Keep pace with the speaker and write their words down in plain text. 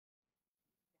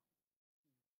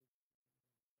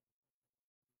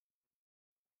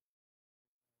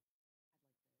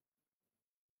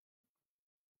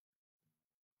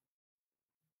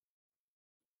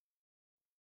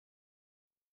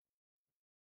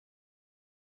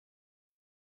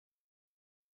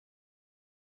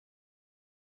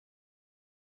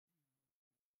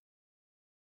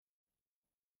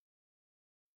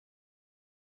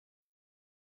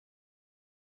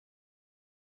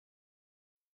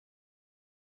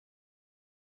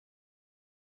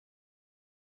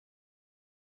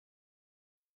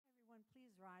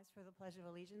rise for the Pledge of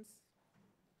Allegiance.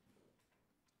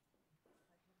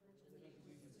 To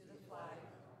the flag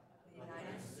of the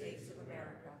United States of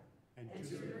America and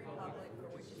to the republic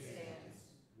for which it stands,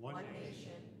 one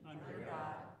nation, under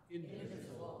God,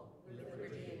 indivisible, with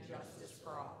liberty and justice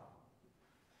for all.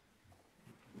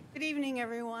 Good evening,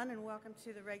 everyone, and welcome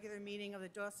to the regular meeting of the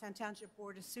Doylestown Township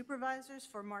Board of Supervisors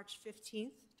for March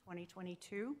 15th,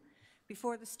 2022.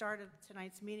 Before the start of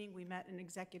tonight's meeting, we met in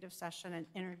executive session and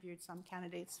interviewed some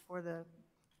candidates for the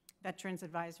Veterans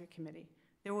Advisory Committee.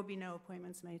 There will be no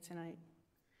appointments made tonight.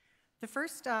 The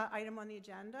first item on the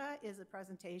agenda is a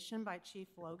presentation by Chief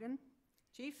Logan.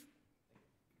 Chief?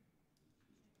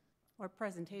 Or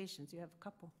presentations, you have a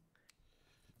couple.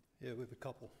 Yeah, we have a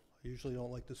couple. I usually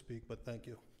don't like to speak, but thank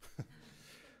you.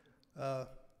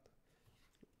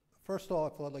 First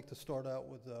off, I'd like to start out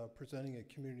with presenting a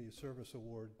Community Service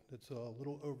Award. It's a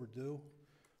little overdue.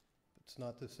 It's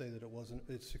not to say that it wasn't.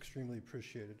 It's extremely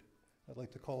appreciated. I'd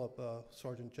like to call up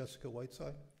Sergeant Jessica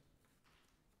Whiteside.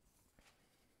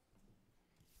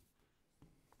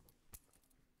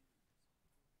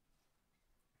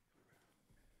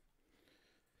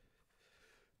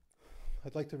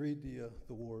 I'd like to read the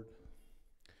award.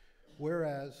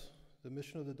 Whereas the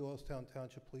mission of the Doylestown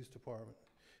Township Police Department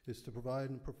is to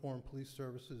provide and perform police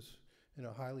services in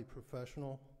a highly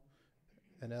professional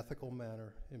and ethical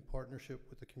manner in partnership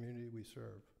with the community we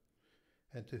serve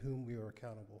and to whom we are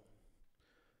accountable.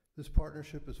 This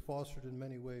partnership is fostered in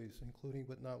many ways, including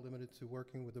but not limited to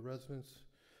working with the residents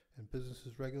and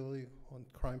businesses regularly on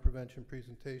crime prevention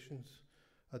presentations,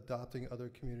 adopting other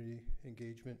community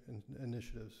engagement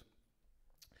initiatives.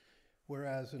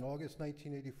 Whereas in August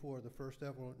 1984, the first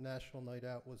ever National Night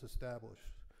Out was established,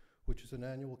 which is an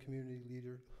annual community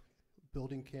leader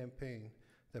building campaign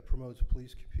that promotes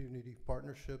police community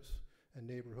partnerships and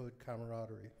neighborhood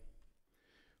camaraderie.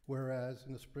 Whereas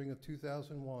in the spring of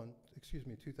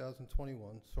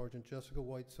 2021, Sergeant Jessica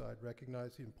Whiteside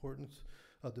recognized the importance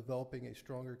of developing a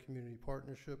stronger community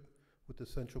partnership with the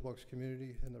Central Bucks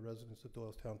community and the residents of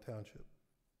Doylestown Township.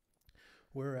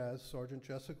 Whereas Sergeant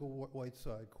Jessica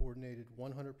Whiteside coordinated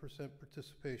 100%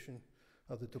 participation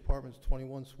of the department's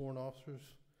 21 sworn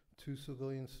officers, 2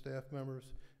 civilian staff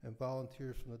members, and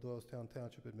volunteers from the Doylestown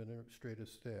Township administrative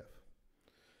staff.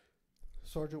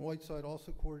 Sergeant Whiteside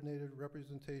also coordinated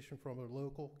representation from our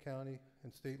local, county,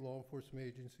 and state law enforcement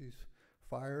agencies,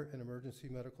 fire and emergency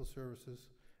medical services,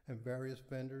 and various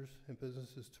vendors and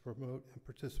businesses to promote and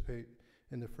participate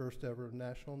in the first ever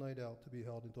National Night Out to be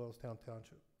held in Doylestown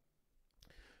Township.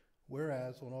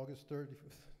 Whereas on August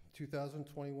 30th,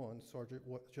 2021, Sergeant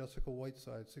Jessica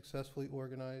Whiteside successfully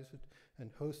organized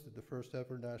and hosted the first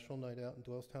ever National Night Out in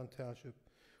Doylestown Township,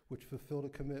 which fulfilled a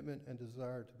commitment and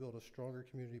desire to build a stronger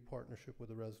community partnership with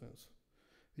the residents.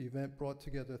 The event brought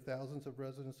together thousands of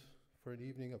residents for an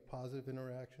evening of positive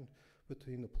interaction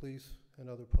between the police and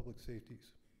other public safety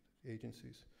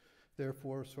agencies.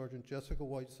 Therefore, Sergeant Jessica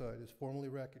Whiteside is formally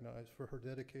recognized for her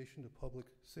dedication to public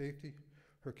safety,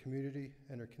 her community,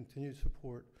 and her continued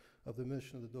support of the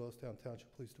mission of the Doylestown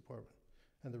Township Police Department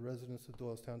and the residents of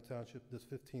Doylestown Township this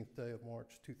 15th day of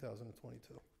March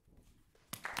 2022.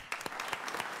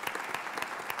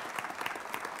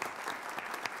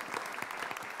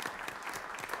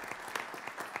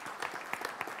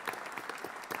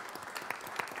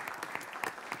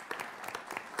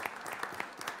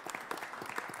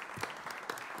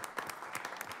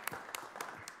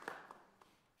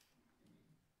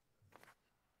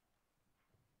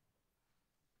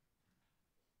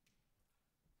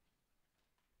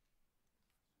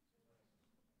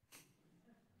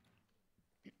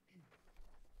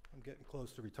 I'm getting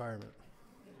close to retirement.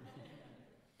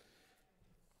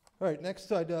 All right, next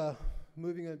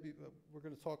moving on, we're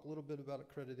going to talk a little bit about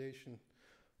accreditation,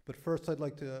 but first I'd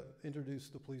like to introduce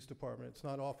the police department. It's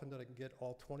not often that I can get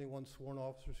all 21 sworn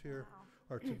officers here,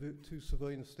 our two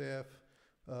civilian staff,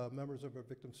 members of our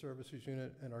victim services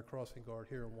unit, and our crossing guard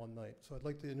here in one night. So I'd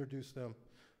like to introduce them,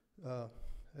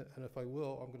 and if I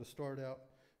will, I'm going to start out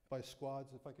by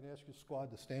squads. If I can ask your squad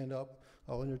to stand up,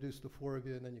 I'll introduce the 4 of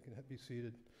you, and then you can be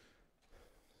seated.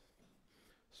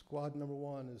 Squad number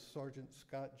 1 is Sergeant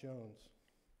Scott Jones,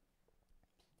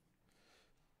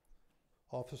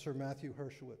 Officer Matthew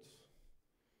Hershowitz,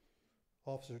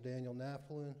 Officer Daniel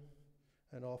Naflin,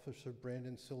 and Officer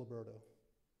Brandon Siliberto.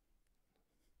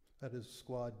 That is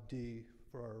Squad D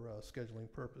for our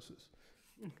scheduling purposes.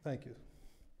 Thank you.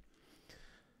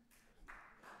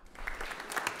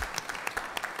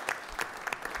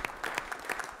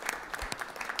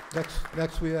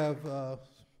 Next we have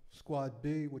Squad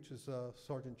B, which is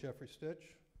Sergeant Jeffrey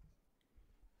Stitch,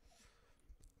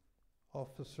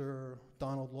 Officer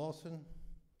Donald Lawson,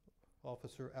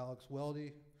 Officer Alex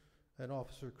Weldy, and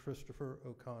Officer Christopher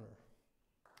O'Connor.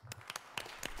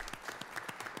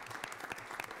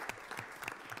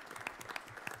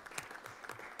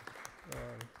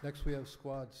 Next we have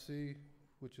Squad C,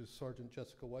 which is Sergeant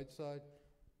Jessica Whiteside,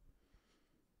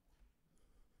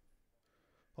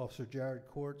 Officer Jared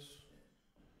Courts,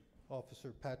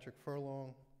 Officer Patrick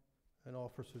Furlong, and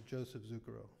Officer Joseph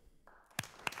Zucchero.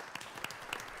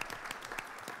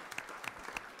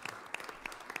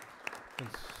 And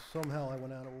somehow I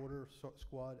went out of order.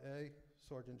 Squad A,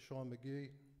 Sergeant Sean McGee,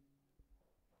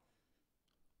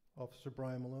 Officer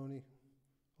Brian Maloney,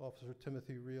 Officer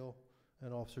Timothy Reel,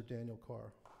 and Officer Daniel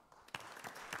Carr.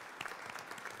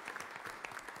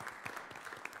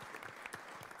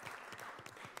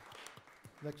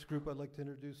 Next group I'd like to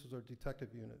introduce is our detective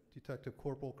unit. Detective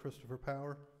Corporal Christopher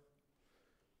Power,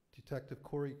 Detective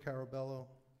Corey Carabello,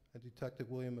 and Detective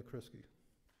William McCrisky.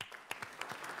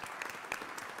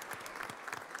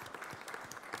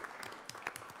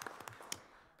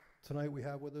 Tonight we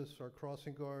have with us our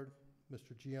crossing guard,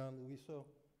 Mr. Gian Luiso.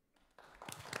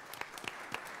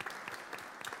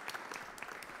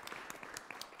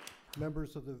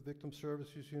 Members of the Victim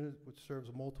Services Unit, which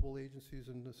serves multiple agencies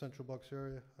in the Central Bucks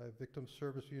area. I have Victim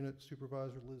Service Unit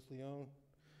Supervisor Liz Leone,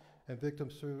 and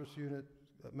Victim Service Unit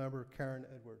member Karen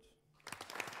Edwards.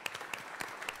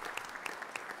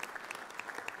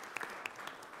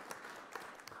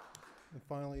 And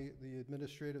finally, the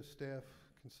administrative staff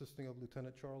consisting of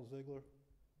Lieutenant Charles Ziegler,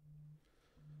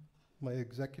 my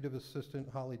executive assistant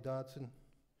Holly Dodson,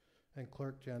 and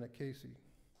clerk Janet Casey.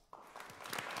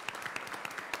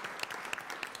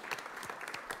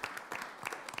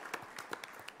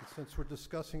 Since we're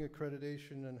discussing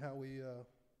accreditation and how we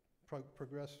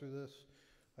progress through this,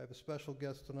 I have a special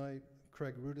guest tonight,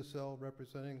 Craig Rudisell,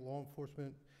 representing Law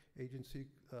Enforcement Agency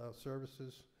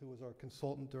Services, who was our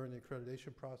consultant during the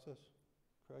accreditation process.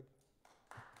 Craig?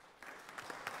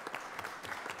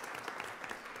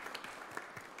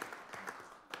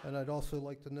 And I'd also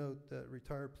like to note that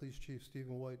retired Police Chief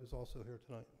Stephen White is also here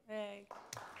tonight. Hey.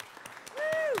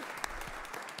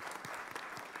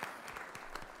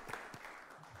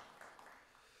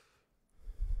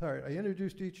 All right, I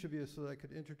introduced each of you so that I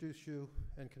could introduce you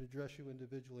and could address you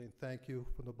individually and thank you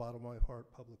from the bottom of my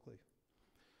heart publicly.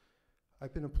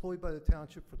 I've been employed by the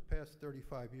township for the past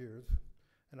 35 years,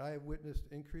 and I have witnessed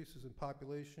increases in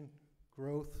population,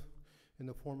 growth in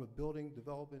the form of building,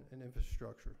 development, and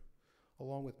infrastructure,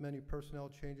 along with many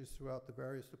personnel changes throughout the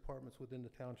various departments within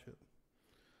the township.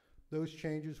 Those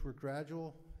changes were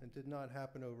gradual and did not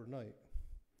happen overnight,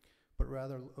 but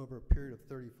rather over a period of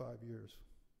 35 years.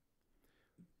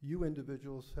 You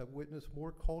individuals have witnessed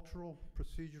more cultural,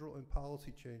 procedural, and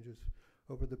policy changes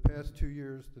over the past 2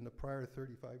 years than the prior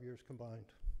 35 years combined.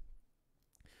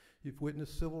 You've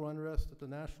witnessed civil unrest at the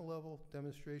national level,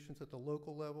 demonstrations at the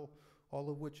local level, all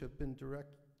of which have been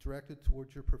directed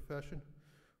towards your profession,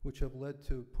 which have led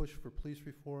to a push for police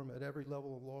reform at every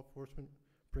level of law enforcement,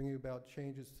 bringing about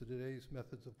changes to today's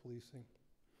methods of policing.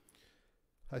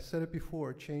 I said it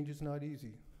before, change is not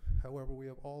easy. However, we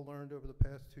have all learned over the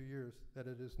past 2 years that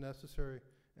it is necessary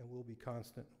and will be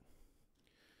constant.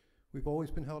 We've always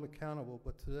been held accountable,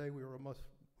 but today we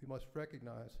must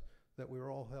recognize that we are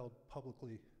all held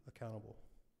publicly accountable.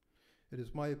 It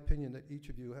is my opinion that each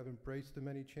of you have embraced the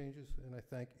many changes, and I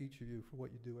thank each of you for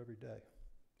what you do every day.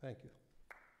 Thank you.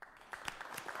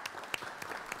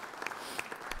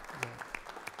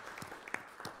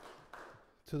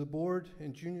 To the board,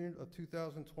 in June of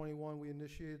 2021, we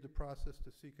initiated the process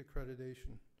to seek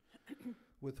accreditation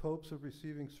with hopes of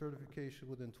receiving certification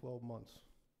within 12 months.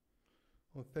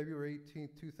 On February 18,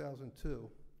 2002,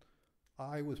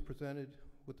 I was presented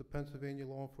with the Pennsylvania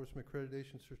Law Enforcement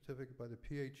Accreditation Certificate by the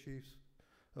PA Chiefs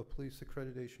of Police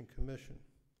Accreditation Commission.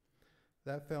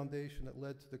 That foundation that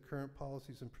led to the current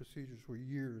policies and procedures were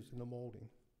years in the molding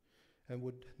and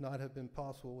would not have been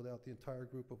possible without the entire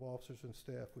group of officers and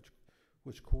staff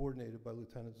which coordinated by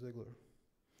Lieutenant Ziegler.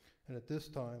 And at this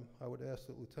time, I would ask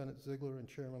that Lieutenant Ziegler and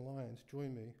Chairman Lyons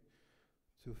join me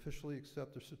to officially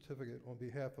accept their certificate on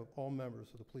behalf of all members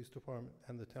of the police department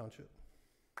and the township.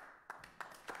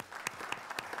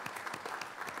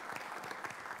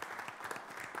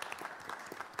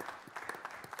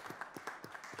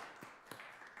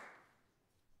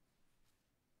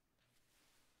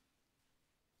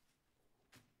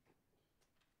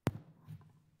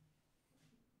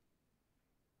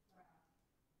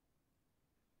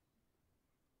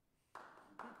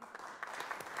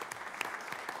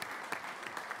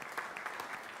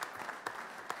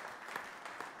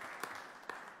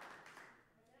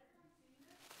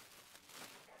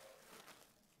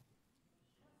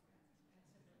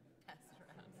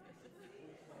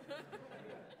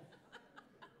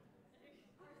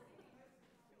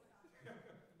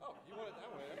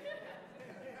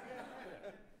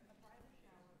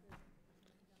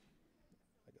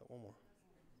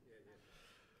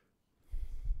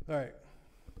 All right.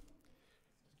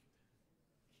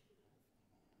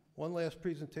 One last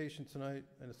presentation tonight,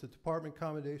 and it's the Department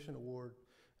Commendation Award.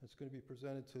 It's going to be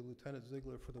presented to Lieutenant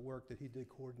Ziegler for the work that he did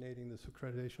coordinating this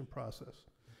accreditation process.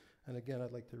 And again,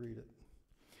 I'd like to read it.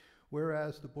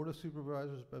 Whereas the Board of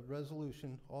Supervisors by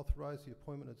resolution authorized the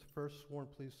appointment of the first sworn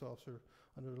police officer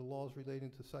under the laws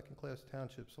relating to second-class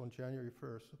townships on January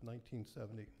 1st of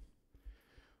 1970.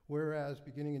 Whereas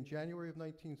beginning in January of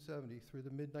 1970 through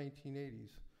the mid-1980s,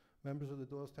 members of the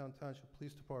Doylestown Township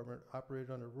Police Department operated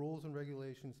under rules and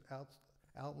regulations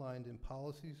outlined in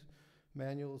policies,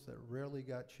 manuals that rarely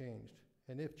got changed,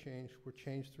 and if changed, were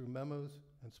changed through memos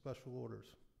and special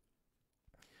orders.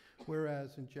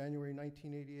 Whereas in January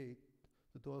 1988,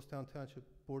 the Doylestown Township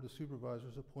Board of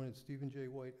Supervisors appointed Stephen J.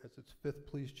 White as its 5th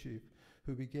police chief,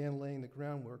 who began laying the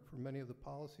groundwork for many of the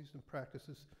policies and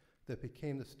practices that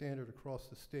became the standard across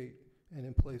the state and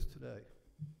in place today.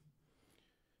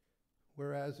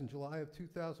 Whereas in July of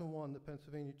 2001, the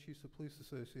Pennsylvania Chiefs of Police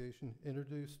Association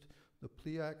introduced the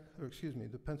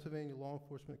the Pennsylvania Law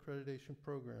Enforcement Accreditation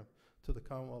Program to the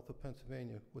Commonwealth of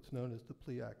Pennsylvania, what's known as the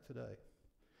PLEA Act today.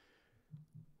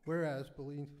 Whereas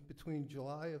between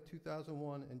July of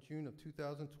 2001 and June of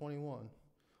 2021,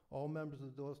 all members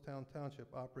of the Doylestown Township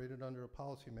operated under a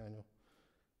policy manual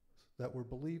that were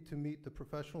believed to meet the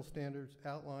professional standards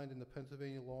outlined in the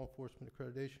Pennsylvania Law Enforcement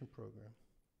Accreditation Program.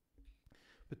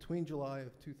 Between July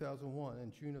of 2001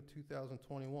 and June of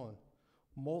 2021,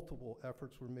 multiple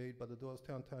efforts were made by the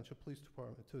Doylestown Township Police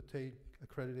Department to attain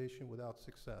accreditation without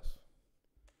success.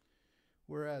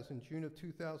 Whereas in June of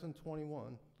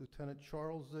 2021, Lieutenant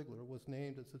Charles Ziegler was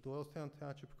named as the Doylestown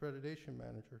Township Accreditation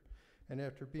Manager, and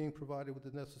after being provided with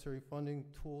the necessary funding,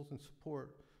 tools, and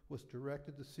support, was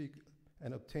directed to seek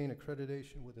and obtain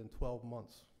accreditation within 12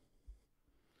 months.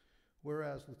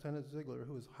 Whereas Lieutenant Ziegler,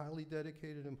 who is a highly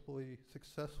dedicated employee,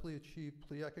 successfully achieved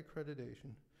PLEA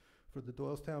accreditation for the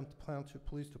Doylestown Township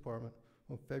Police Department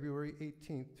on February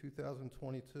 18,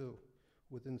 2022,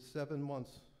 within 7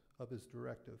 months of his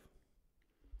directive.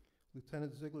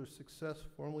 Lieutenant Ziegler's success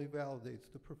formally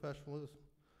validates the professionalism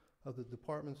of the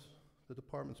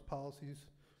department's policies,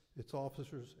 its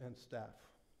officers, and staff.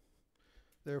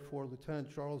 Therefore,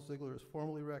 Lieutenant Charles Ziegler is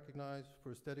formally recognized for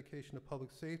his dedication to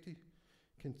public safety,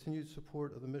 continued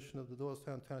support of the mission of the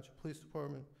Doylestown Township Police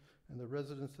Department, and the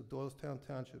residents of Doylestown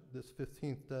Township this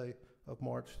 15th day of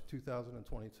March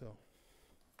 2022.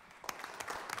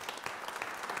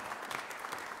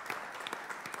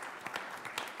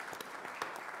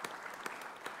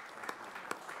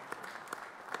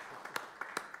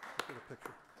 Get a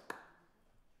picture.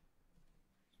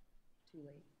 Too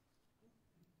late.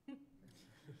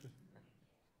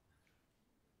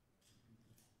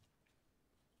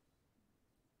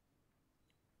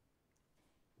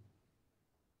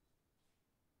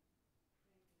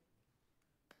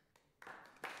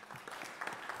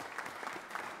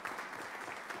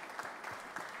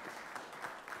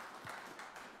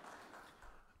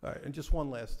 All right, and just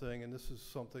one last thing, and this is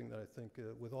something that I think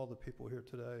with all the people here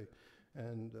today,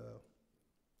 and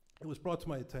it was brought to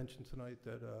my attention tonight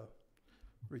that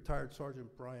retired Sergeant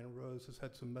Brian Rose has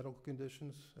had some medical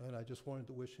conditions, and I just wanted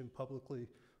to wish him publicly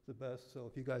the best. So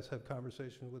if you guys have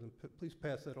conversations with him, please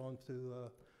pass that on to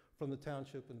from the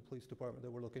township and the police department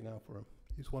that we're looking out for him.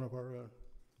 He's one of our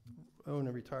own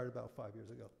and retired about 5 years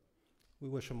ago. We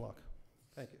wish him luck.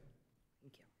 Thank you.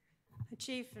 Thank you.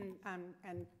 Chief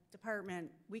and Department,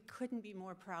 we couldn't be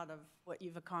more proud of what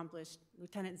you've accomplished.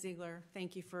 Lieutenant Ziegler,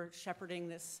 thank you for shepherding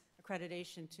this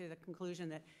accreditation to the conclusion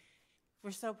that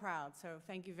we're so proud. So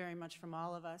thank you very much from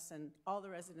all of us and all the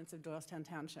residents of Doylestown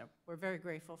Township. We're very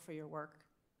grateful for your work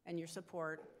and your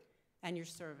support and your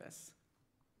service.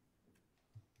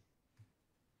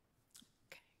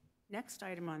 Okay. Next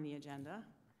item on the agenda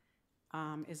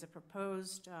is a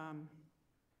proposed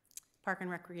Park and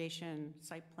Recreation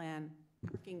site plan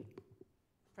parking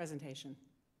presentation.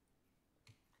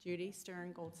 Judy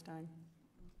Stern Goldstein.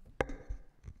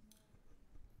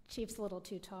 Chief's a little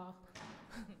too tall.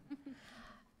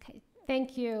 Okay,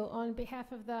 thank you. On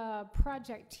behalf of the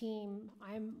project team,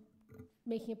 I'm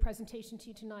making a presentation to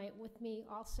you tonight. With me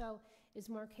also is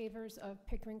Mark Havers of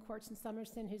Pickering Courts in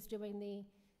Somerset, who's doing the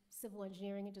civil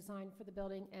engineering and design for the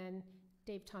building, and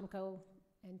Dave Tomko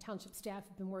and township staff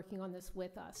have been working on this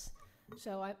with us.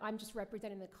 So I'm just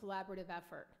representing the collaborative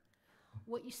effort.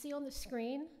 What you see on the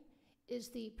screen is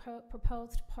the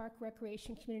proposed Park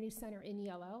Recreation Community Center in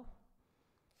yellow.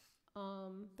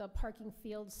 The parking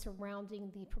fields surrounding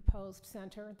the proposed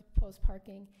center, the proposed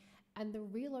parking, and the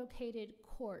relocated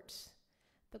courts.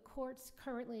 The courts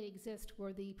currently exist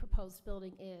where the proposed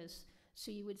building is.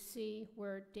 So you would see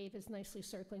where Dave is nicely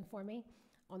circling for me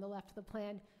on the left of the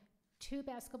plan. 2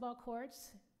 basketball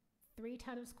courts, 3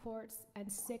 tennis courts,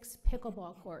 and 6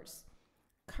 pickleball courts.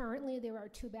 Currently, there are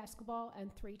 2 basketball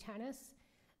and 3 tennis.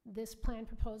 This plan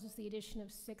proposes the addition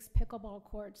of 6 pickleball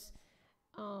courts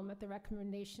at the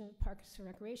recommendation of Parks and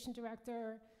Recreation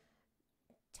Director,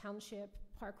 Township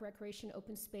Park Recreation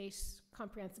Open Space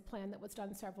Comprehensive Plan that was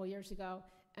done several years ago,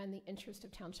 and the interest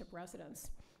of township residents.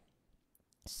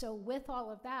 So with all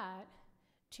of that,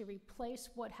 to replace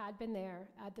what had been there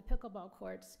at the pickleball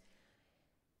courts,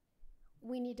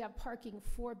 we need to have parking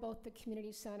for both the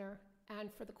community center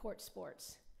and for the court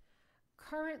sports.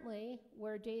 Currently,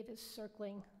 where Dave is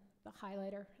circling the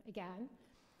highlighter again,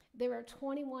 there are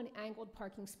 21 angled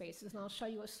parking spaces, and I'll show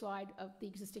you a slide of the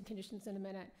existing conditions in a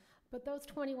minute. But those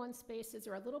 21 spaces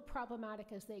are a little problematic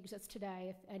as they exist today.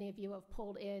 If any of you have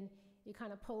pulled in, you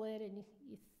kind of pull in and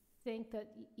you think that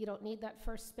you don't need that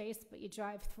first space, but you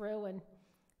drive through and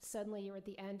suddenly you're at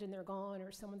the end and they're gone,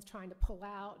 or someone's trying to pull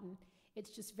out, and it's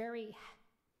just very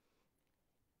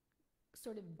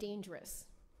sort of dangerous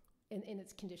in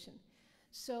its condition.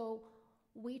 So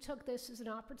we took this as an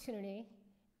opportunity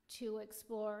to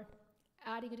explore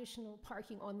adding additional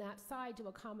parking on that side to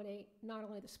accommodate not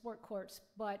only the sport courts,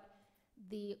 but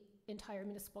the entire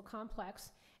municipal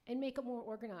complex, and make it more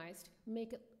organized,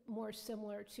 make it more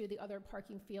similar to the other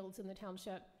parking fields in the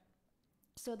township.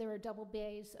 So there are double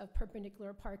bays of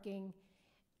perpendicular parking,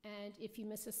 and if you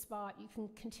miss a spot, you can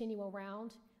continue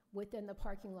around within the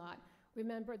parking lot.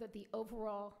 Remember that the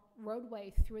overall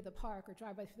roadway through the park, or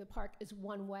driveway through the park, is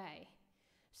one way.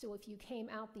 So if you came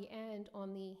out the end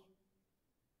on the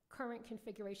current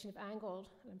configuration of angled,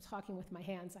 and I'm talking with my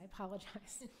hands, I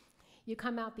apologize. You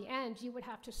come out the end, you would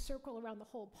have to circle around the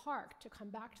whole park to come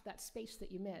back to that space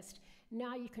that you missed.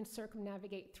 Now you can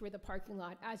circumnavigate through the parking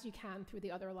lot as you can through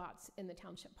the other lots in the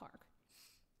township park.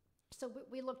 So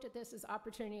we looked at this as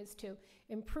opportunities to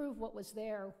improve what was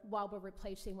there while we're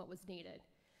replacing what was needed.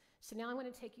 So now I'm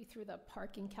going to take you through the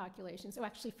parking calculations. Oh,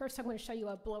 actually, first I'm going to show you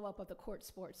a blow-up of the court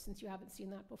sports, since you haven't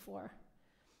seen that before.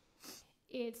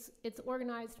 It's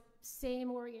organized,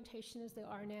 same orientation as they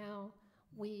are now.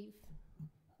 We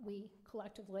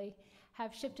collectively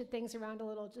have shifted things around a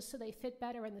little just so they fit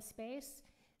better in the space.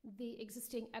 The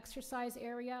existing exercise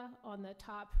area on the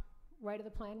top right of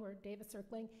the plan, where Dave is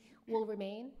circling, will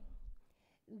remain.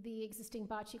 The existing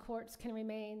bocce courts can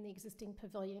remain. The existing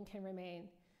pavilion can remain.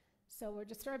 So we're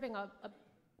disturbing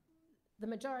the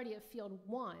majority of Field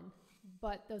 1,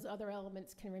 but those other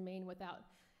elements can remain without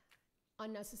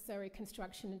unnecessary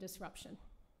construction and disruption.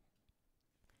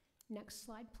 Next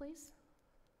slide, please.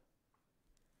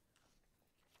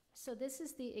 So this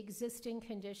is the existing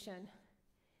condition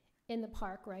in the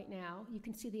park right now. You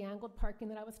can see the angled parking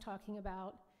that I was talking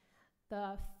about.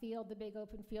 The field, the big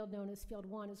open field known as Field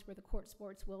 1, is where the court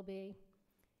sports will be.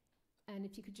 And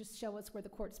if you could just show us where the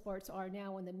court sports are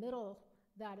now in the middle,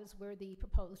 that is where the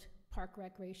proposed Park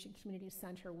Recreation Community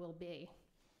Center will be.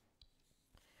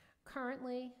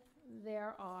 Currently,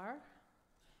 there are,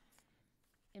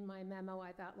 in my memo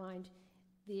I've outlined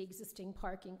the existing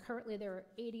parking. Currently there are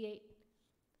 88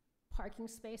 parking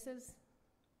spaces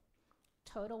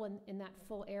total in that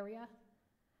full area.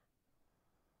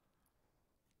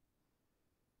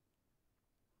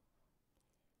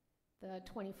 The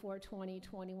 24, 20,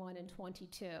 21, and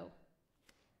 22.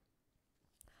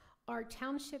 Our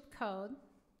township code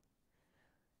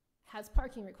has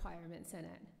parking requirements in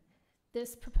it.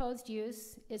 This proposed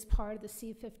use is part of the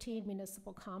C15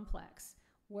 municipal complex.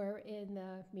 We're in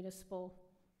the municipal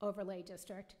overlay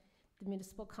district. The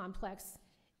municipal complex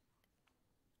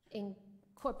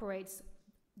incorporates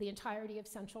the entirety of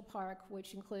Central Park,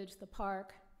 which includes the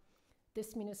park,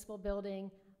 this municipal building,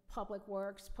 public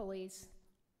works, police,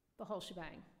 the whole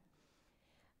shebang.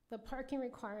 The parking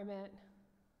requirement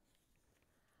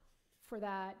for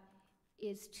that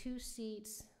is 2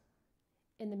 seats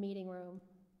in the meeting room,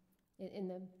 in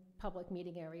the public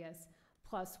meeting areas,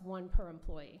 plus 1 per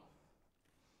employee.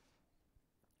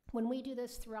 When we do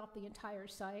this throughout the entire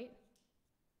site,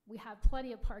 we have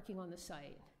plenty of parking on the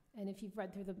site. And if you've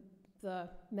read through the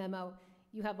memo,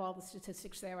 you have all the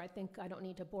statistics there. I think I don't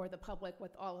need to bore the public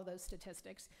with all of those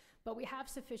statistics. But we have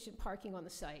sufficient parking on the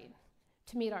site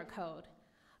to meet our code.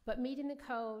 But meeting the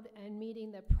code and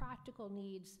meeting the practical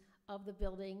needs of the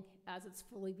building as it's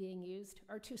fully being used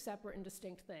are 2 separate and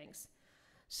distinct things.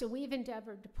 So we've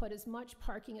endeavored to put as much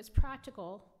parking as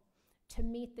practical to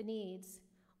meet the needs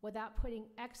without putting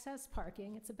excess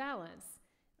parking. It's a balance.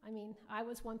 I mean, I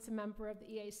was once a member of the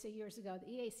EAC years ago.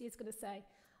 The EAC is going to say,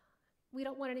 we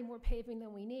don't want any more paving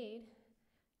than we need.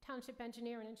 Township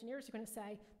engineer and engineers are going to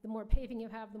say, the more paving you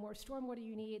have, the more stormwater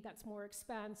you need, that's more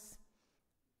expense,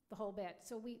 the whole bit.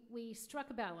 So we struck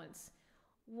a balance.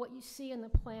 What you see in the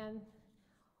plan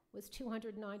was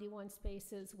 291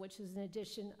 spaces, which is an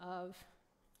addition of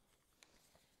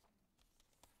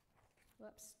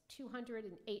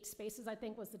 208 spaces, I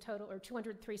think was the total, or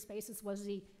 203 spaces was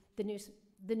the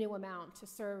new amount to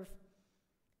serve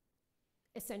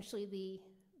essentially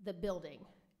the building,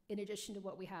 in addition to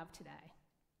what we have today.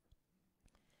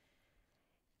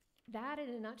 That, in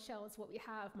a nutshell, is what we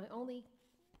have. My only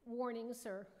warnings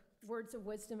or words of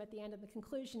wisdom at the end of the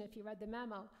conclusion, if you read the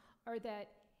memo, are that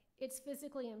it's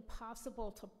physically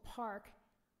impossible to park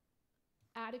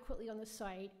adequately on the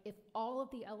site if all of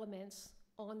the elements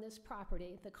on this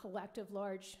property, the collective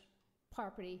large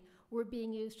property, were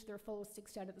being used to their fullest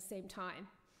extent at the same time.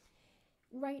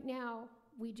 Right now,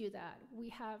 we do that. We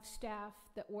have staff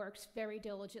that works very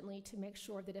diligently to make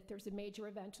sure that if there's a major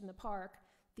event in the park,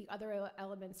 the other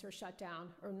elements are shut down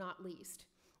or not leased.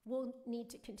 We'll need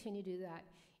to continue to do that.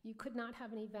 You could not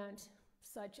have an event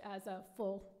such as a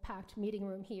full packed meeting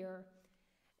room here,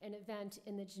 an event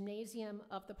in the gymnasium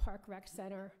of the Park Rec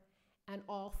Center, and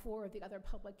all 4 of the other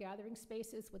public gathering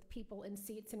spaces with people in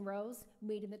seats and rows,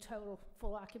 meeting the total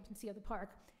full occupancy of the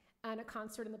park, and a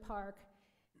concert in the park,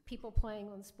 people playing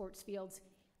on sports fields.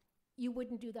 You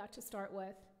wouldn't do that to start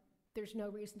with. There's no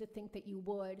reason to think that you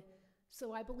would.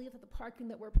 So I believe that the parking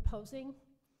that we're proposing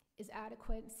is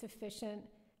adequate, sufficient,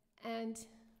 and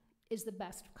is the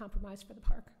best compromise for the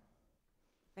park.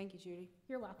 Thank you, Judy.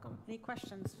 You're welcome. Any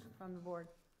questions from the board?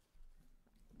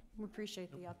 We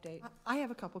appreciate the update. I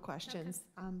have a couple questions.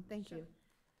 Thank you.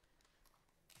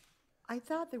 I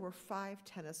thought there were 5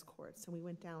 tennis courts, and we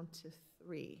went down to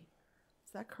 3.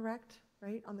 Is that correct,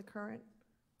 right, on the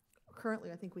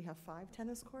currently, I think we have 5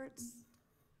 tennis courts?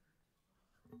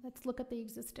 Let's look at the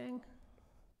existing.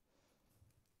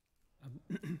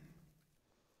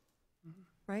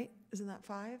 Right? Isn't that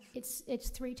 5? It's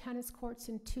 3 tennis courts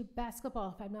and 2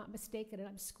 basketball, if I'm not mistaken, and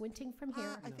I'm squinting from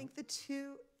here. I think the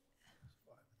 2,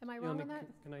 Am I wrong on that?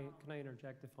 Can I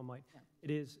interject if I might?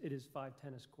 It is 5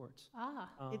 tennis courts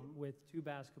with 2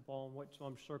 basketball. And so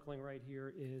I'm circling right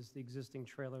here is the existing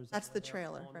trailers. That's that the are there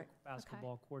trailer, on right. the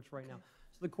basketball Okay. courts right now. Okay.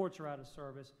 So the courts are out of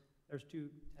service. There's 2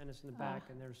 tennis in the back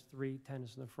and there's 3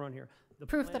 tennis in the front here. The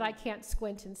Proof that plan- I can't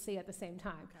squint and see at the same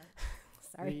time.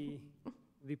 Sorry.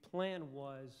 The plan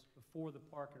was, before the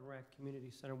Park and Rec Community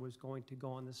Center was going to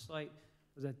go on the site,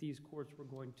 was that these courts were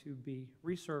going to be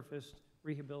resurfaced,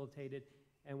 rehabilitated,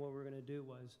 and what we were going to do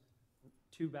was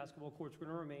 2 basketball courts were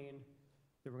going to remain,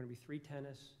 there were going to be 3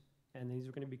 tennis, and these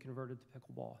were going to be converted to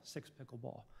pickleball, 6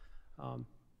 pickleball.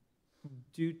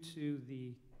 Due to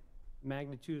the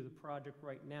magnitude of the project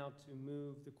right now, to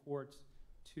move the courts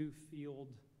to field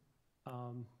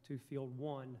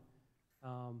 1,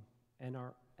 and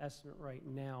our estimate right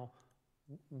now,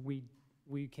 we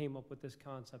came up with this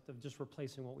concept of just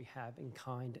replacing what we have in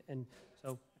kind, and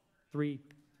so 3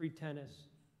 tennis,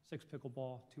 6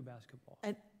 pickleball, 2 basketball.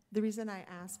 and the reason I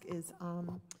ask is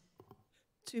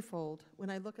twofold. When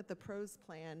I look at the pros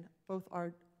plan, both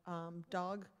our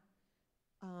dog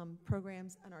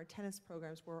programs and our tennis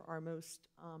programs were our most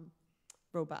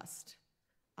robust.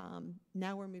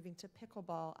 Now we're moving to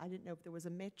pickleball. I didn't know if there was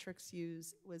a matrix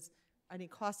used, any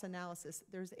cost analysis.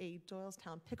 There's a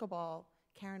Doylestown pickleball,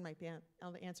 Karen might be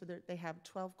able to answer, they have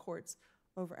 12 courts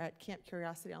over at Camp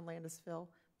Curiosity on Landisville,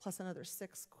 plus another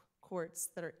 6 courts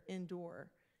that are indoor.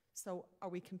 So are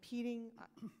we competing?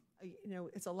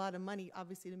 It's a lot of money,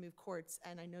 obviously, to move courts,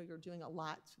 and I know you're doing a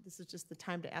lot. So this is just the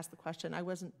time to ask the question. I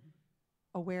wasn't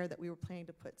aware that we were planning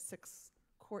to put 6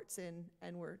 courts in,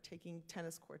 and we're taking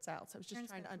tennis courts out. So I was just Karen's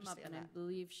trying to gonna come up, understand and that. I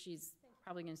believe she's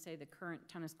probably going to say the current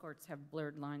tennis courts have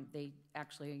blurred line. They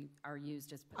actually are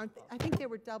used as I pickleball. think they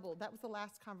were doubled. That was the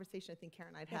last conversation I think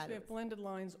Karen and I'd Yes, had. we have blended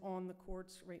lines on the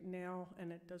courts right now,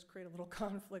 and it does create a little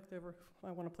conflict over, I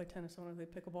want to play tennis, I want to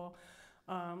play pickleball.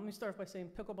 Let me start by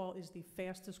saying pickleball is the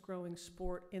fastest growing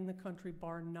sport in the country,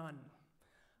 bar none.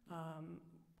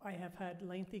 I have had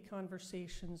lengthy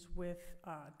conversations with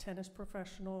tennis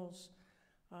professionals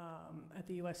at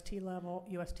the USTA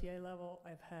level.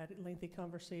 I've had lengthy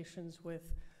conversations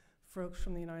with folks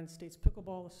from the United States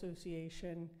Pickleball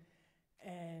Association,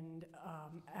 and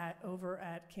over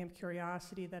at Camp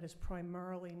Curiosity, that is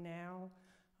primarily now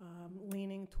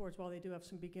leaning towards, while they do have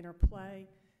some beginner play,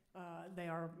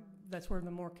 that's where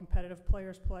the more competitive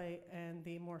players play, and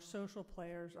the more social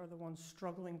players are the ones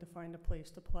struggling to find a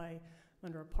place to play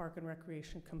under a park and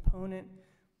recreation component.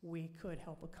 We could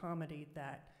help accommodate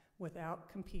that without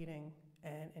competing,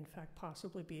 and in fact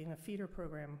possibly being a feeder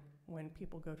program when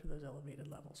people go to those elevated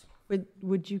levels.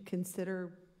 Would you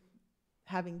consider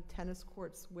having tennis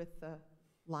courts with the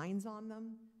lines on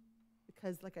them?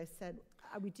 Because like I said,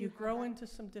 we do You have grow that- into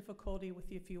some difficulty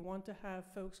with, if you want to have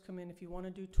folks come in, if you want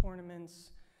to do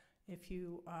tournaments, if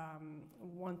you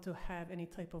want to have any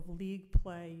type of league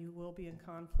play, you will be in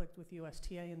conflict with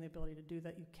USTA and the ability to do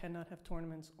that. You cannot have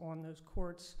tournaments on those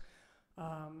courts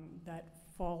that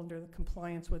fall under the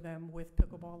compliance with them, with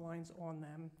pickleball lines on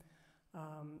them.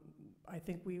 I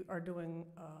think we are doing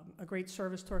a great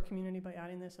service to our community by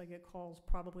adding this. I get calls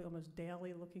probably almost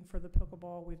daily looking for the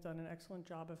pickleball. We've done an excellent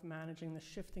job of managing the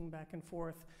shifting back and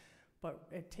forth, but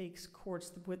it takes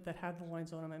courts that have the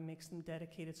lines on them and makes them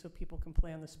dedicated so people can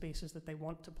play on the spaces that they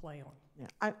want to play on.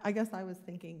 Yeah, I guess I was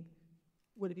thinking,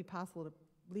 would it be possible to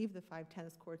leave the 5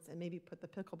 tennis courts and maybe put the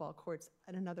pickleball courts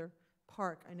at another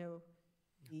park? I know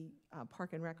the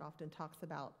Park and Rec often talks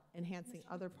about enhancing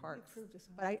other parks. But We've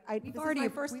this already- is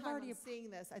my first we've time already I'm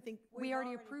seeing this. I think We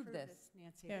already approved this,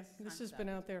 Nancy. Yeah, this this has been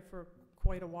concept. out there for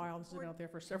quite a while. This has been out there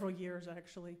for several years,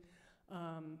 actually.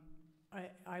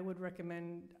 I would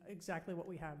recommend exactly what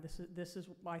we have. This is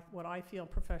what I feel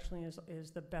professionally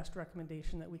is the best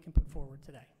recommendation that we can put forward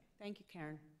today. Thank you,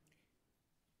 Karen.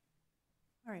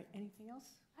 All right, anything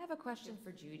else? I have a question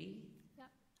for Judy. Yep.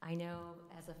 I know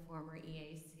as a former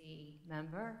EAC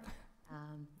member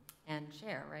and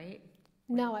chair, right?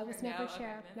 No, I was No, never okay,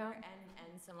 chair, no. member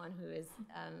and someone who is,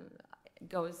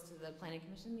 goes to the planning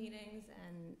commission meetings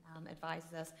and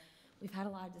advises us. We've had a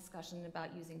lot of discussion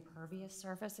about using pervious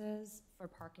surfaces for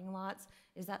parking lots.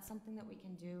 Is that something that we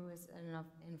can do as an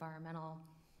environmental,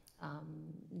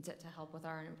 to help with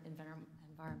our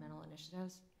environmental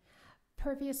initiatives?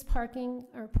 Pervious parking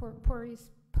or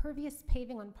pervious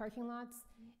paving on parking lots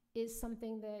is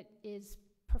something that is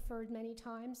preferred many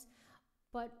times,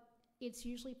 but it's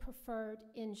usually preferred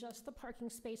in just the parking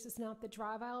spaces, not the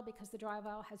drive aisle, because the drive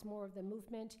aisle has more of the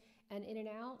movement and in and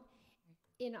out.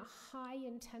 In a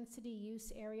high-intensity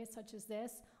use area such as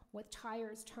this, with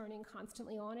tires turning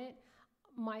constantly on it,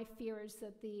 my fear is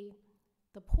that the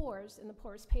pores in the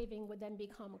porous paving would then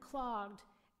become clogged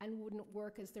and wouldn't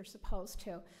work as they're supposed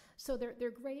to. So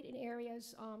they're great in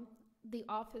areas, the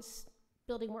office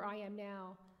building where I am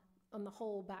now, on the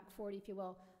whole back 40, if you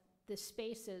will, the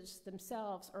spaces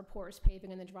themselves are porous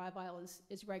paving and the drive aisle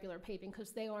is regular paving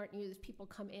because they aren't used. People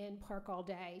come in, park all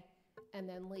day, and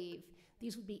then leave.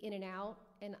 These would be in and out,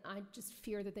 and I just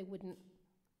fear that they wouldn't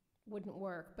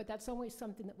work. But that's always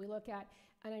something that we look at.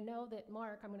 And I know that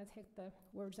Mark, I'm going to take the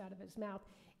words out of his mouth,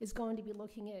 is going to be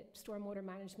looking at stormwater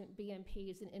management,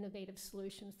 BMPs, and innovative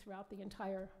solutions throughout the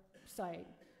entire site.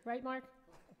 Right, Mark?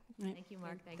 Thank you,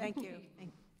 Mark. Thank you.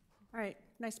 All right,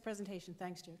 nice presentation.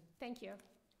 Thanks, Judy. Thank you.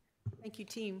 Thank you,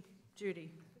 team.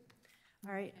 Judy.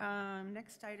 All right,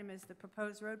 next item is the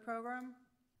proposed road program.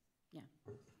 Yeah.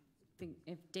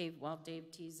 If Dave, while Dave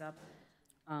tees up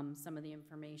some of the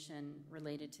information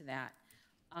related to that,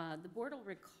 the board will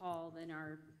recall in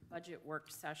our budget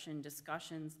work session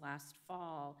discussions last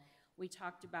fall, we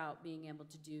talked about being able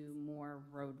to do more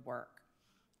road work.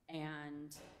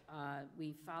 And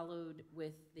we followed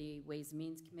with the Ways and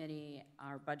Means Committee,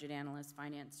 our budget analyst,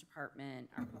 finance department,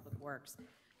 our public works,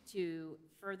 to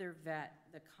further vet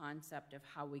the concept of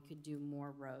how we could do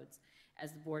more roads.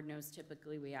 As the board knows,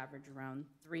 typically we average around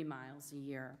 3 miles a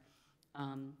year.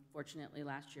 Fortunately,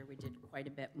 last year we did quite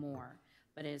a bit more.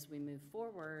 But as we move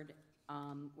forward,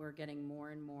 we're getting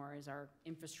more and more, as our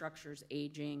infrastructure is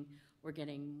aging, we're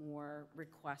getting more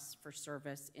requests for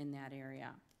service in that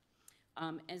area.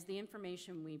 As the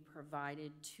information we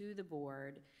provided to the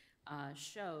board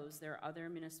shows, there are other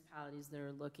municipalities that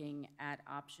are looking at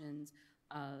options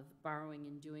of borrowing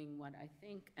and doing what I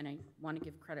think, and I want to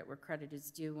give credit where credit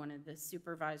is due, one of the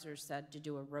supervisors said to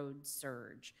do a road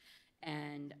surge.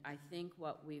 And I think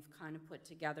what we've kind of put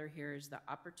together here is the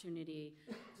opportunity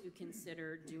to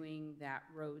consider doing that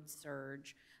road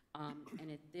surge.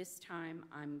 And at this time,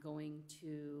 I'm going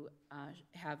to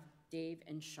have Dave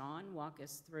and Sean walk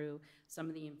us through some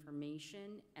of the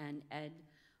information, and Ed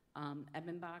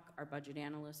Ebenbach, our budget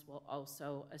analyst, will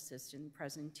also assist in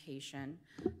presentation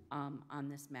on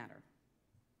this matter.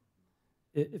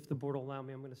 If the board will allow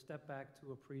me, I'm going to step back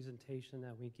to a presentation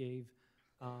that we gave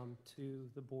to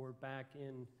the board back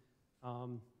in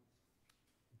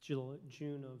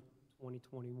June of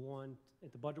 2021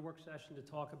 at the budget work session to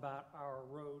talk about our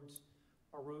road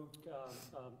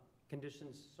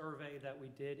conditions survey that we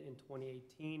did in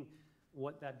 2018,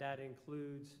 what that data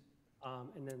includes,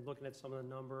 and then looking at some of the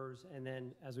numbers, and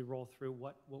then as we roll through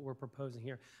what we're proposing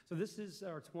here. So this is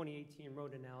our 2018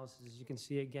 road analysis. As you can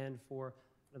see again, for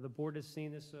the board has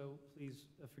seen this, so please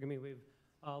forgive me. We have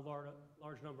a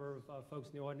large number of folks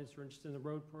in the audience who are interested in the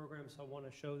road program, so I want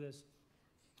to show this.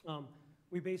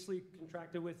 We basically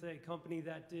contracted with a company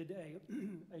that did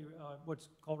what's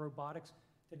called robotics.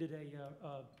 They did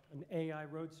an AI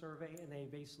road survey, and they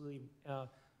basically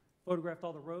photographed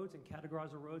all the roads and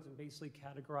categorized the roads and basically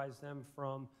categorized them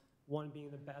from 1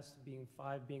 being the best to being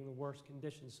 5 being the worst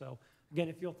condition. So again,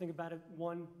 if you'll think about it,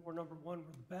 we're number 1, we're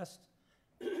the best.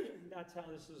 That's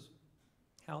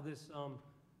how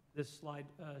this slide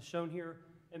shown here.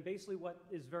 And basically what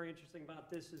is very interesting about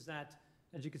this is that,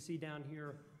 as you can see down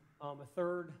here, a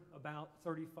third, about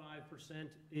 35%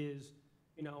 is,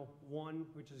 1,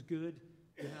 which is good.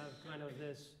 You have kind of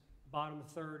this bottom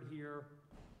third here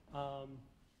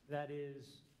that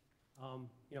is,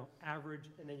 average,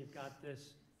 and then you've got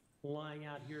this lying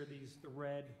out here, the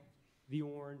red, the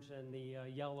orange, and the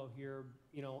yellow here,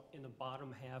 in the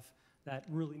bottom half that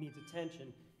really needs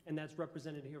attention, and that's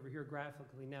represented over here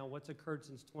graphically. Now, what's occurred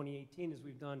since 2018 is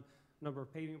we've done a number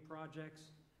of paving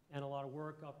projects and a lot of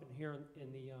work up in here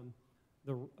in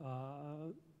the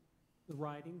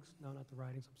ridings. No, not the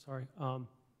ridings. I'm sorry.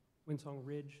 Winsong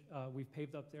Ridge. We've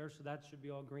paved up there, so that should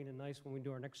be all green and nice when we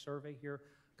do our next survey here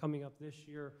coming up this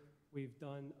year. We've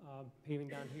done paving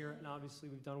down here, and obviously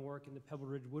we've done work in the Pebble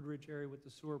Ridge, Woodridge area with the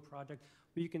sewer project.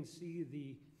 But you can see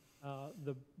the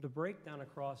breakdown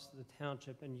across the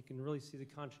township, and you can really see the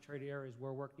concentrated areas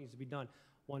where work needs to be done.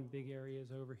 One big area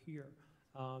is over here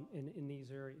in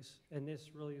these areas. And this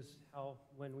really is how,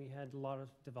 when we had a lot of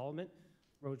development,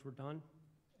 roads were done.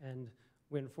 And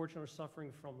we unfortunately are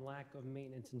suffering from lack of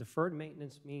maintenance. And deferred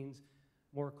maintenance means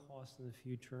more cost in the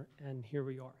future, and here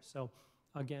we are. So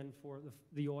again, for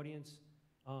the audience,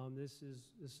 this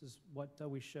is what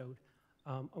we showed.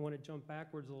 I want to jump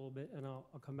backwards a little bit, and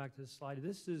I'll come back to this slide.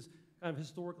 This is kind of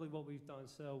historically what we've done.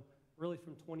 So really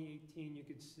from 2018, you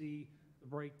could see the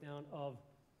breakdown of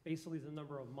basically the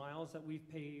number of miles that we've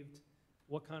paved,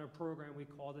 what kind of program we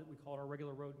called it. We called it our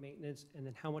regular road maintenance, and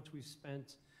then how much we've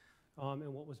spent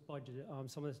and what was budgeted.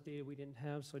 Some of this data we didn't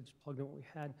have, so I just plugged in what we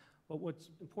had. But what's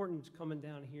important is coming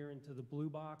down here into the blue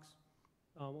box,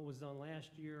 what was done last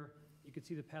year. You can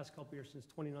see the past couple years since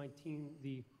 2019,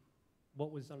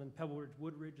 what was done in Pebble Ridge,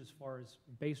 Woodridge as far as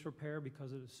base repair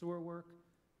because of the sewer work.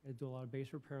 They do a lot of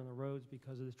base repair on the roads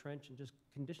because of the trench and just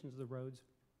conditions of the roads.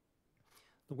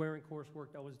 The wearing course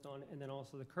work that was done, and then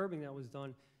also the curbing that was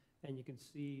done. And you can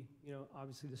see,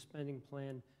 obviously the spending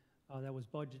plan that was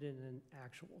budgeted and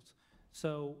actuals.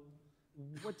 So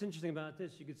what's interesting about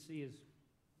this, you can see is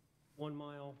 1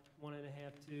 mile,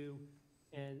 1.5, 2,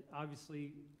 and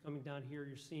obviously coming down here,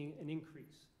 you're seeing an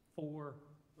increase, 4,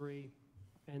 3,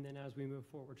 and then as we move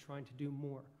forward, we're trying to do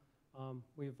more.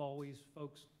 We've always,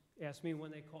 folks ask me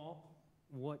when they call,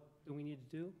 what do we need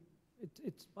to do?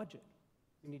 It's budget.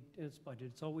 It's budget.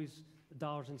 It's always the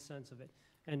dollars and cents of it.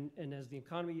 And as the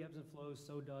economy ebbs and flows,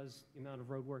 so does the amount of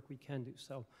road work we can do.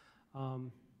 So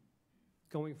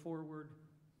going forward,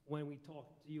 when we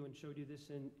talked to you and showed you this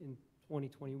in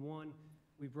 2021,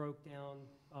 we broke down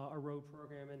our road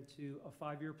program into a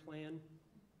 5-year plan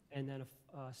and then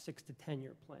a 6 to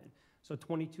 10-year plan. So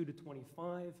 22 to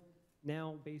 25.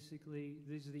 Now, basically,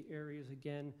 these are the areas,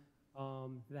 again,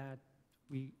 that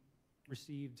we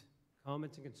received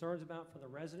comments and concerns about from the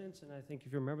residents. And I think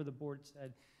if you remember, the board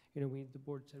said, the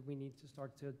board said we need to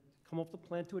start to come up with a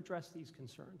plan to address these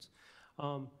concerns.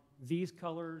 These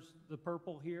colors, the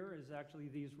purple here is actually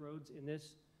these roads in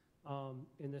this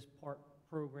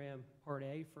program, Part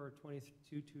A for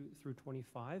 22 through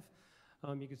 25.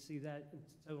 You can see that it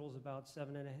totals about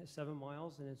 7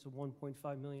 miles, and it's a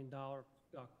 $1.5 million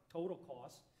total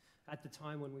cost. At the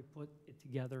time when we put it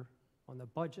together on the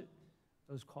budget,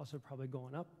 those costs are probably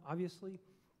going up, obviously,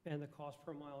 and the cost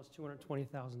per mile is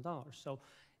 $220,000. So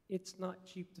it's not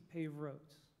cheap to pave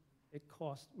roads. It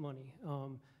costs money,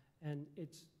 and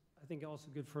it's, I think, also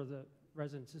good for the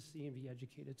residents to see and be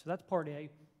educated. So that's Part A.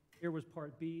 Here was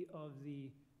Part B of the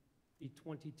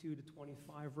 22 to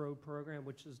 25 road program,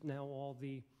 which is now all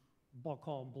the, I'll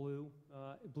call them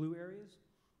blue areas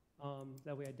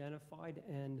that we identified,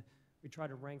 and we try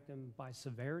to rank them by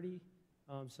severity.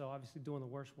 So obviously doing the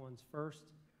worst ones first.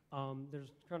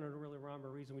 There's kind of really rhyme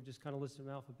or reason. We just kind of listed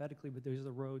them alphabetically, but these are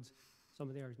the roads, some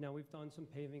of the areas. Now, we've done some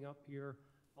paving up here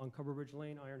on Cover Ridge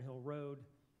Lane, Iron Hill Road.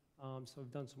 So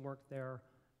we've done some work there.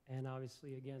 And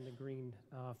obviously, again, the green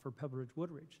for Pebble Ridge,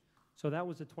 Woodridge. So that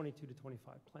was the 22 to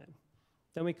 25 plan.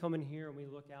 Then we come in here and we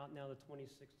look out now the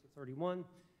 26 to 31,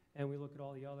 and we look at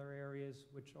all the other areas,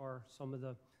 which are some of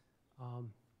the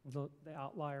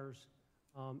outliers.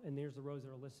 And there's the roads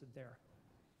that are listed there.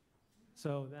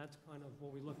 So that's kind of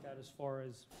what we looked at as far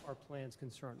as our plan's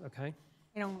concerned, okay?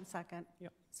 Hang on 1 second.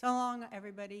 Yep. So long,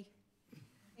 everybody.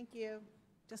 Thank you.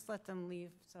 Just let them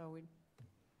leave, so we...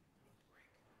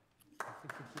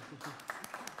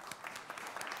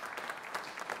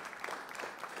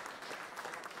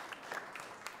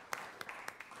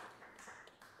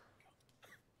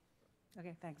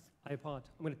 Okay, thanks. I apologize.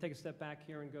 I'm going to take a step back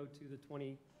here and go to the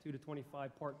 22 to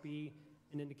 25 Part B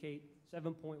and indicate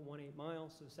 7.18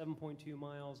 miles, so 7.2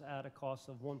 miles at a cost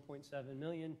of $1.7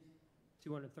 million,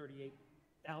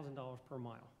 $238,000 per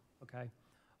mile, okay?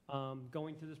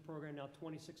 Going to this program now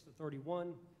 26 to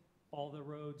 31, all the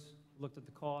roads, looked at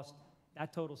the cost,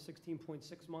 that totals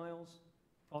 16.6 miles,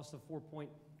 cost of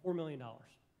 $4.4 million,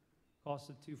 cost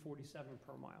of $247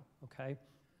 per mile, okay?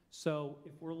 So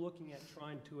if we're looking at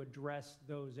trying to address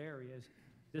those areas,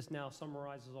 this now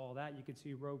summarizes all that. You can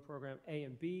see road program A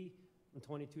and B from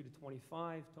 22 to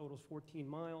 25, totals 14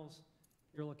 miles.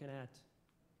 You're looking at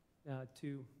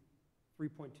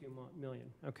 3.2 million,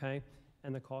 okay?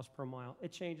 And the cost per mile.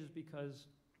 It changes because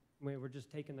we're just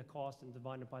taking the cost and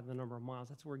dividing it by the number of miles.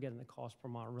 That's where we're getting the cost per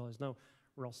mile. Really, there's no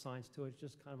real science to it. It's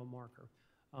just kind of a marker.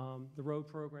 The road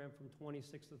program from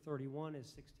 26 to 31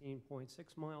 is 16.6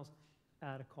 miles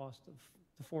at a cost of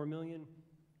 $4 million,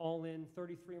 all in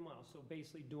 33 miles. So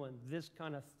basically doing this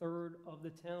kind of third of the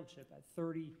township at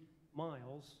 30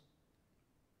 miles,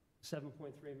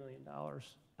 $7.3 million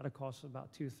at a cost of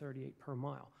about $238 per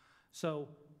mile. So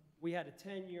we had a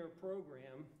 10-year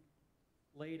program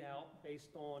laid out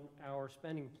based on our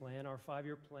spending plan, our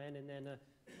 5-year plan, and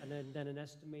then an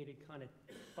estimated kind of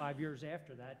 5 years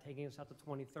after that, taking us out to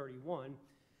 2031.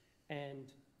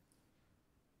 And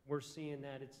we're seeing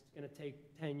that it's going to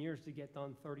take 10 years to get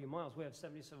done 30 miles. We have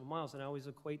 77 miles, and I always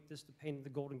equate this to painting the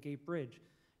Golden Gate Bridge.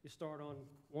 You start on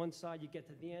one side, you get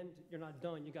to the end, you're not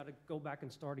done. You got to go back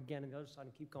and start again on the other side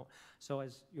and keep going. So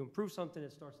as you improve something,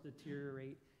 it starts to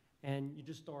deteriorate, and you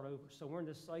just start over. So we're in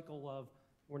this cycle of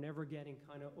we're never getting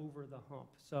kind of over the hump.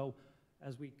 So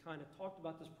as we kind of talked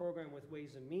about this program with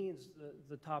Ways and Means,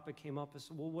 the topic came up as,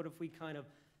 well, what if we kind of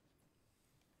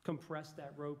compress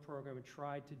that road program and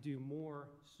try to do more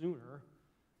sooner,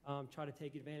 try to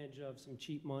take advantage of some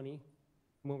cheap money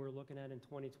when we're looking at in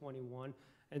 2021.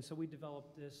 And so we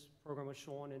developed this program with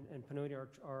Sean and Panoni,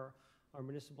 our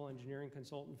municipal engineering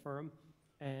consultant firm,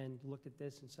 and looked at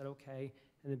this and said, okay,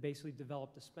 and then basically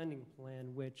developed a spending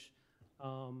plan, which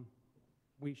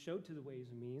we showed to the Ways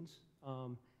and Means.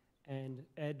 And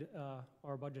Ed,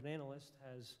 our budget analyst,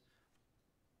 has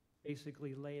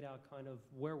basically laid out kind of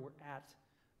where we're at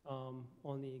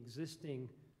on the existing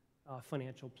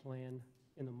financial plan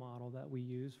in the model that we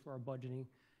use for our budgeting,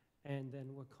 and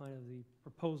then what kind of the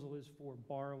proposal is for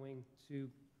borrowing to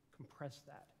compress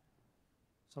that.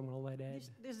 So I'm going to let Ed.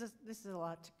 This is a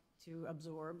lot to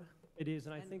absorb. It is,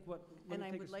 and I think what. And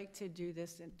I would like to do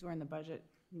this during the budget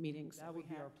meetings. That would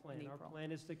be our plan. Our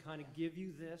plan is to kind of give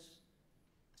you this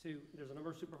there's a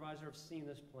number of supervisors who have seen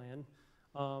this plan.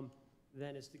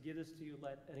 Then is to give this to you,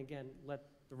 let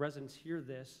the residents hear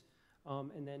this,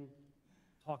 and then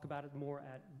talk about it more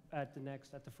at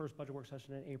the first budget work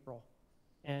session in April,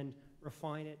 and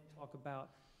refine it, talk about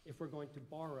if we're going to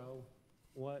borrow,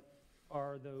 what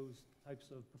are those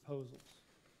types of proposals.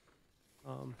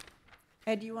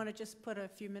 Ed, do you want to just put a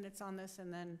few minutes on this,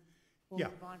 and then we'll Yeah.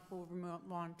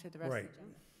 move on to the rest Right. of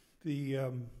the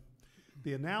agenda?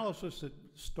 The analysis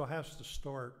has to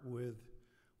start with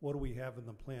what do we have in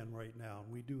the plan right now.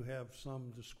 We do have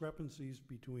some discrepancies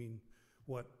between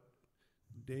what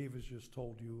Dave has just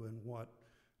told you and what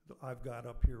I've got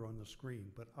up here on the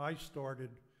screen. But I started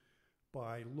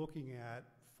by looking at,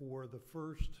 for the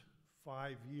first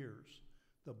 5 years,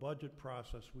 the budget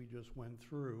process we just went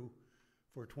through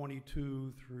for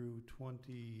 22 through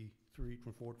 23,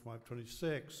 24, 25,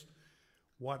 26,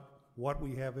 what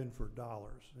we have in for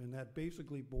dollars. And that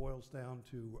basically boils down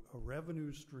to a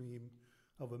revenue stream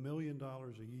of $1 million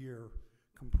a year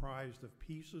comprised of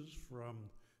pieces from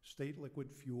state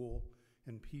liquid fuel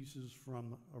and pieces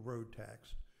from a road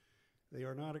tax. They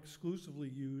are not exclusively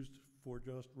used for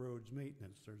just roads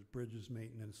maintenance. There's bridges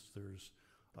maintenance, there's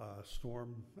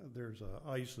there's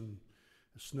ice and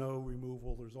snow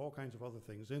removal, there's all kinds of other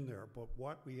things in there. But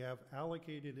what we have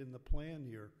allocated in the plan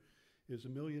here is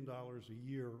 $1 million a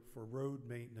year for road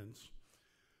maintenance.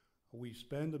 We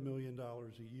spend $1 million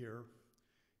a year,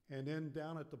 and then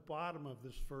down at the bottom of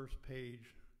this first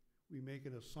page, we make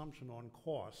an assumption on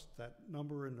cost. That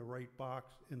number in the right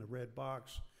box, in the red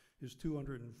box, is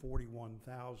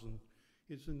 $241,000.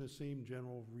 It's in the same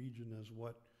general region as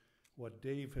what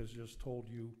Dave has just told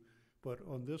you, but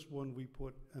on this one we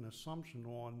put an assumption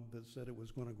on that said it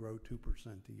was going to grow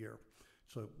 2% a year.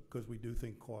 So, because we do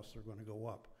think costs are going to go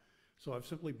up. So I've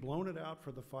simply blown it out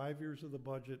for the 5 years of the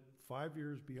budget, 5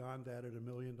 years beyond that at $1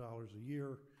 million a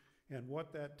year. And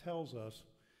what that tells us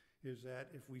is that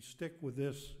if we stick with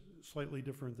this, slightly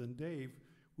different than Dave,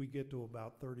 we get to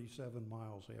about 37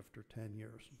 miles after 10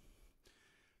 years.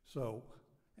 So,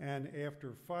 and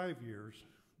after 5 years,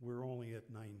 we're only at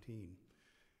 19.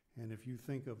 And if you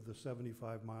think of the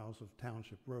 75 miles of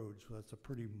township roads, that's a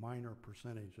pretty minor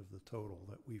percentage of the total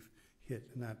that we've hit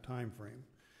in that time frame.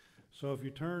 So if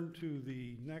you turn to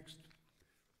the next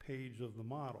page of the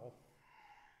model,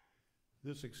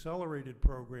 this accelerated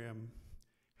program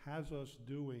has us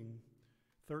doing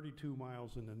 32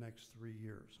 miles in the next 3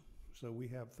 years. So we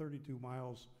have 32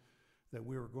 miles that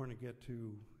we were going to get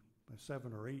to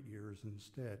 7 or 8 years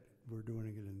instead. We're doing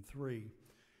it in 3.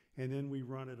 And then we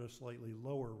run at a slightly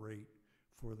lower rate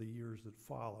for the years that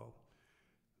follow.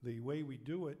 The way we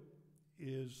do it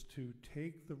is to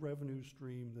take the revenue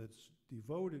stream that's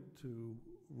devoted to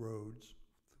roads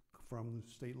from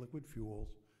state liquid fuels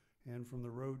and from the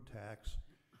road tax.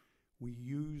 We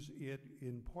use it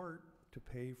in part to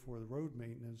pay for the road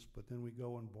maintenance, but then we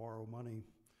go and borrow money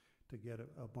to get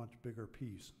a much bigger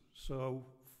piece. So,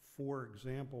 for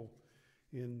example,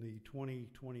 in the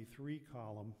 2023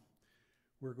 column,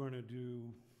 we're going to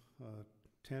do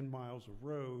 10 miles of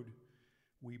road.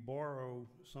 We borrow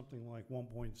something like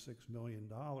 $1.6 million.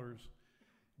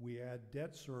 We add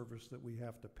debt service that we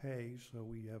have to pay, so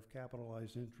we have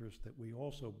capitalized interest that we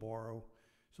also borrow.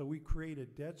 So we create a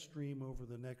debt stream over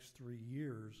the next 3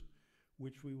 years,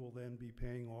 which we will then be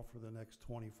paying off for the next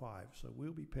 25. So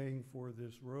we'll be paying for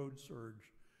this road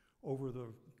surge over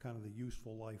the kind of the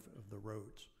useful life of the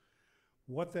roads.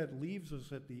 What that leaves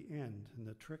us at the end, and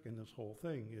the trick in this whole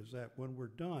thing, is that when we're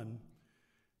done,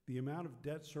 the amount of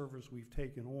debt service we've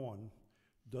taken on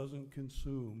doesn't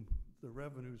consume the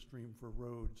revenue stream for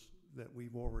roads that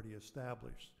we've already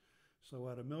established. So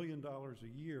at $1 million a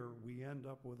year, we end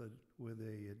up with a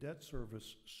debt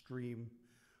service stream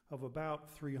of about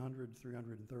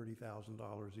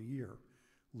 $330,000 a year,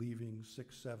 leaving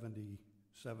 $670,000,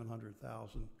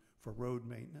 $700,000 for road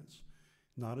maintenance.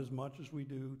 Not as much as we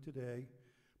do today,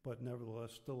 but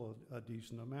nevertheless still a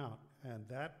decent amount. And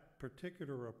that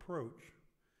particular approach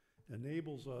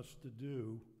enables us to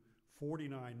do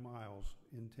 49 miles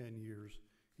in 10 years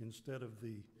instead of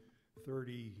the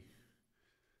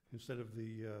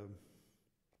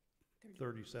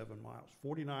 37 miles.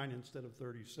 49 instead of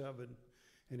 37,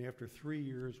 and after 3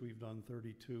 years we've done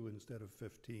 32 instead of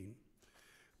 15.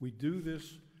 We do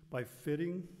this by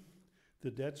fitting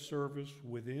the debt service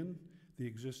within the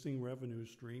existing revenue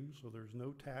stream, so there's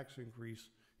no tax increase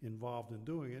involved in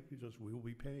doing it, because we will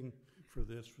be paying for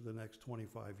this for the next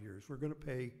 25 years. We're going to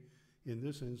pay, in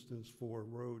this instance, for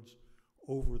roads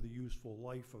over the useful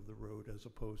life of the road as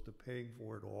opposed to paying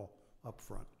for it all up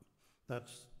front.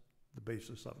 That's the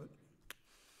basis of it.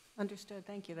 Understood.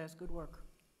 Thank you. That's good work.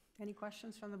 Any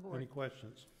questions from the board? Any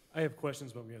questions? I have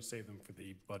questions, but we're going to save them for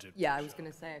the budget. Yeah, I was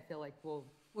going to say, I feel like we'll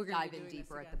We're gonna be dive in doing this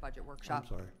deeper at again. the budget workshop. I'm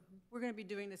sorry. We're going to be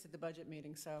doing this at the budget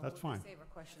meeting, so That's we'll fine. save our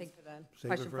questions Think- for then. Save it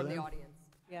Question for from the then? audience.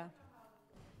 Yeah.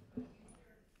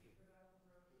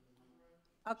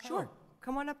 Okay. Sure.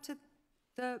 Come on up to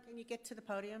the, Can you get to the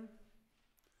podium?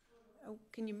 Oh,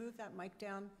 can you move that mic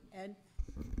down, Ed?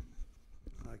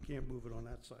 I can't move it on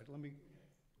that side. Let me,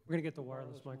 We're going to get the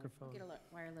wireless microphone. Get a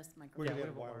wireless We're microphone. gonna Yeah, we get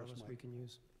have a a wireless wireless we mic. can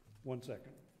use. 1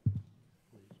 second.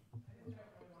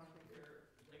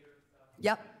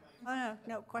 yep. Oh,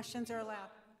 no, questions are allowed.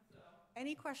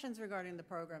 Any questions regarding the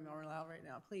program are allowed right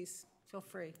now. Please, feel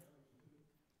free.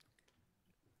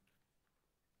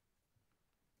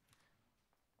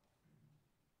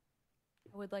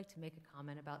 I would like to make a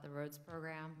comment about the roads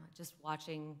program. Just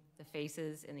watching the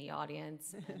faces in the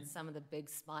audience and some of the big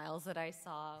smiles that I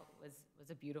saw was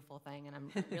a beautiful thing, and I'm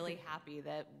really happy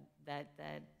that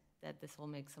this will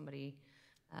make somebody's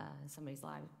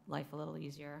life a little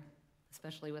easier,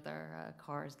 especially with our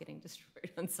cars getting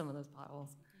destroyed on some of those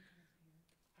potholes.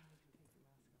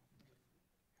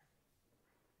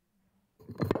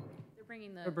 They're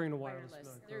bringing the They're bringing the wireless mic.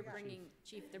 They're bringing,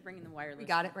 Chief, they're bringing the wireless. We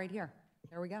got it right here.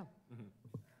 There we go.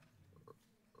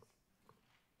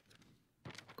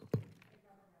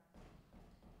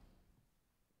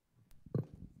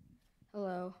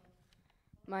 Hello,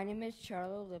 my name is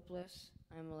Charlo Lipless.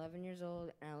 I'm 11 years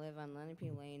old and I live on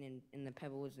Lenape Lane in the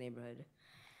Pebblewoods neighborhood.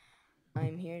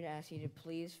 I'm here to ask you to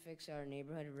please fix our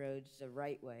neighborhood roads the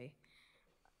right way.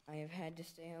 I have had to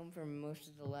stay home for most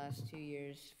of the last 2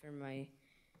 years for my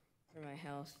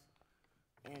health,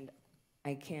 and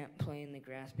I can't play in the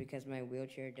grass because my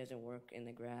wheelchair doesn't work in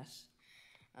the grass.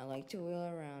 I like to wheel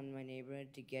around my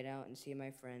neighborhood to get out and see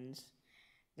my friends.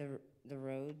 The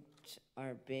roads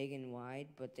are big and wide,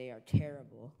 but they are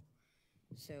terrible.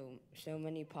 So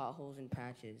many potholes and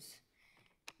patches.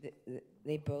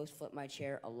 They both flip my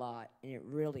chair a lot, and it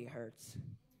really hurts.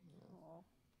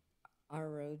 Our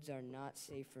roads are not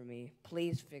safe for me.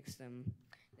 Please fix them.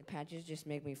 The patches just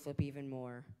make me flip even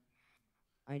more.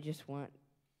 I just want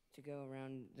to go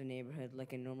around the neighborhood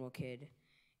like a normal kid.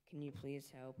 Can you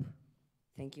please help?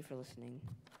 Thank you for listening.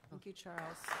 Thank you,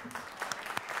 Charles.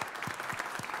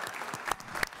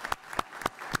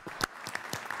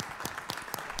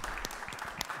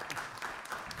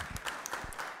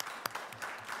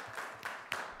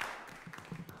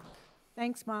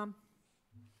 Thanks, Mom.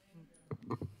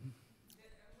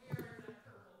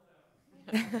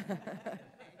 Okay.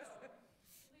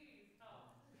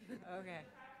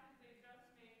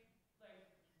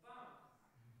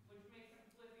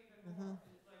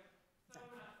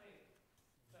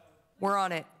 We're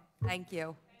on it. Thank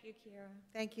you. Thank you, Kira.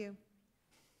 Thank you.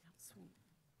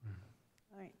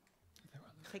 All right.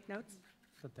 Take notes.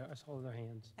 But I saw their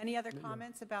hands. Any other No.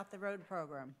 comments about the road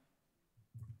program?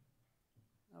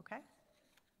 Okay.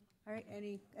 All right,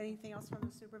 anything else from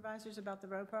the supervisors about the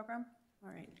road program?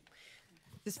 All right.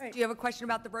 Do you have a question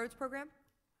about the roads program?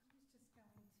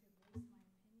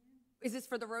 Is this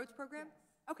for the roads program?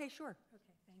 Okay, sure.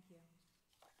 Okay, thank you.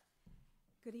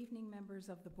 Good evening, members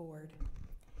of the board.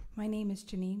 My name is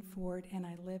Janine Ford, and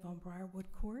I live on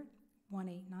Briarwood Court,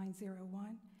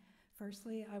 18901.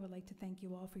 Firstly, I would like to thank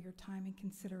you all for your time and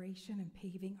consideration in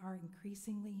paving our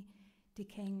increasingly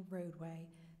decaying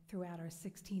roadway throughout our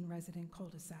 16-resident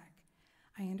cul-de-sac.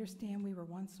 I understand we were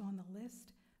once on the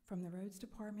list from the roads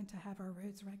department to have our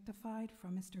roads rectified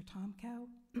from Mr. Tomko,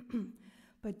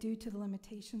 but due to the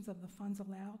limitations of the funds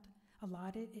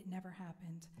allotted, it never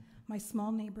happened. My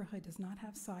small neighborhood does not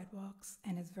have sidewalks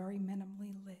and is very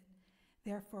minimally lit.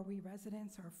 Therefore, we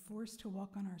residents are forced to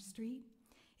walk on our street.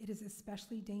 It is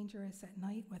especially dangerous at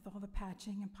night with all the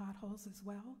patching and potholes as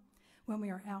well, when we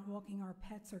are out walking our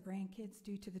pets or grandkids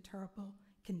due to the terrible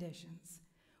conditions.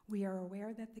 We are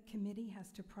aware that the committee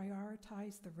has to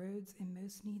prioritize the roads in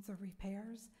most needs of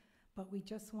repairs, but we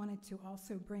just wanted to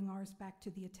also bring ours back to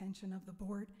the attention of the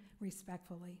board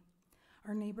respectfully.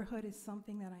 Our neighborhood is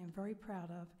something that I am very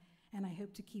proud of, and I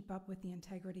hope to keep up with the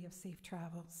integrity of safe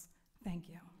travels. Thank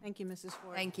you. Thank you, Mrs.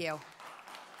 Ford. Thank you.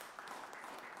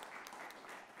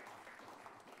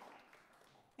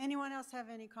 Anyone else have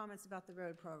any comments about the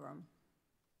road program?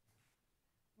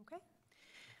 Okay.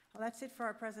 Well, that's it for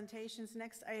our presentations.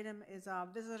 Next item is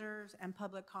visitors and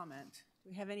public comment. Do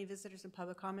we have any visitors and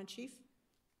public comment, Chief?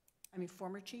 I mean,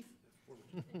 former Chief?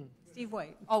 Steve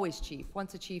White. Always chief.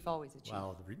 Once a chief, always a chief.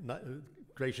 Well,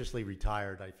 graciously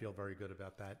retired. I feel very good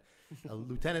about that.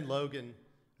 Lieutenant Logan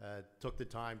took the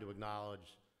time to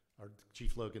acknowledge, or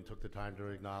Chief Logan took the time to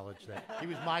acknowledge that he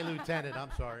was my lieutenant.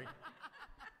 I'm sorry.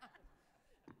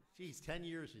 Geez, 10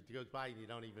 years it goes by and you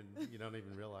don't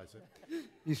even realize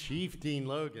it. Chief Dean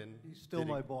Logan. He's still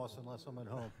my boss unless I'm at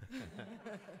home.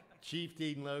 Chief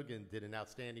Dean Logan did an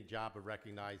outstanding job of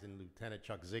recognizing Lieutenant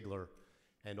Chuck Ziegler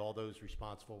and all those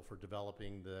responsible for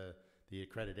developing the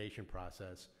accreditation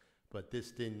process. But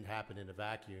this didn't happen in a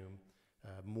vacuum.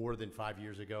 More than 5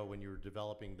 years ago, when you were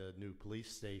developing the new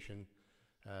police station,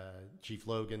 Chief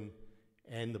Logan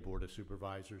and the Board of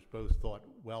Supervisors both thought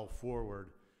well forward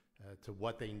to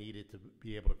what they needed to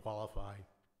be able to qualify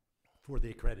for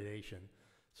the accreditation.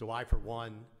 So I, for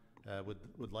one,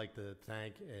 would like to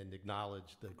thank and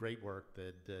acknowledge the great work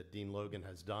that Dean Logan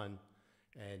has done,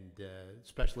 and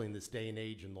especially in this day and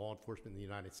age in law enforcement in the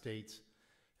United States.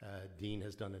 Dean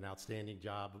has done an outstanding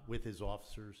job with his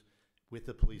officers, with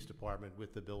the police department,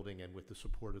 with the building, and with the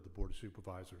support of the Board of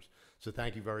Supervisors. So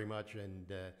thank you very much,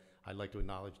 and I'd like to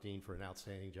acknowledge Dean for an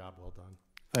outstanding job. Well done.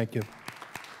 Thank you.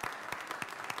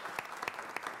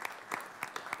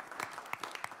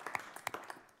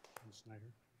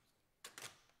 Snyder.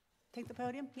 Take the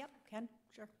podium? Yep, Ken,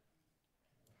 sure.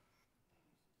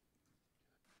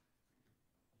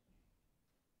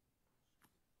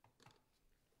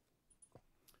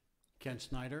 Ken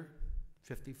Snyder,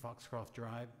 50 Foxcroft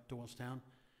Drive, Doylestown.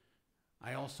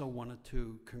 I also wanted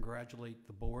to congratulate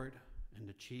the board and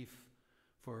the chief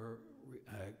for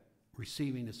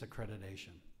receiving this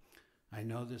accreditation. I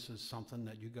know this is something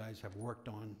that you guys have worked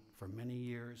on for many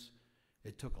years.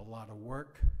 It took a lot of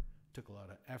work, took a lot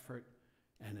of effort,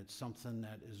 and it's something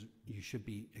that you should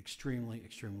be extremely,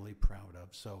 extremely proud of.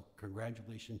 So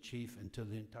congratulations, Chief, and to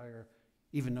the entire,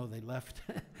 even though they left,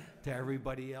 to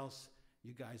everybody else,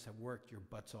 you guys have worked your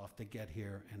butts off to get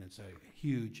here, and it's a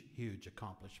huge, huge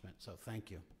accomplishment. So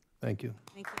thank you. Thank you.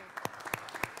 Thank you.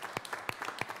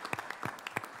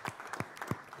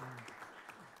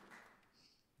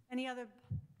 Any other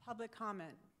public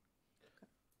comment?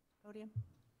 Podium?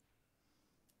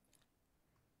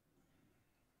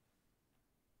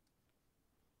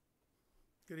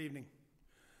 Good evening.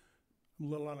 I'm a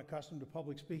little unaccustomed to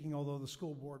public speaking, although the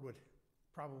school board would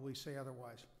probably say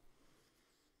otherwise.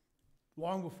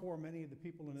 long before many of the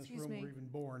people in this Excuse room me. were even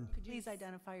born. Could you please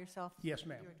identify yourself? Yes,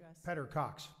 ma'am. Your address. Petter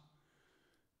Cox.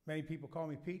 Many people call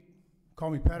me Pete, call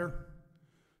me Petter.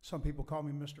 Some people call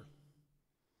me Mister.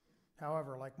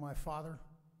 However, like my father,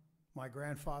 my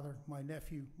grandfather, my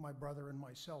nephew, my brother, and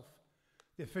myself,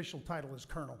 the official title is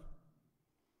Colonel.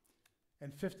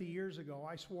 And 50 years ago,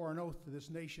 I swore an oath to this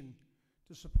nation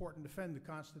to support and defend the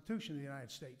Constitution of the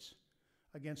United States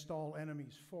against all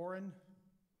enemies, foreign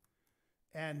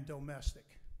and domestic.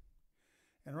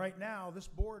 And right now, this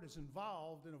board is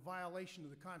involved in a violation of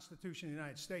the Constitution of the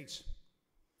United States.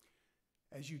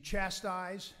 As you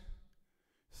chastise,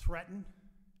 threaten,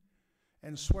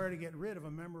 and swear to get rid of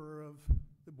a member of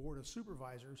the Board of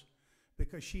Supervisors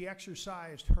because she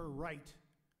exercised her right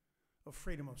of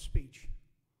freedom of speech.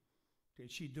 Did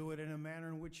she do it in a manner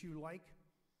in which you like?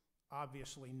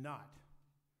 Obviously not.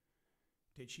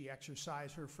 Did she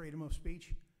exercise her freedom of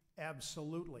speech?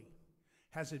 Absolutely.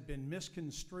 Has it been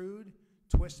misconstrued,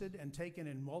 twisted, and taken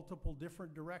in multiple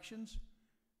different directions?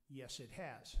 Yes, it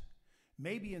has.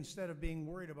 Maybe instead of being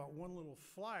worried about one little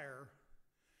flyer,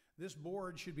 this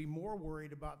board should be more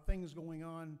worried about things going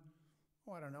on,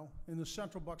 I don't know, in the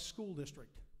Central Bucks School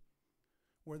District,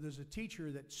 where there's a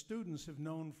teacher that students have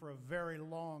known for a very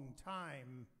long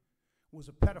time was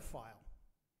a pedophile,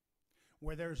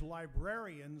 where there's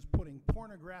librarians putting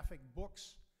pornographic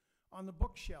books on the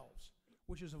bookshelves,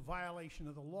 which is a violation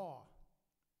of the law.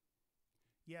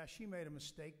 Yeah, she made a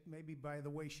mistake, maybe by the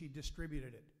way she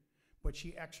distributed it, but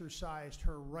she exercised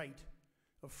her right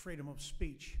of freedom of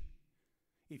speech.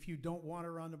 If you don't want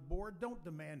her on the board, don't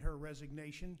demand her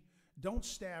resignation. Don't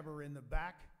stab her in the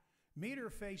back. Meet her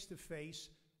face to face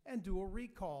and do a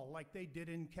recall like they did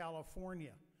in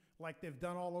California, like they've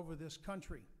done all over this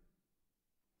country.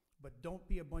 But don't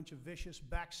be a bunch of vicious,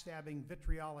 backstabbing,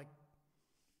 vitriolic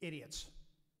idiots.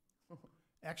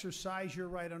 Exercise your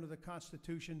right under the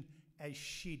Constitution as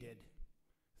she did.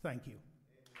 Thank you.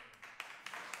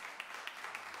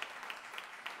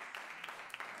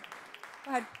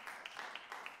 Go ahead.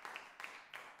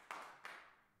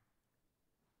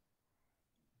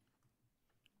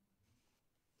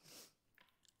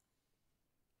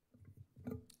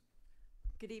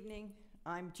 Good evening.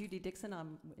 I'm Judy Dixon.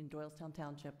 I'm in Doylestown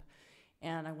Township.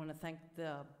 And I want to thank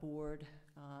the board,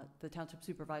 the township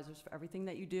supervisors for everything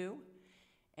that you do,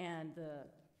 and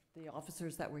the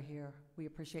officers that were here. We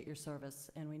appreciate your service,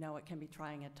 and we know it can be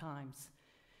trying at times.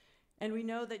 And we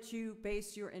know that you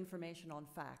base your information on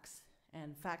facts,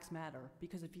 and facts matter,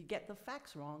 because if you get the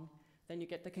facts wrong, then you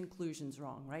get the conclusions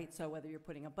wrong, right? So whether you're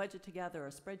putting a budget together, a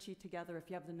spreadsheet together, if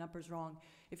you have the numbers wrong,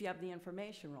 if you have the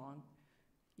information wrong,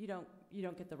 you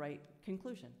don't get the right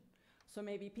conclusion. So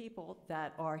maybe people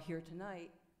that are here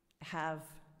tonight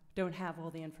don't have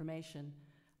all the information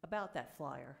about that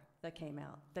flyer that came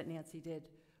out, that Nancy did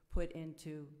put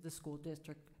into the school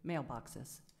district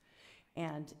mailboxes.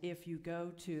 And if you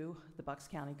go to the Bucks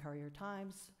County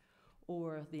Courier-Times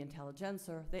or the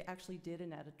Intelligencer, they actually did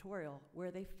an editorial where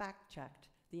they fact-checked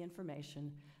the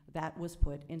information that was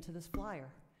put into this flyer.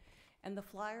 And the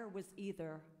flyer was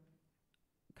either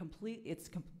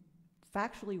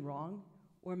factually wrong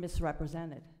or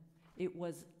misrepresented. It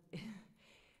was,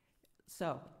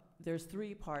 so there's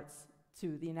 3 parts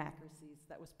to the inaccuracies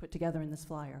that was put together in this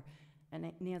flyer.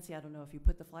 And Nancy, I don't know if you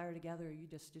put the flyer together or you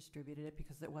just distributed it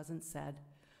because it wasn't said,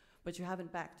 but you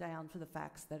haven't backed down for the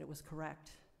facts that it was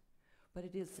correct. But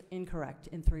it is incorrect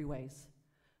in 3 ways.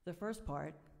 The first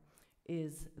part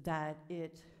is that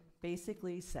it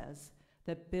basically says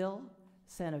that Bill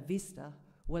Sanavista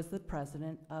was the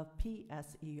president of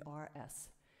PSERS.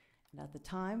 And at the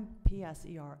time,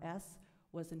 PSERS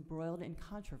was embroiled in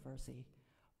controversy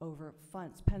over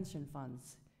pension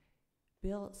funds.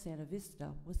 Bill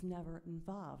Sanavista was never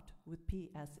involved with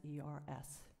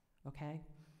PSERS, okay?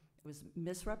 It was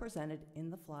misrepresented in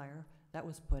the flyer that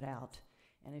was put out,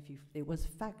 and it was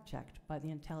fact-checked by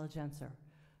the Intelligencer.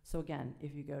 So again,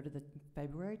 if you go to the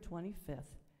February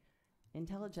 25th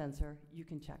Intelligencer, you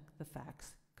can check the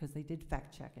facts, because they did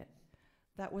fact-check it.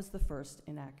 That was the first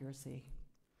inaccuracy.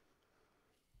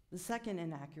 The second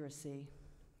inaccuracy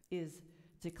is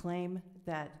to claim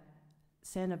that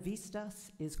Sanavista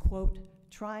is, quote,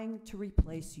 trying to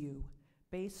replace you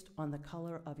based on the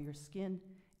color of your skin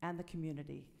and the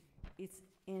community. It's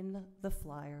in the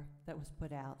flyer that was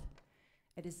put out.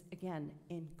 It is, again,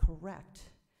 incorrect.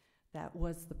 That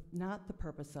was not the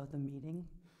purpose of the meeting.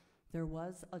 There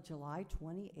was a July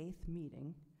 28th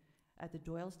meeting at the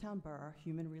Doylestown Borough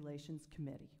Human Relations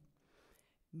Committee.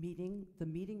 The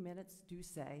meeting minutes do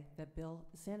say that Bill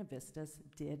Sanavista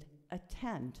did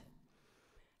attend.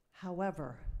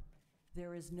 However,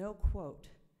 there is no quote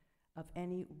of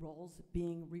any roles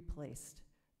being replaced.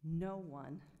 No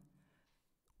one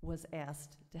was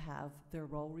asked to have their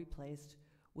role replaced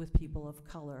with people of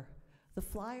color. The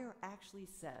flyer actually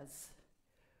says,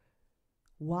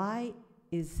 why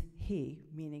is he,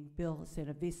 meaning Bill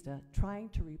Sanavista, trying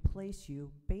to replace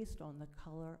you based on the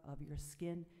color of your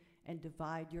skin and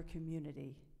divide your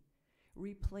community?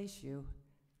 Replace you.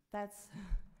 That's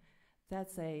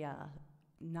a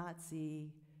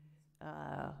Nazi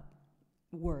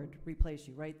word, replace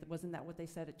you, right? Wasn't that what they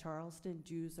said at Charleston?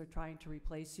 Jews are trying to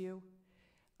replace you?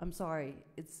 I'm sorry,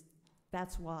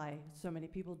 that's why so many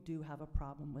people do have a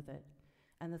problem with it.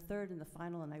 And the third and the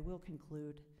final, and I will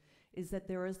conclude, is that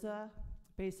there is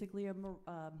basically a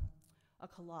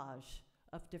collage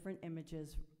of different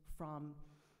images from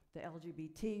the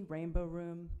LGBT Rainbow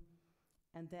Room,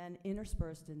 and then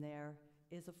interspersed in there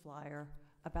is a flyer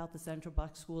about the Central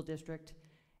Bucks School District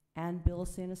and Bill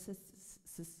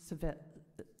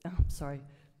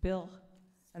Bill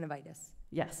Sinovitis.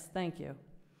 Yes, thank you.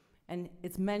 And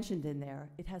it's mentioned in there.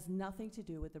 It has nothing to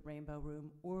do with the Rainbow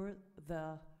Room or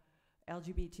the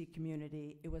LGBT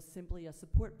community. It was simply a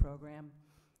support program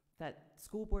that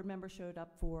school board members showed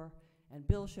up for and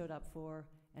Bill showed up for,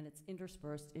 and it's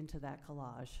interspersed into that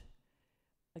collage.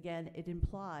 Again, it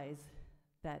implies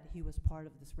that he was part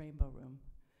of this Rainbow Room.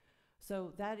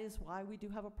 So that is why we do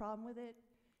have a problem with it,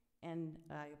 and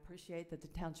I appreciate that the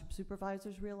township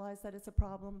supervisors realize that it's a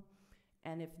problem,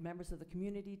 and if members of the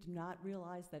community do not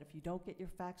realize that if you don't get your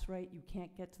facts right, you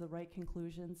can't get to the right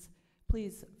conclusions,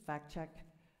 please fact check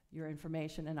your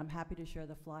information, and I'm happy to share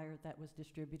the flyer that was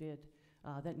distributed,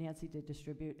 that Nancy did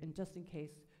distribute, and just in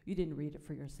case you didn't read it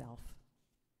for yourself.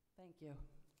 Thank you.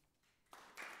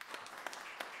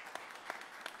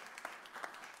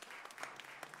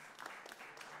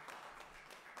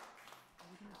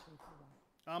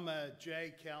 I'm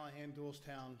Jay Callahan,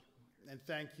 Doylestown, and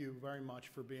thank you very much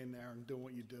for being there and doing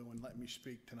what you do and letting me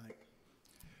speak tonight.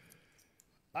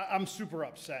 I'm super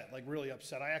upset, like really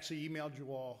upset. I actually emailed you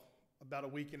all about a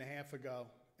week and a half ago,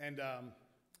 and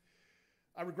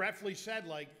I regretfully said,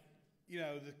 like, you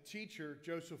know, the teacher,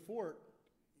 Joseph Fort,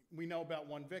 we know about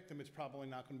one victim. It's probably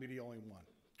not going to be the only one,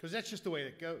 because that's just the way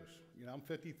it goes. You know, I'm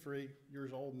 53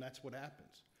 years old, and that's what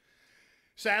happens.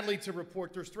 Sadly, to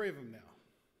report, there's 3 of them now.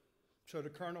 So the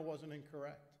colonel wasn't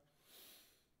incorrect.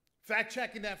 Fact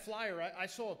checking that flyer, I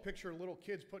saw a picture of little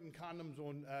kids putting condoms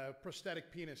on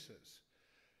prosthetic penises.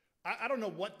 I don't know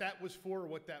what that was for or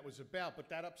what that was about, but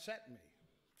that upset me.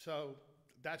 So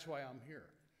that's why I'm here.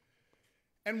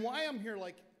 And why I'm here,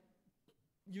 like,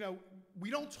 you know, we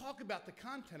don't talk about the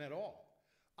content at all.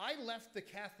 I left the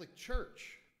Catholic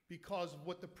Church because of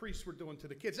what the priests were doing to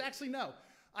the kids. Actually, no.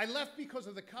 I left because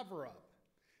of the cover-up.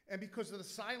 And because of the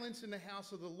silence in the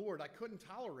house of the Lord, I couldn't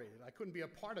tolerate it. I couldn't be a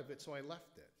part of it, so I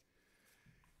left it.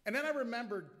 And then I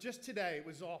remembered just today, it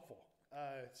was awful,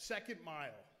 2nd Mile,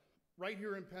 right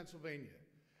here in Pennsylvania.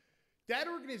 That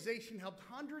organization helped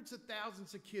hundreds of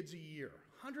thousands of kids a year,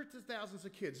 hundreds of thousands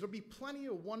of kids. There'll be plenty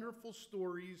of wonderful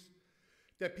stories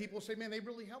that people say, man, they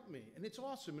really helped me. And it's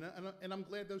awesome, and I'm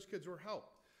glad those kids were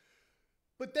helped.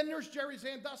 But then there's Jerry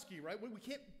Sandusky, right? We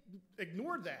can't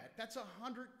ignore that. That's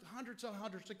hundreds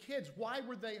of kids. Why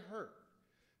were they hurt?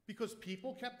 Because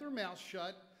people kept their mouths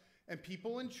shut, and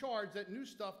people in charge that knew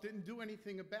stuff didn't do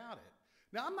anything about it.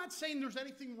 Now, I'm not saying there's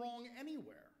anything wrong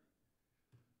anywhere,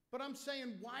 but I'm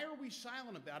saying, why are we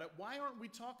silent about it? Why aren't we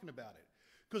talking about it?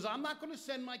 Because I'm not going to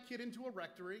send my kid into a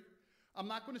rectory. I'm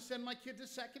not going to send my kid to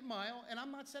 2nd Mile, and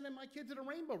I'm not sending my kid to the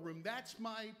Rainbow Room. That's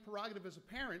my prerogative as a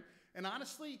parent, and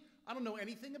honestly, I don't know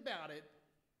anything about it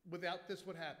without this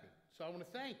would happen. So I want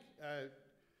to thank,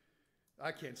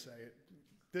 I can't say it,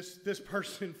 this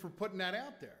person for putting that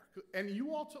out there. And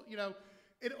you all, you know,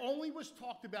 it only was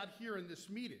talked about here in this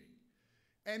meeting.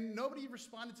 And nobody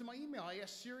responded to my email. I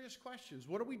asked serious questions.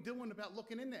 What are we doing about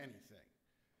looking into anything?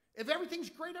 If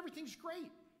everything's great, everything's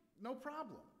great. No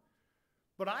problem.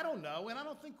 But I don't know, and I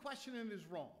don't think questioning it is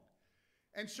wrong.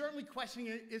 And certainly questioning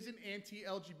it isn't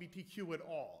anti-LGBTQ at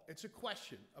all. It's a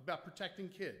question about protecting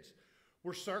kids.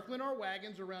 We're circling our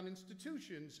wagons around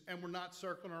institutions, and we're not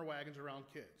circling our wagons around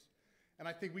kids. And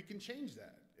I think we can change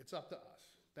that. It's up to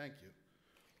us. Thank you.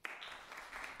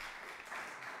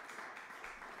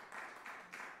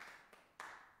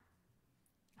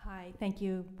 Hi, thank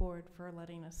you, board, for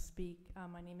letting us speak.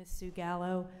 My name is Sue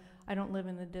Gallo. I don't live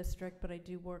in the district, but I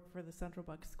do work for the Central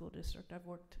Bucks School District. I've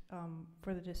worked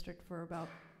for the district for about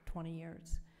 20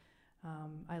 years.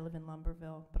 I live in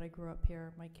Lumberville, but I grew up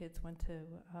here. My kids went to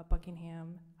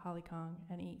Buckingham, Hollycong,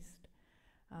 and East.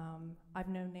 I've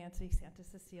known Nancy Santa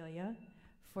Cecilia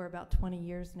for about 20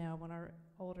 years now. When our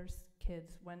older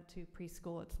kids went to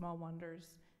preschool at Small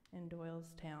Wonders, in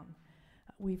Doylestown.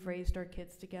 We've raised our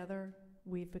kids together.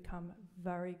 We've become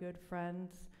very good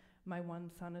friends. My one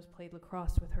son has played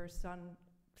lacrosse with her son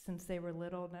since they were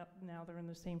little. Now they're in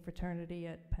the same fraternity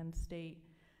at Penn State.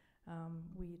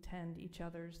 We attend each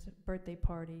other's birthday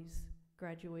parties,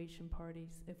 graduation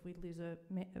parties. If we lose a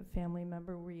family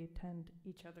member, we attend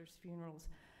each other's funerals.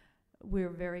 We're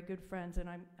very good friends, and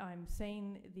I'm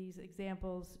saying these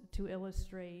examples to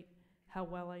illustrate how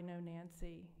well I know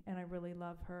Nancy, and I really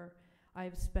love her.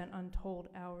 I've spent untold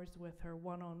hours with her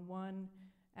one-on-one,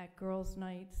 at girls'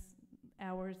 nights,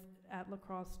 hours at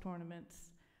lacrosse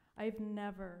tournaments. I've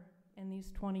never, in these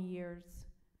 20 years,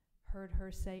 heard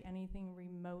her say anything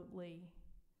remotely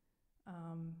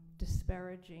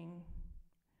disparaging.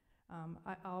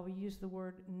 I'll use the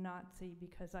word Nazi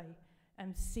because I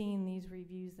am seeing these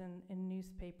reviews in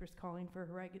newspapers calling for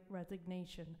her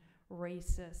resignation,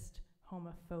 racist,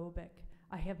 homophobic.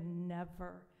 I have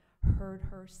never heard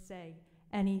her say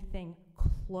anything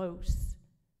close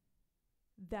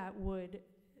that would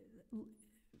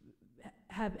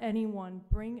have anyone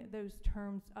bring those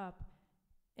terms up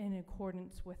in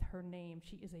accordance with her name.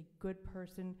 She is a good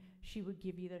person. She would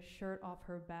give you the shirt off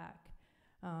her back.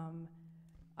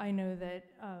 I know that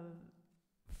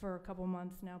for a couple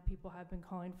months now, people have been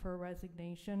calling for a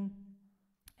resignation,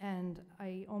 and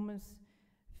I almost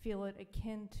feel it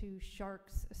akin to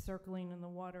sharks circling in the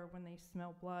water when they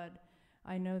smell blood.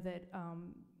 I know that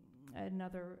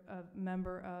another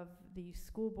member of the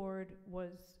school board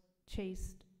was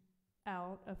chased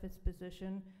out of his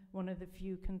position, one of the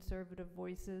few conservative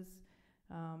voices.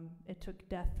 It took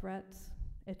death threats,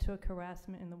 it took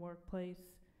harassment in the workplace,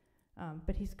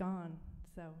 but he's gone.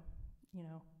 So, you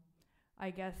know, I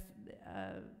guess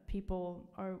people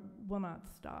will not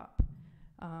stop.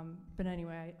 But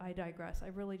anyway, I digress. I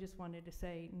really just wanted to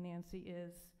say Nancy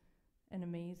is an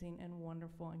amazing and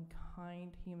wonderful and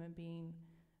kind human being.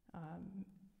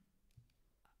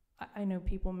 I know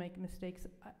people make mistakes.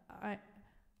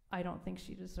 I don't think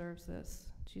she deserves this.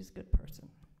 She's a good person.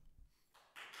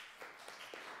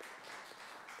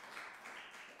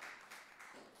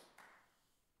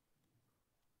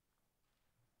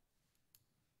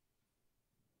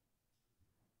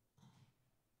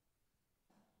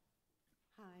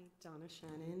 Hi, Donna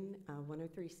Shannon,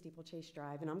 103 Steeplechase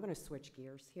Drive, and I'm going to switch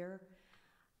gears here.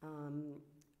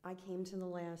 I came to the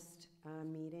last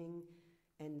meeting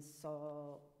and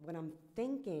saw what I'm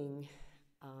thinking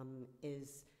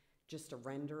is just a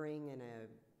rendering and a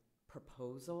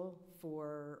proposal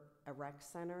for a rec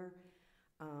center.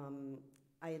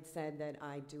 I had said that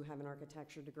I do have an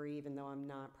architecture degree, even though I'm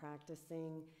not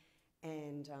practicing,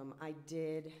 and I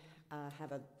did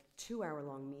have a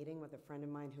 2-hour-long meeting with a friend of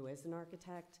mine who is an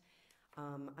architect.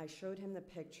 I showed him the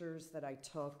pictures that I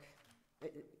took.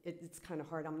 It's kind of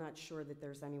hard. I'm not sure that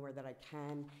there's anywhere that I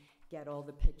can get all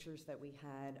the pictures that we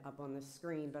had up on the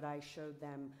screen, but I showed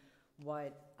them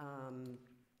what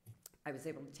I was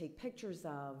able to take pictures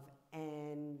of,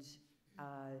 and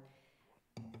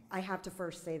I have to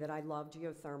first say that I love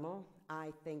geothermal.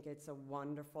 I think it's a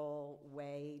wonderful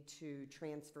way to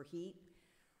transfer heat,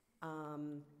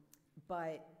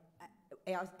 but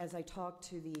as I talked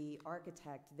to the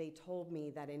architect, they told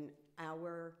me that in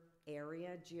our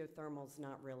area, geothermal's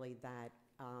not really that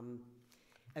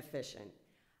efficient.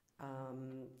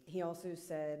 He also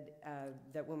said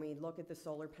that when we look at the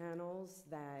solar panels,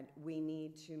 that we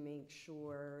need to make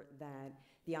sure that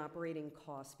the operating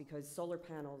costs, because solar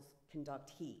panels conduct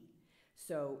heat.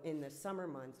 So in the summer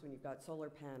months, when you've got solar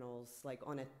panels like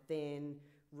on a thin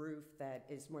roof that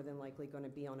is more than likely going to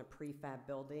be on a prefab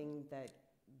building that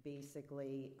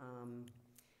basically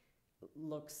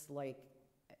looks like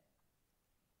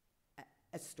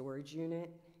a storage unit,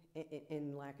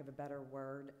 in lack of a better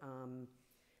word.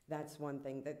 That's one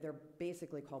thing. That they're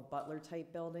basically called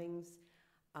Butler-type buildings.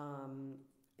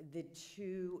 The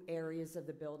two areas of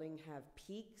the building have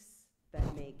peaks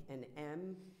that make an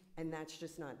M, and that's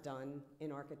just not done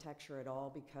in architecture at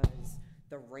all because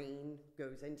the rain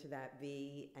goes into that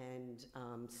V, and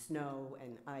snow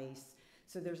and ice.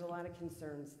 So there's a lot of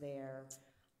concerns there.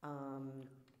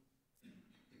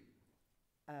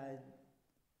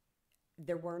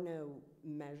 There were no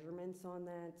measurements on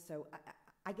that, so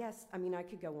I guess, I mean, I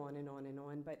could go on and on and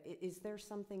on, but is there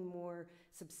something more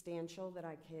substantial that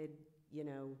I could, you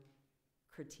know,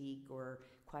 critique or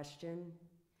question?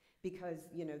 Because,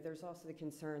 you know, there's also the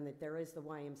concern that there is the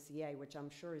YMCA, which I'm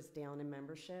sure is down in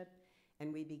membership,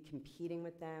 and we'd be competing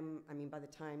with them. I mean, by the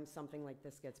time something like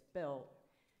this gets built,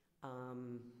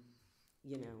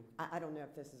 you know, I don't know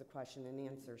if this is a question and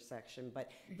answer section,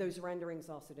 but those renderings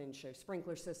also didn't show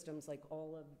sprinkler systems, like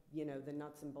all of, you know, the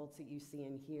nuts and bolts that you see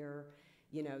in here.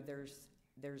 You know, there's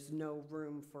there's no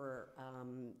room for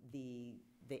the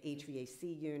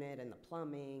HVAC unit and the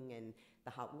plumbing and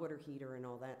the hot water heater and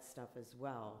all that stuff as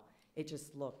well. It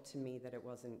just looked to me that it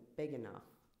wasn't big enough.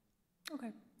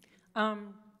 Okay.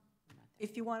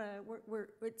 If you want to, we're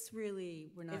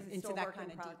not Is it into still that work in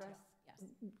kind of detail. progress?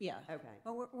 Yeah. Okay.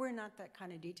 But we're not that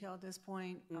kind of detail at this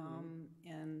point. Mhm.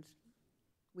 And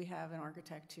we have an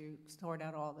architect to sort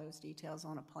out all those details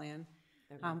on a plan.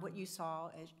 Okay. What you saw,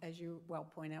 as you well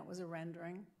point out, was a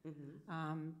rendering.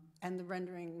 Mhm. And the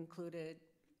rendering included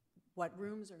what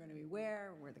rooms are going to be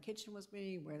where the kitchen was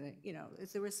being, where the,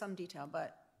 there was some detail,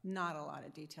 but not a lot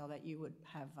of detail that you would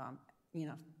have,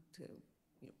 to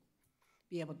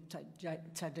be able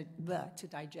to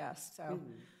digest. So,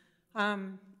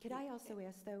 Could I also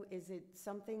ask, though, is it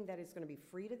something that is going to be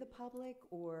free to the public,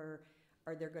 or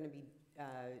are there going to be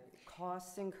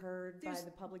costs incurred by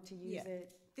the public to use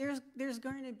it? There's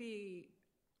going to be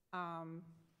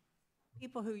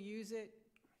people who use it,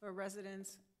 or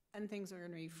residents, and things are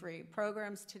going to be free.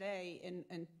 Programs today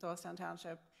in Doylestown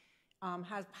Township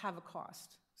have a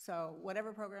cost. So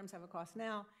whatever programs have a cost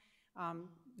now,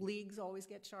 leagues always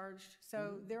get charged.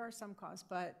 So there are some costs,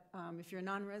 but if you're a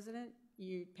non-resident,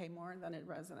 you pay more than a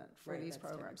resident for Right, these that's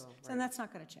programs. typical, So right. that's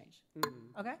not going to change.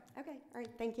 Okay? Okay, all right,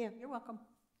 thank you. You're welcome.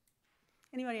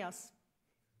 Anybody else?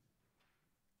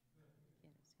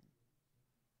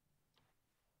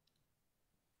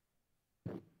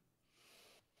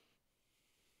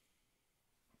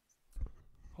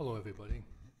 Hello, everybody.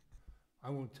 I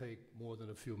won't take more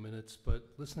than a few minutes, but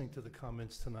listening to the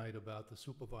comments tonight about the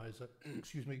supervisor,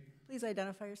 excuse me, Please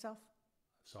identify yourself.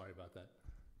 sorry about that.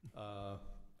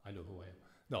 I know who I am.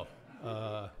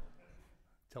 No,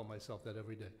 tell myself that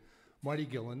every day. Marty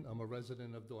Gillen, I'm a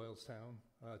resident of Doylestown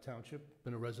Township,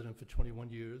 been a resident for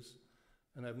 21 years,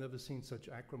 and I've never seen such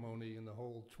acrimony in the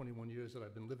whole 21 years that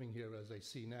I've been living here as I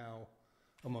see now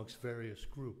amongst various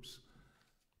groups.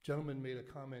 Gentleman made a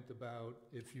comment about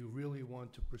if you really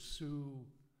want to pursue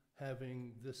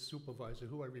having this supervisor,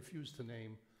 who I refuse to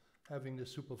name, having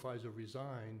this supervisor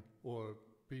resign or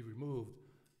be removed,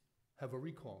 have a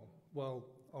recall. Well,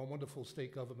 our wonderful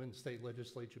state government, state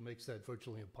legislature makes that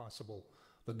virtually impossible.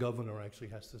 The governor actually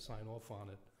has to sign off on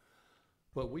it.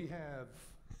 But we have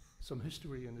some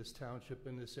history in this township,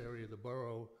 in this area of the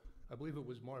borough. I believe it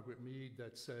was Margaret Mead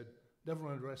that said, never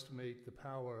underestimate the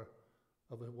power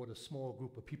of what a small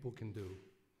group of people can do.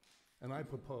 And I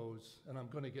propose, and I'm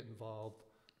going to get involved,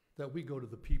 that we go to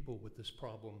the people with this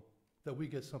problem, that we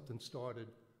get something started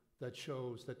that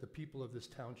shows that the people of this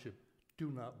township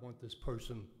do not want this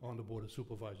person on the Board of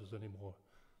Supervisors anymore.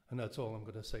 And that's all I'm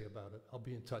going to say about it. I'll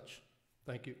be in touch.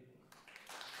 Thank you.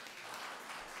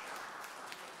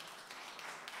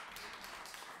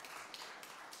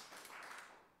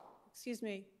 Excuse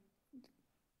me.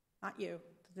 Not you.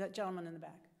 That gentleman in the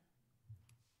back.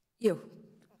 You,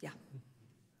 yeah.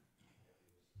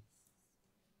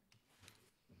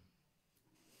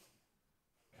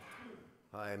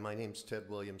 Hi, my name's Ted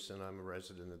Williamson. I'm a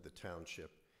resident of the township.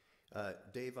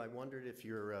 Dave, I wondered if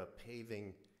your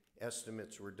paving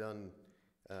estimates were done.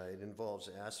 It involves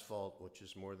asphalt, which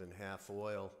is more than half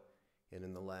oil, and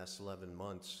in the last 11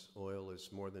 months, oil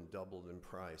has more than doubled in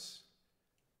price.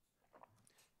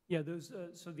 Yeah, those,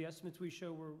 so the estimates we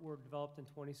show were developed in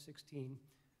 2016.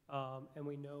 And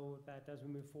we know that as we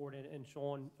move forward, and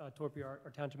Sean Torpy,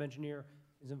 our township engineer,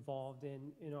 is involved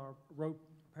in our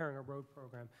preparing our road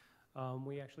program.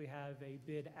 We actually have a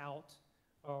bid out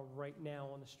right now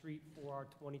on the street for our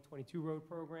 2022 road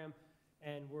program,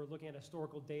 and we're looking at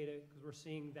historical data because we're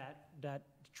seeing that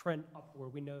trend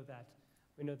upward. We know that.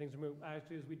 We know things are moving.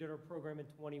 Actually, as we did our program in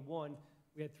 21,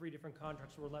 we had 3 different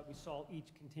contracts where we saw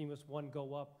each continuous one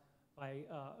go up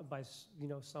by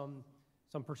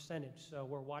some percentage. So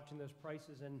we're watching those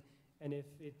prices, and if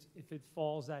it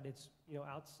falls that it's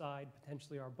outside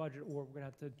potentially our budget, or we're going to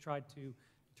have to try to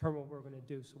determine what we're going to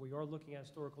do. So we are looking at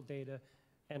historical data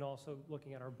and also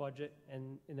looking at our budget,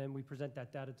 and then we present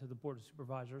that data to the Board of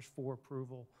Supervisors for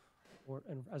approval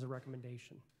and as a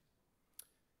recommendation.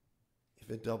 If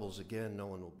it doubles again, no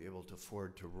one will be able to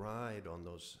afford to ride on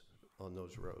those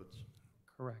roads.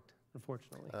 Correct,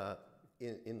 unfortunately.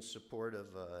 In support of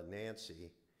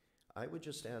Nancy, I would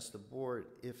just ask the board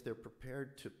if they're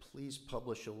prepared to please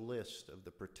publish a list of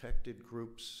the protected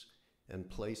groups and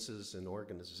places and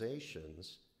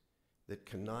organizations that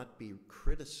cannot be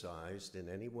criticized in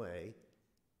any way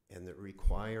and that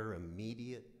require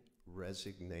immediate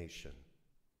resignation.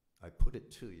 I put it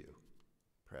to you.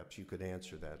 Perhaps you could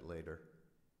answer that later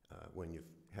when you've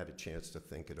had a chance to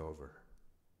think it over.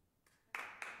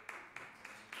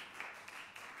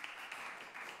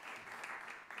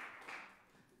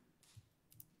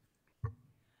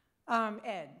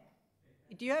 Ed,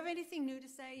 do you have anything new to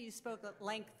say? You spoke at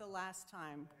length the last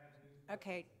time.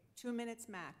 Okay, 2 minutes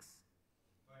max.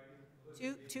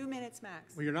 2 minutes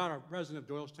max. Well, you're not a resident of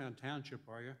Doylestown Township,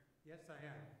 are you? Yes, I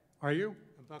am. Are you?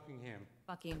 I'm Buckingham.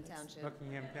 Buckingham Township.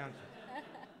 Buckingham Township.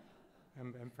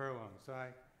 I'm Furlong, so I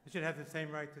should have the same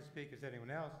right to speak as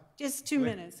anyone else. Just 2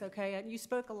 minutes, okay? You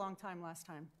spoke a long time last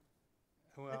time.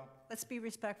 Well, Let's be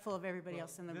respectful of everybody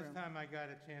else in the room. this time I got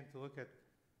a chance to look at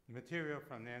the material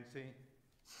from Nancy,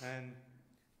 and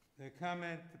the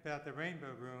comment about the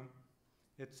Rainbow Room,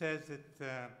 it says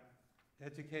that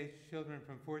educates children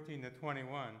from 14 to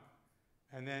 21,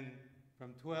 and then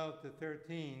from 12 to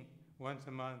 13 once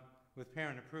a month with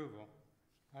parent approval.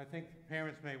 I think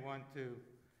parents may want to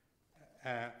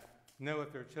know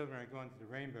if their children are going to the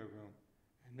Rainbow Room,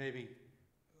 and maybe,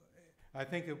 I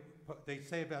think they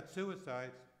say about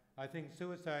suicides, I think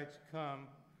suicides come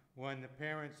when the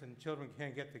parents and children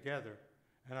can't get together,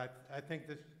 and I think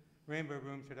this Rainbow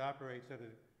Room should operate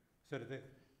so that it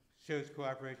shows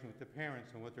cooperation with the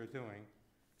parents and what they're doing.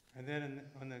 And then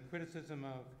on the criticism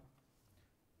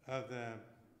of the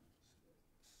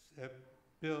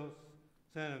Bill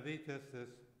Senovitas, this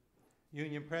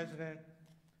union president,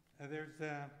 there's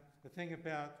the thing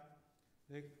about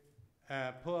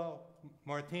Paul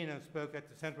Martino spoke at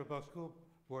the Central Bucks School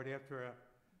Board after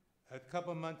a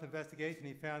couple-month investigation.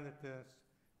 He found that the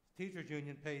teachers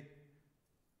union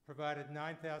provided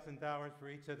 $9,000 for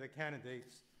each of the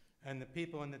candidates, and the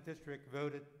people in the district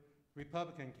voted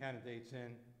Republican candidates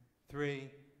in,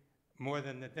 3 more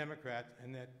than the Democrats,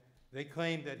 and that they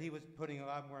claimed that he was putting a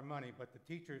lot more money, but the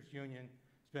teachers union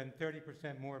spent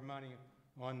 30% more money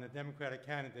on the Democratic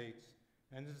candidates.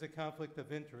 And this is a conflict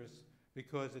of interest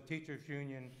because the teachers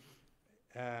union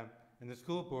and the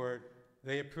school board,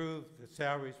 they approved the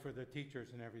salaries for the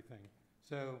teachers and everything.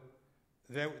 So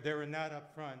they were not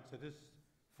up front. So this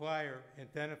flyer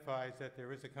identifies that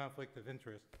there is a conflict of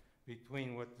interest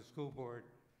between what the school board,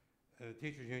 the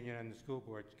teachers union and the school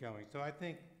board's going. So I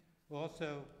think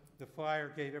also the flyer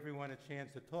gave everyone a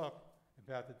chance to talk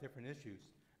about the different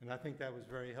issues. And I think that was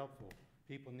very helpful.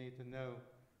 People need to know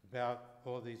about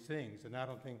all these things. And I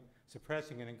don't think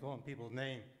suppressing it and calling people's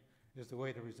name is the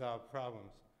way to resolve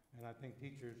problems. And I think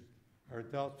teachers are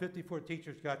adults. 54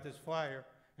 teachers got this flyer,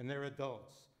 and they're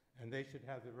adults. And they should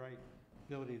have the right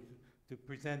ability to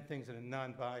present things in a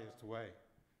non-biased way.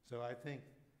 So I think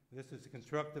this is a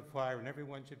constructive flyer, and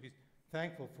everyone should be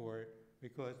thankful for it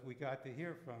because we got to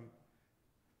hear from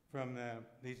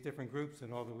these different groups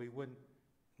and all that we wouldn't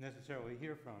necessarily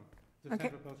hear from. The Okay.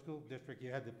 Central Bucks School District, you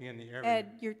had to be in the area.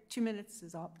 Ed, your 2 minutes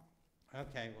is up.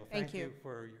 Okay, well, Thank thank you you.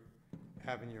 for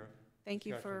having your Thank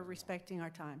you for discussions. respecting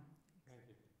our time. Thank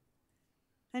you.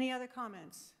 Any other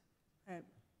comments? In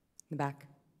the back.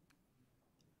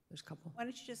 There's a couple. Why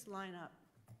don't you just line up?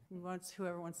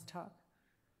 Whoever wants to talk.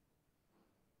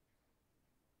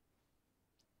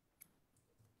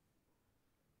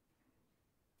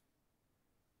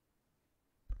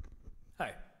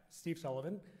 Hi, Steve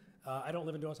Sullivan. I don't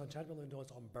live in Doylestown Township, I live in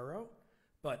Doylestown Borough,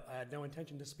 but I had no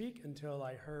intention to speak until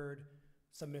I heard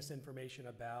some misinformation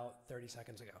about 30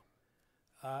 seconds ago.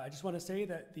 I just want to say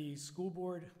that the school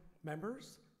board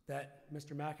members that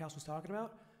Mr. Mackhouse was talking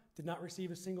about did not receive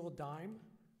a single dime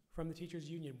from the teachers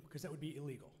union because that would be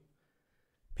illegal.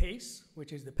 PACE,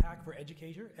 which is the PAC for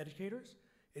educators,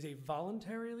 is a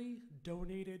voluntarily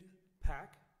donated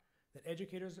PAC that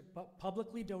educators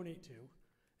publicly donate to,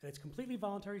 and it's completely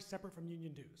voluntary, separate from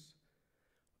union dues.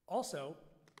 Also,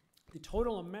 the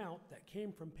total amount that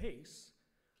came from PACE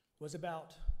was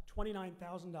about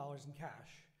 $29,000 in cash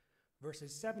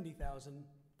versus $70,000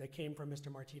 that came from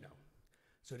Mr. Martino.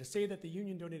 So to say that the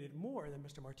union donated more than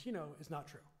Mr. Martino is not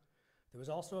true. There was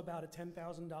also about a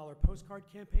 $10,000 postcard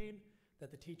campaign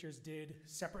that the teachers did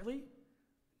separately,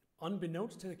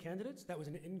 unbeknownst to the candidates. That was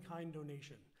an in-kind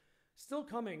donation. Still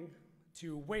coming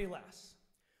to way less.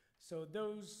 So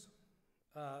those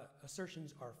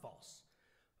assertions are false.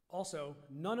 Also,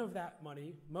 none of that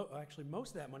money, actually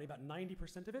most of that money, about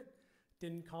 90% of it,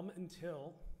 didn't come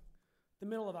until the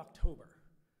middle of October.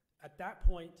 At that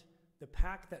point, the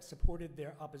PAC that supported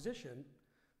their opposition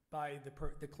by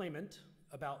the claimant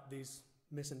about these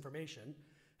misinformation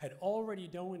had already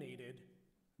donated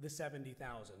the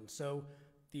 $70,000. So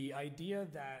the idea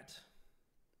that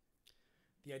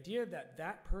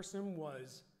that person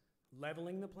was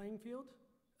leveling the playing field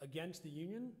against the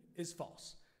union is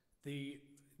false. The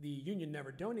union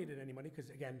never donated any money because,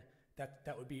 again,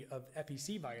 that would be an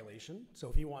FEC violation. So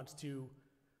if he wants to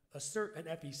assert an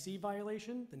FEC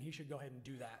violation, then he should go ahead and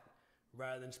do that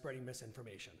rather than spreading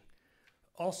misinformation.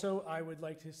 Also, I would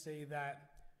like to say that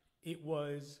it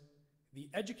was the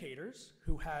educators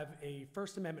who have a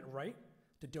First Amendment right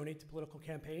to donate to political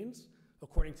campaigns,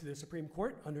 according to the Supreme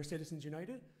Court under Citizens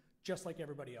United, just like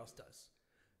everybody else does.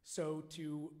 So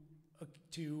to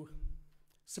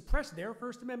suppress their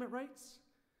First Amendment rights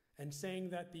and saying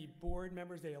that the board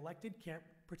members they elected can't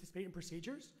participate in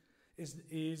procedures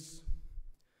is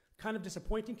kind of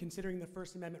disappointing, considering the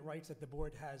First Amendment rights that the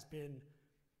board has been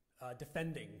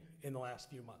defending in the last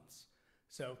few months.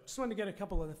 So just wanted to get a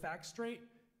couple of the facts straight.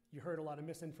 You heard a lot of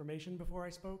misinformation before I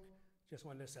spoke. Just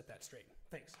wanted to set that straight.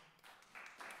 Thanks.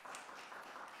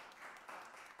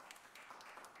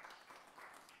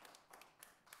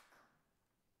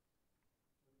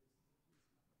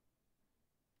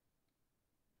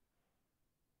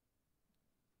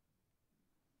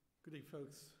 Good day,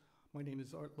 folks. My name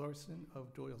is Art Larson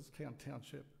of Doylestown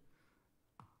Township.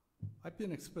 I've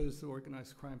been exposed to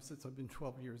organized crime since I've been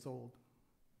 12 years old,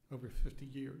 over 50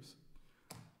 years.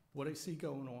 What I see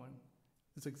going on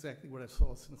is exactly what I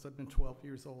saw since I've been 12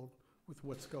 years old with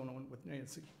what's going on with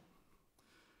Nancy.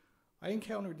 I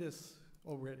encountered this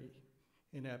already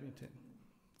in Abington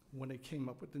when they came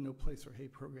up with the No Place for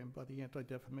Hate program by the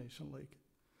Anti-Defamation League.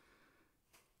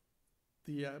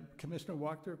 The Commissioner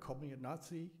Wachter called me a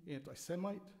Nazi,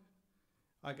 anti-Semite.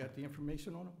 I got the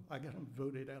information on him. I got him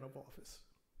voted out of office,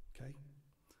 okay?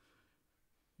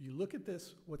 You look at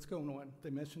this, what's going on. They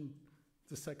mentioned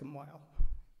the second mile.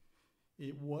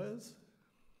 It was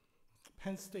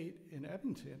Penn State in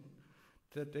Abington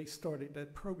that they started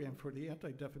that program for the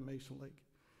Anti-Defamation League.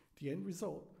 The end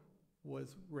result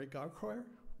was Ray Garkar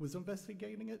was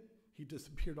investigating it. He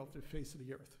disappeared off the face of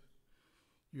the earth.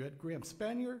 You had Graham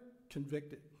Spanier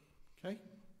convicted, okay?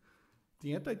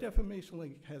 The Anti-Defamation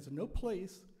League has no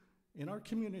place in our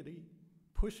community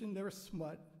pushing their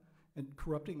smut and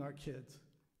corrupting our kids.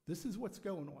 This is what's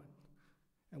going on,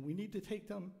 and we need to take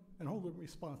them and hold them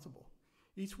responsible.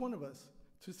 Each one of us,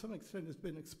 to some extent, has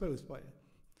been exposed by it.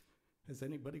 Has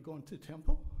anybody gone to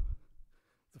Temple,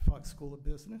 the Fox School of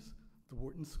Business, the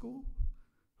Wharton School?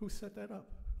 Who set that up?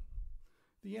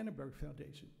 The Annenberg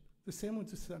Foundation. The same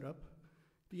ones who set up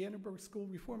the Annenberg School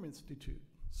Reform Institute.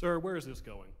 Sir, where is this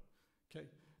going? Okay,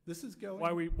 this is going.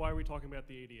 Why are we talking about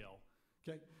the ADL?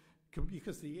 Okay,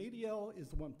 because the ADL is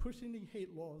the one pushing the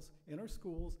hate laws in our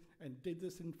schools and did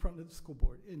this in front of the school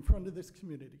board, in front of this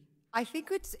community. I think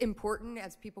it's important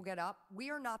as people get up, we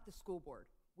are not the school board.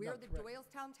 We No, are the correct.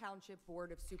 Doylestown Township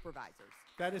Board of Supervisors.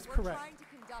 That is We're correct. trying to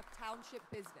conduct township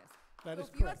business. That so is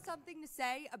if you have correct. something to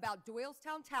say about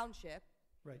Doylestown Township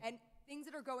Right. and things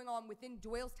that are going on within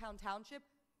Doylestown Township,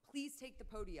 please take the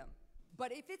podium.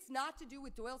 But if it's not to do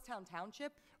with Doylestown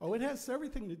Township, Oh, it has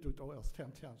everything to do with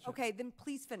Doylestown Township. okay, then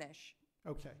please finish.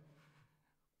 Okay.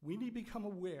 We need to become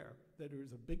aware that there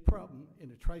is a big problem in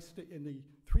the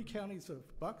three counties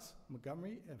of Bucks,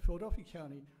 Montgomery, and Philadelphia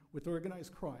County with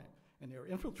organized crime. And they're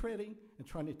infiltrating and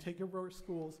trying to take over our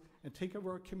schools and take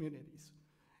over our communities.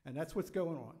 And that's what's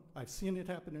going on. I've seen it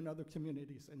happen in other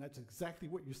communities, and that's exactly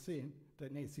what you're seeing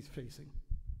that Nancy's facing.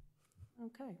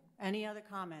 Okay. Any other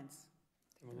comments?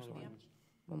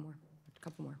 One more, a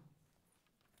couple more.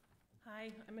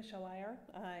 Hi, I'm Michelle Wire.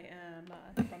 I am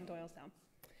from Doylestown.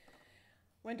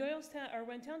 When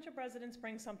township residents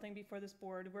bring something before this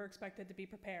board, we're expected to be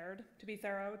prepared, to be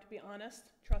thorough, to be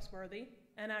honest, trustworthy,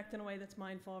 and act in a way that's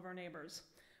mindful of our neighbors.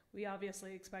 We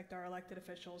obviously expect our elected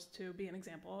officials to be an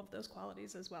example of those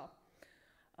qualities as well.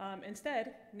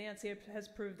 Instead, Nancy has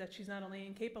proved that she's not only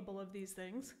incapable of these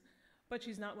things, but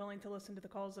she's not willing to listen to the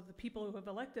calls of the people who have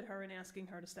elected her and asking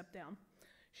her to step down.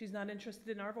 She's not interested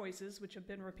in our voices, which have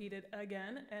been repeated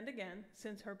again and again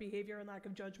since her behavior and lack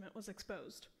of judgment was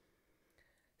exposed.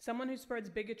 Someone who spreads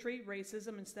bigotry,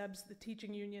 racism, and stabs the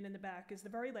teaching union in the back is the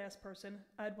very last person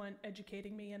I'd want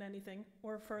educating me in anything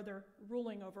or further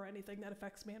ruling over anything that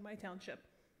affects me in my township.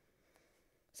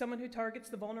 Someone who targets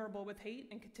the vulnerable with hate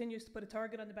and continues to put a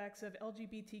target on the backs of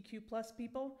LGBTQ+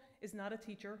 people is not a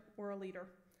teacher or a leader.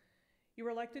 You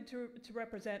were elected to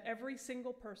represent every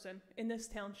single person in this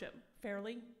township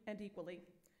fairly and equally.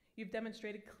 You've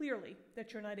demonstrated clearly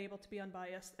that you're not able to be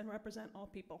unbiased and represent all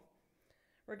people.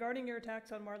 Regarding your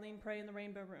attacks on Marlene Prey in the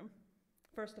Rainbow Room,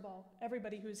 first of all,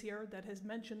 everybody who's here that has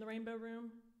mentioned the Rainbow Room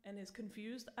and is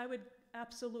confused, I would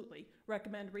absolutely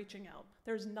recommend reaching out.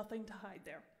 There's nothing to hide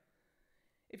there.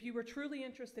 If you were truly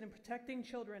interested in protecting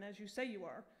children as you say you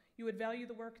are, you would value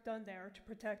the work done there to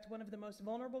protect one of the most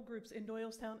vulnerable groups in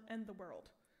Doylestown and the world.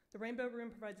 The Rainbow Room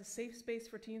provides a safe space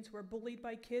for teens who are bullied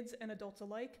by kids and adults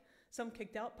alike, some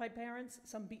kicked out by parents,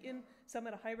 some beaten, some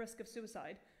at a high risk of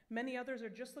suicide. Many others are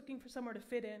just looking for somewhere to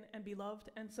fit in and be loved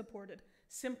and supported,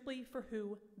 simply for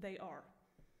who they are.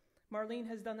 Marlene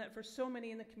has done that for so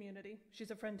many in the community.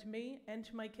 She's a friend to me and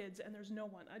to my kids, and there's no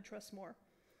one I'd trust more.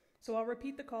 So I'll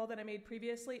repeat the call that I made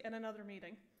previously at another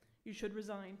meeting. You should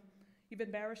resign. You've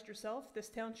embarrassed yourself, this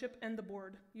township, and the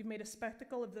board. You've made a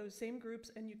spectacle of those same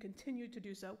groups, and you continue to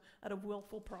do so out of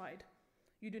willful pride.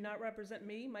 You do not represent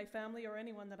me, my family, or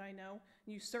anyone that I know,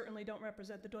 and you certainly don't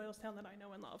represent the Doylestown that I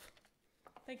know and love.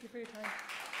 Thank you for your time.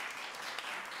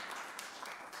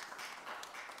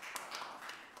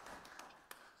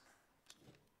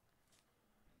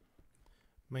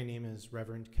 My name is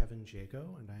Reverend Kevin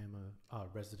Jago, and I am a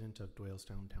resident of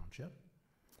Doylestown Township.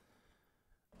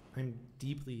 I'm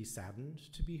deeply saddened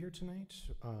to be here tonight.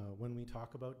 When we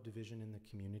talk about division in the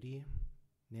community,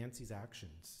 Nancy's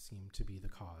actions seem to be the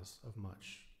cause of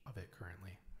much of it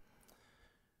currently.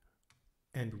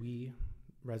 And we,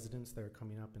 residents that are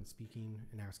coming up and speaking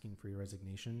and asking for your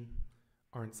resignation,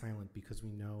 aren't silent because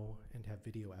we know and have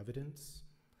video evidence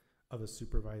of a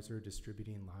supervisor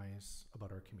distributing lies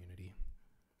about our community.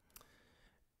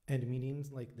 And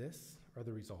meetings like this are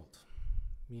the result.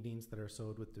 Meetings that are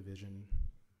sowed with division,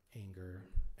 anger,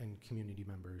 and community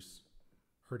members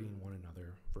hurting one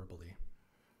another verbally.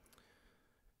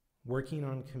 Working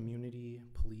on community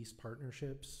police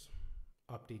partnerships,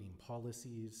 updating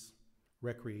policies,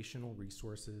 recreational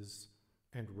resources,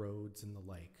 and roads and the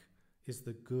like is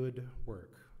the good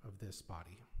work of this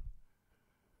body.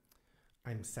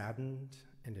 I'm saddened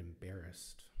and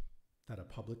embarrassed that a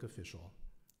public official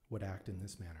would act in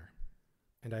this manner,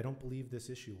 and I don't believe this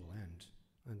issue will end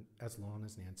as long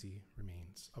as Nancy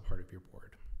remains a part of your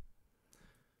board.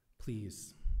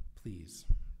 Please, please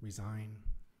resign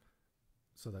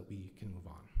so that we can move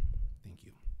on. Thank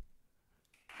you.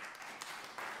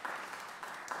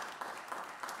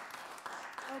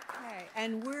 Okay,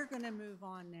 and we're going to move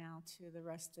on now to the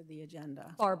rest of the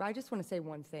agenda. Barb, I just want to say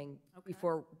one thing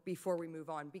before we move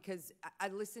on, because I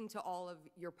listened to all of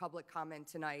your public comment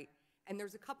tonight, and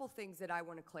there's a couple things that I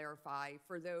want to clarify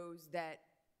for those that,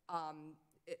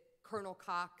 Colonel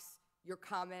Cox, your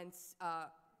comments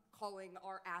calling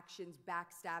our actions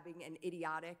backstabbing and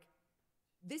idiotic.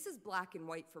 This is black and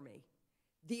white for me.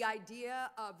 The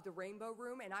idea of the Rainbow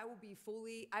Room, and I will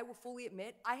fully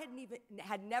admit, I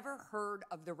had never heard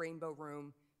of the Rainbow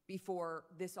Room before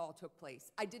this all took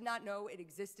place. I did not know it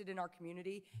existed in our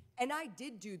community, and I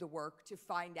did do the work to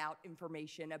find out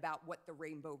information about what the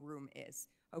Rainbow Room is,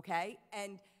 okay?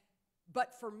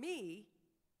 But for me,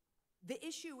 the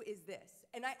issue is this,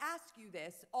 and I ask you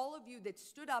this, all of you that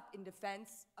stood up in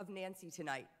defense of Nancy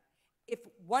tonight, if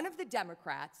one of the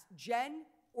Democrats, Jen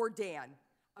or Dan,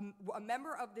 a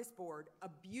member of this board,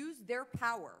 abused their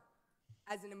power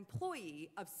as an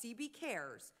employee of CB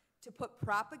Cares to put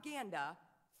propaganda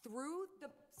through the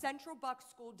Central Bucks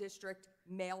School District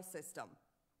mail system,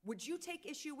 would you take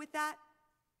issue with that?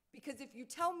 Because if you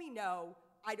tell me no,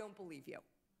 I don't believe you.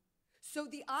 So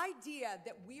the idea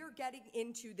that we are getting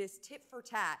into this tit for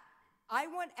tat, I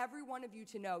want every one of you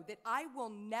to know that I will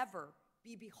never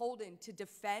be beholden to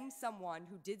defend someone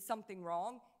who did something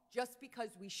wrong just because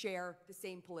we share the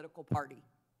same political party.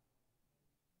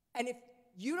 And if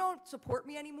you don't support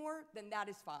me anymore, then that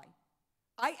is fine.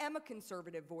 I am a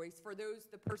conservative voice. For the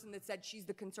person that said she's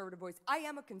the conservative voice, I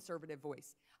am a conservative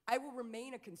voice. I will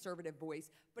remain a conservative voice,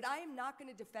 but I am not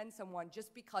going to defend someone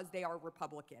just because they are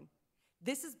Republican.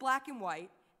 This is black and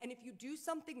white, and if you do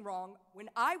something wrong, when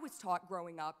I was taught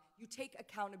growing up, you take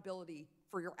accountability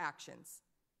for your actions.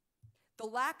 The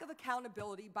lack of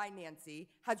accountability by Nancy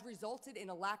has resulted in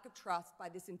a lack of trust by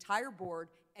this entire board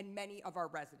and many of our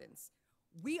residents.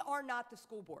 We are not the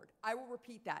school board. I will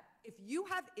repeat that. If you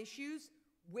have issues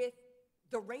with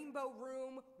the Rainbow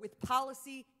Room, with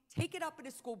policy, take it up at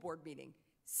a school board meeting.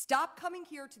 Stop coming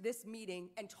here to this meeting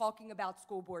and talking about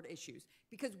school board issues,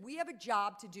 because we have a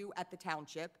job to do at the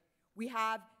township. We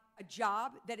have a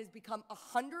job that has become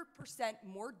 100%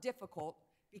 more difficult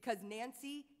because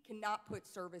Nancy cannot put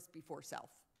service before self.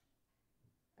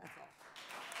 That's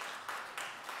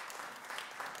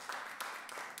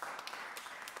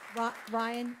all.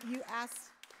 Ryan, you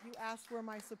asked where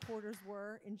my supporters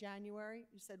were in January.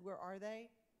 You said, where are they?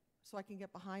 So I can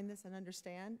get behind this and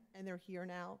understand, and they're here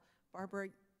now. Barbara,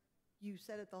 you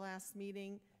said at the last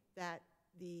meeting that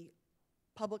the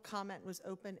public comment was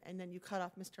open, and then you cut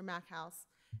off Mr. Mackhouse,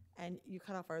 and you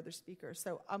cut off our other speakers.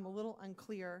 So I'm a little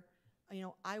unclear. You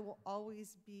know, I will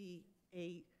always be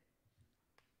a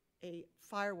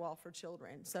firewall for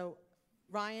children. So,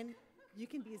 Ryan, you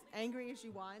can be as angry as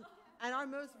you want. And our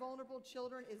most vulnerable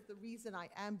children is the reason I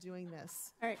am doing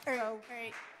this. All right.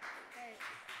 Okay.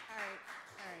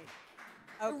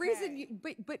 The reason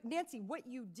but Nancy, what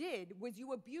you did was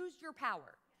you abused your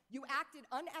power. You acted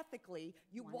unethically.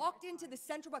 You walked into the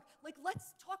Central Bucks. Like,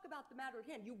 let's talk about the matter at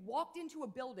hand. You walked into a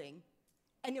building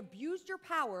and abused your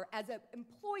power as an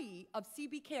employee of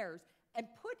CB Cares and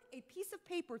put a piece of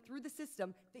paper through the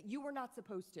system that you were not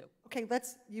supposed to. Okay,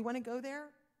 you want to go there?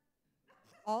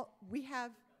 We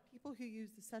have people who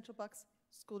use the Central Bucks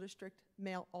School District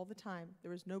mail all the time.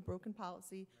 There is no broken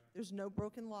policy. There's no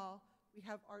broken law. We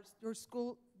have your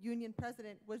school union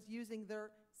president was using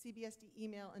their CBSD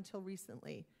email until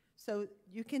recently. So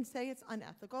you can say it's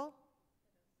unethical.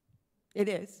 It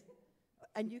is.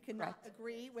 And you cannot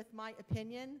agree with my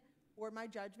opinion or my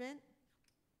judgment,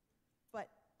 but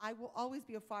I will always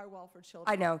be a firewall for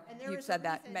children. I know, And there you've is a said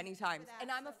that reason many for times. that.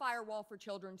 And I'm a firewall for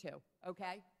children too,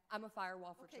 okay? I'm a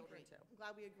firewall for Okay, children great. too. I'm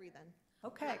glad we agree then.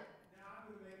 Okay.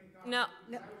 No.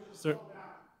 Sir,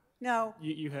 No.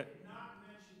 you had. did not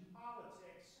mention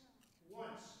politics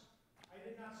once. I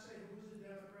did not say who was a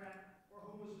Democrat or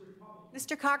who was a Republican.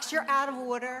 Mr. Cox, you're out of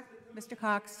order. Mr.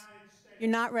 Cox, you're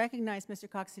not recognized, Mr.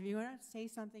 Cox. If you want to say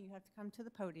something, you have to come to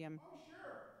the podium. Oh,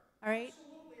 sure. All right?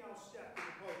 Absolutely, I'll step to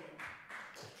the podium.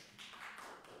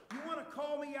 You want to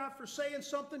call me out for saying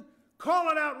something?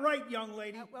 Call it out right, young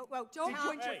lady. Don't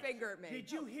point your finger at me.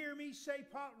 Did you hear me say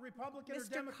Republican or Mr.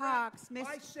 Democrat? Cox,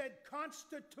 I said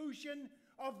Constitution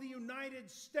of the United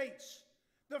States.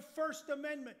 The First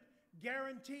Amendment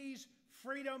guarantees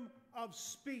freedom of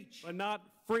speech. But not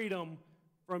freedom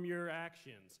from your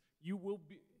actions. You will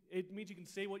be. It means you can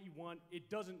say what you want. It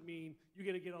doesn't mean you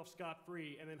get to get off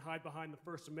scot-free and then hide behind the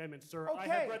First Amendment, sir. I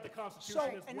have read the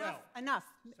Constitution as well. Enough.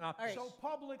 All right. So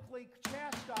publicly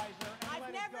chastise her and I've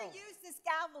let never it go. used this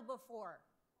gavel before.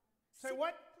 Say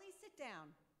what? Please sit down.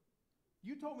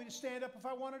 You told me to stand up if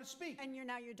I wanted to speak. And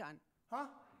now you're done. Huh?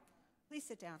 Please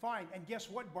sit down. Fine. And guess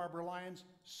what, Barbara Lyons?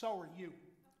 So are you.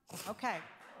 Okay.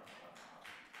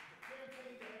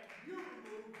 You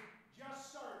removed,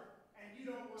 just started, and you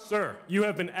don't want to. Sir, you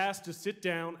have been asked to sit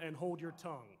down and hold your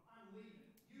tongue. I'm leaving.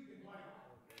 You can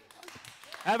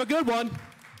bite. Have a good one.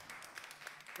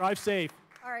 Drive safe.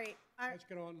 All right. Let's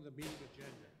get on to the meeting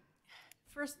agenda.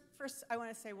 First, I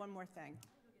want to say one more thing.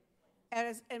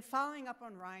 And following up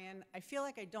on Ryan, I feel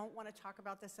like I don't want to talk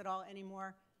about this at all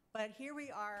anymore, but here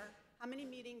we are, how many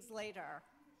meetings later,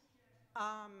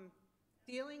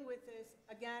 dealing with this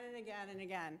again and again and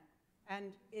again.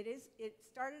 And it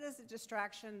started as a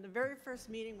distraction. The very first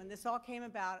meeting when this all came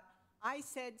about, I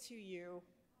said to you,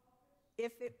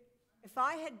 if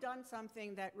I had done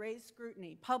something that raised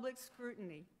scrutiny, public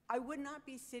scrutiny, I would not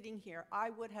be sitting here. I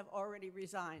would have already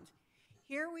resigned.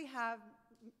 Here we have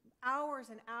hours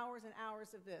and hours and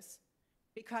hours of this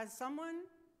because someone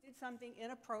did something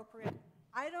inappropriate.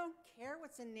 I don't care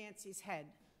what's in Nancy's head.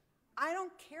 I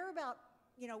don't care about,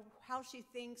 how she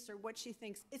thinks or what she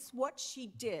thinks. It's what she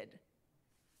did.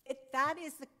 That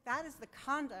is the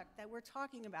conduct that we're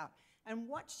talking about. And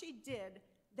what she did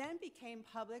then became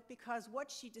public because what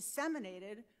she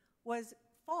disseminated was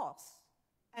false.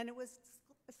 And it was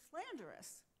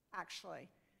slanderous, actually.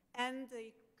 And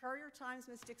the Courier-Times,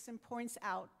 Ms. Dixon points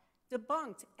out,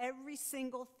 debunked every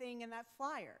single thing in that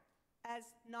flyer as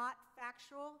not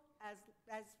factual,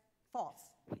 as false,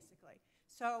 basically.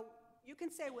 So you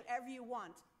can say whatever you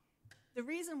want. The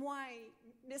reason why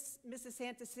Mrs.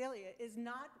 Santacilia is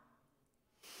not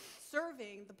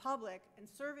serving the public and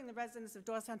serving the residents of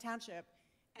Doylestown Township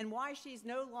and why she's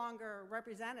no longer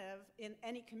representative in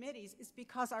any committees is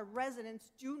because our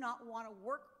residents do not want to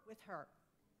work with her.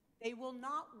 They will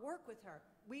not work with her.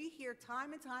 We hear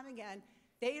time and time again,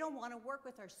 they don't want to work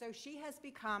with her. So she has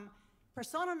become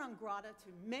persona non grata to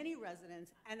many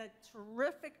residents and a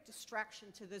terrific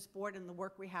distraction to this board and the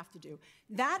work we have to do.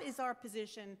 That is our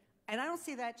position, and I don't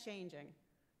see that changing.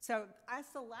 So that's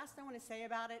the last I want to say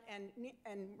about it,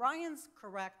 and Ryan's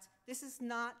correct. This is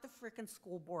not the frickin'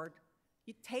 school board.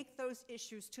 You take those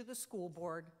issues to the school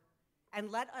board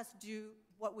and let us do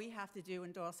what we have to do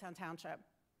in Doylestown Township.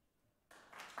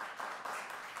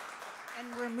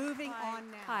 And we're moving on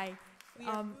now. Hi. We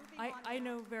are moving on I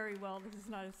know very well this is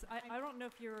not, I don't know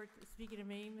if you're speaking to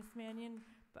me, Ms. Mannion,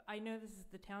 but I know this is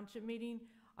the township meeting.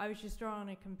 I was just drawing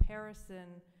a comparison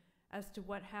as to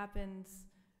what happens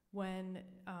when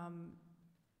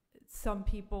some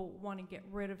people want to get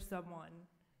rid of someone.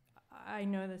 I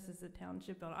know this is a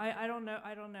township building. I don't know.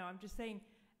 I'm just saying,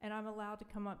 and I'm allowed to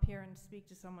come up here and speak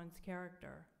to someone's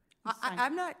character.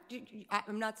 I'm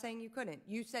not saying you couldn't.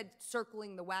 You said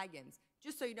circling the wagons.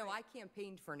 Just so you know, I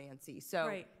campaigned for Nancy,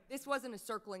 so this wasn't a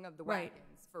circling of the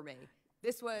wagons for me.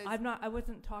 This was. I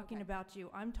wasn't talking about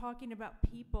you. I'm talking about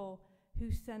people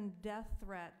who send death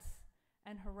threats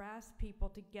and harass people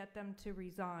to get them to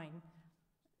resign.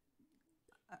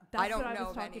 That's I don't what know I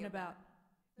was of any talking of about.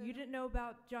 You didn't know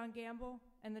about John Gamble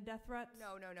and the death threats?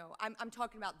 No. I'm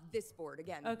talking about this board,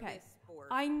 again, Okay. this board.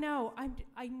 I know.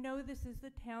 I know this is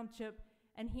the township,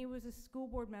 and he was a school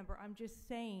board member. I'm just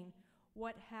saying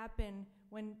what happened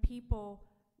when people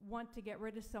want to get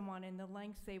rid of someone and the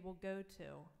lengths they will go to.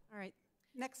 All right.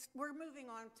 Next, we're moving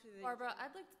on to the... Barbara,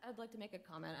 I'd like to make a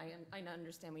comment. I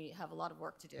understand we have a lot of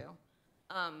work to do.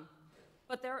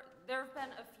 But there have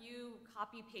been a few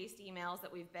copy-paste emails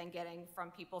that we've been getting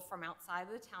from people from outside of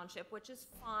the township, which is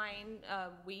fine.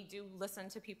 We do listen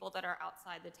to people that are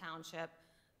outside the township.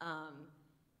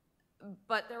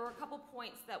 But there were a couple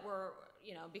points that were,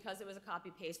 because it was a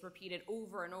copy-paste, repeated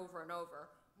over and over and over.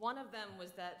 One of them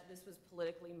was that this was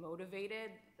politically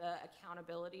motivated, the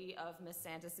accountability of Miss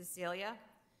Santa Cecilia.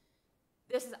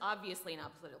 This is obviously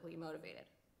not politically motivated.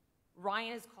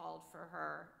 Ryan has called for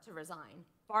her to resign.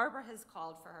 Barbara has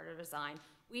called for her to resign.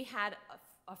 We had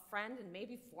a friend and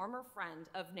maybe former friend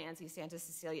of Nancy Santa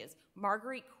Cecilia's,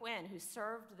 Marguerite Quinn, who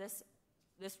served this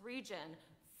region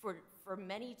for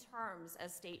many terms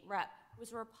as state rep,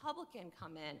 was a Republican,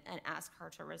 come in and ask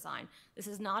her to resign. This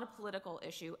is not a political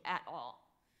issue at all.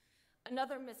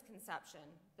 Another misconception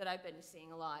that I've been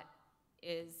seeing a lot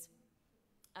is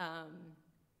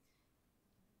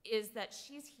that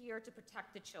she's here to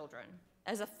protect the children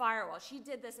as a firewall. She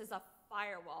did this as a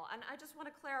firewall. And I just want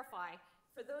to clarify,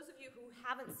 for those of you who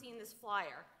haven't seen this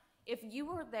flyer, if you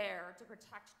were there to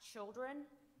protect children,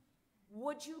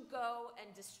 would you go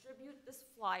and distribute this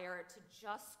flyer to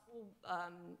just school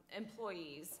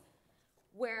employees,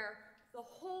 where the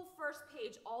whole first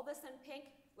page, all this in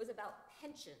pink, was about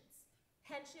pensions?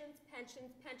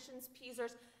 Pensions,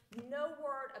 Peasers. No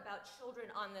word about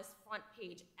children on this front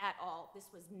page at all.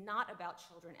 This was not about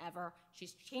children ever.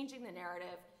 She's changing the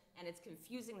narrative, and it's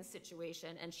confusing the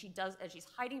situation, and she's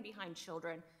hiding behind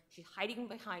children. She's hiding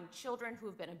behind children who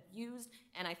have been abused,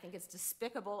 and I think it's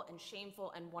despicable and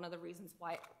shameful, and one of the reasons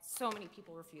why so many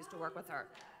people refuse to work with her.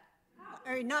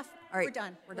 All right, enough. All right, We're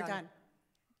done. we're done.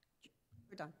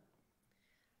 We're done.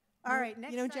 All right,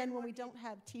 next. Jen, when we don't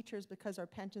have teachers because our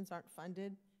pensions aren't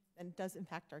funded, then it does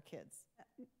impact our kids.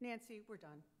 Nancy, we're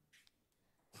done.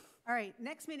 All right,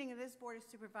 next meeting of this Board of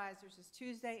Supervisors is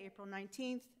Tuesday, April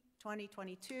 19th,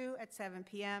 2022 at 7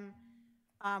 p.m.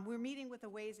 We're meeting with the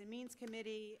Ways and Means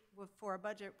Committee for a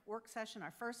budget work session, our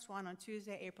first one on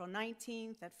Tuesday, April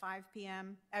 19th at 5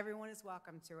 p.m. Everyone is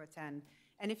welcome to attend.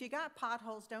 And if you got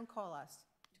potholes, don't call us.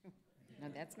 No,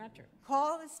 that's not true.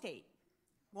 Call the state.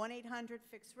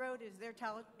 1-800-FIX-ROAD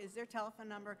is their telephone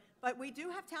number. But we do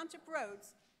have township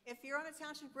roads. If you're on a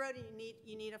township road and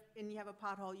you have a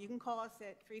pothole, you can call us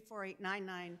at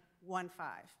 348-9915.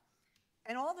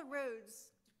 And all the roads,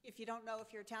 if you don't know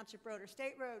if you're a township road or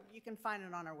state road, you can find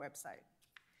it on our website.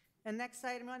 The next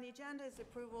item on the agenda is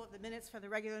approval of the minutes for the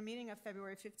regular meeting of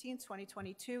February 15th,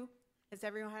 2022. Has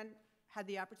everyone had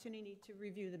the opportunity to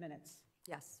review the minutes?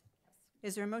 Yes.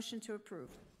 Is there a motion to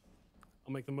approve?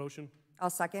 I'll make the motion.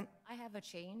 I'll second. I have a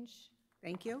change.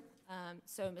 Thank you.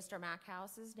 So Mr.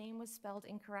 Mackhouse's name was spelled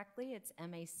incorrectly. It's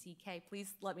M-A-C-K.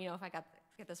 Please let me know if I get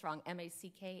this wrong.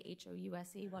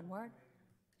 M-A-C-K-H-O-U-S-E, one word?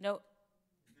 No.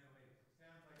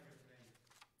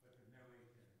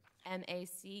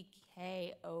 M-A-C-K-O-U-S-E.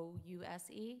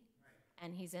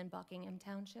 And he's in Buckingham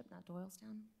Township, not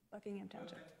Doylestown. Buckingham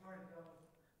Township.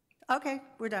 Okay,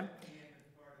 we're done.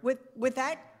 With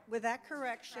that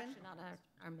correction, On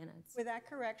our minutes. with that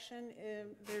correction,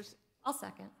 there's. I'll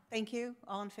second. Thank you.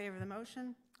 All in favor of the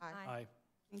motion? Aye.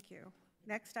 Thank you.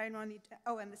 Next item on the,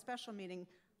 and the special meeting,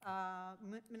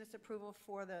 minutes approval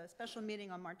for the special meeting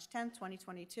on March 10th,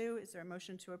 2022. Is there a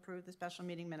motion to approve the special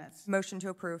meeting minutes? Motion to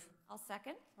approve. I'll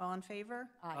second. All in favor?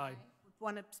 Aye. With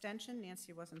one abstention,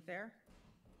 Nancy wasn't there.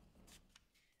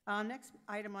 Next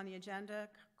item on the agenda,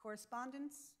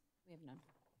 correspondence. We have none.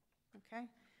 Okay.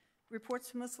 Reports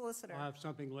from the solicitor. I'll have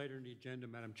something later in the agenda,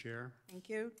 Madam Chair. Thank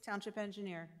you. Township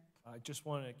engineer. I just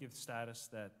want to give status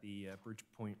that the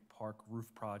Bridgepoint Park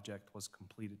roof project was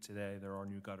completed today. There are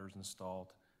new gutters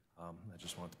installed. I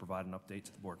just wanted to provide an update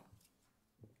to the board.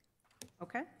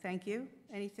 Okay, thank you.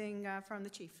 Anything from the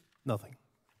chief? Nothing.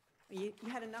 You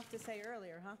had enough to say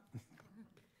earlier, huh?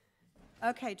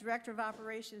 Okay, Director of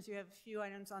Operations, you have a few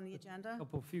items on the agenda.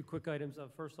 A few quick items.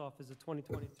 First off is the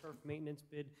 2020 turf maintenance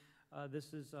bid.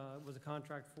 This was a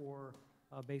contract for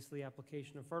basically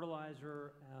application of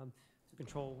fertilizer to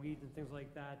control weeds and things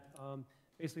like that.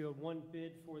 Basically, we had one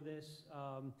bid for this.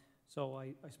 So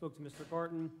I spoke to Mr.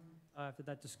 Garten after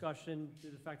that discussion, due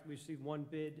to the fact that we received one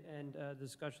bid and the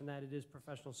discussion that it is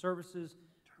professional services.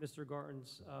 Mr.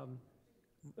 Garten's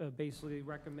basically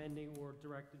recommending or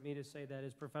directed me to say that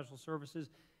is professional services.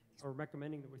 are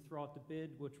recommending that we throw out the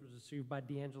bid, which was received by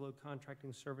D'Angelo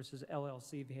Contracting Services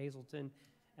LLC of Hazelton,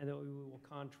 and that we will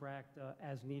contract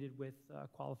as needed with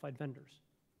qualified vendors.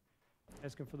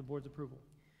 Asking for the board's approval.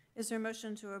 Is there a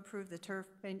motion to approve the turf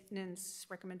maintenance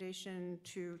recommendation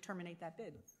to terminate that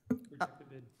bid? Reject the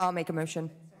bid. I'll make a motion.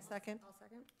 Second? I'll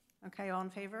second. Okay, all in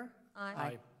favor?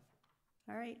 Aye.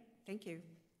 All right, thank you.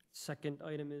 Second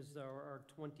item is our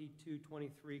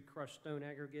 22-23 crushed stone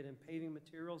aggregate and paving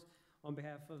materials. On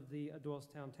behalf of the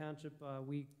Doylestown Township,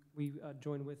 we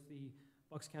join with the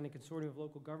Bucks County Consortium of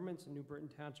Local Governments and New Britain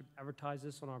Township advertise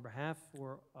this on our behalf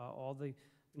for all the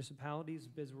municipalities.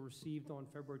 Bids were received on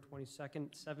February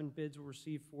 22nd. 7 bids were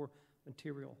received for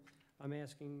material. I'm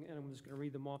asking, and I'm just going to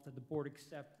read them off, that the board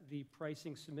accept the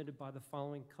pricing submitted by the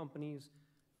following companies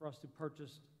for us to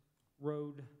purchase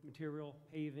road material,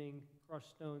 paving, crushed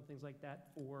stone, things like that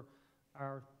for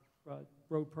our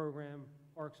road program,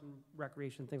 parks and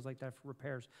recreation, things like that for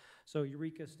repairs. So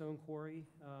Eureka Stone Quarry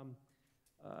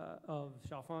of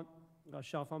Chalfont,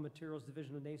 Chalfont Materials,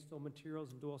 Division of Naisville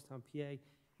Materials in Doylestown, PA,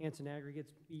 Hanson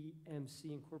Aggregates, BMC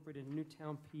Incorporated in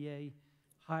Newtown, PA,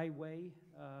 Highway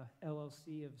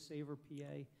LLC of Saver,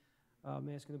 PA. I'm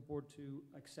asking the board to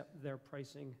accept their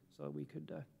pricing so that we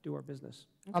could do our business.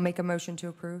 I'll make a motion to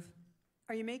approve.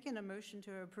 Are you making a motion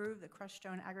to approve the crushed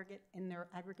stone aggregate in their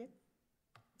aggregate?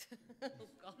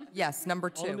 Yes, number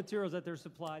 2. All the materials that they're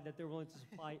supplied, that they're willing to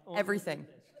supply. only Everything.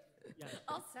 with this. Yes.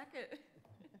 I'll second.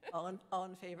 All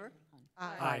in favor?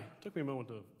 Aye. Took me a moment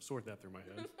to sort that through my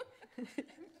head.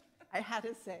 I had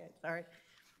to say it, sorry.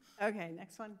 Okay,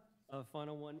 next one.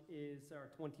 Final one is our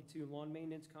 22 lawn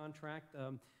maintenance contract.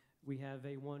 We have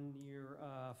a 1-year,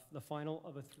 the final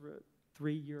of a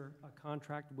 3-year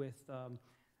contract with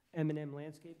M&M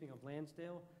Landscaping of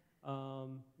Lansdale.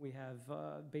 We have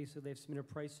basically they've submitted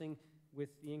pricing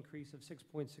with the increase of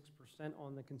 6.6%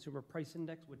 on the consumer price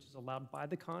index, which is allowed by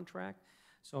the contract.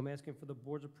 So I'm asking for the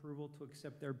board's approval to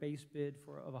accept their base bid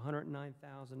of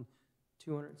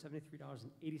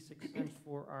 $109,273.86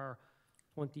 for our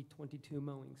 2022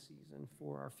 mowing season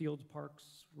for our fields,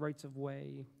 parks, rights of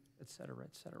way, et cetera,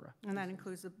 et cetera. And that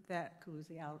includes the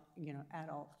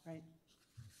adult, right?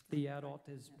 The adult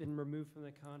has been removed from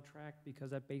the contract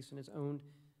because that basin is owned,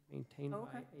 maintained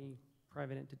by a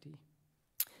private entity.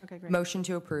 Okay, great. Motion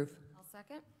to approve. I'll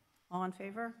second. All in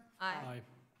favor? Aye.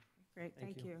 Great,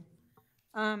 Thank thank you. you.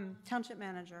 Township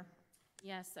manager.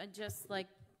 Yes, I'd just like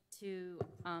to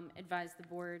advise the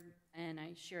board, and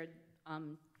I shared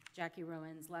Jackie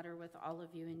Rowan's letter with all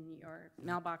of you in your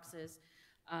mailboxes,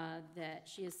 that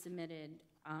she has submitted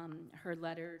her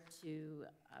letter to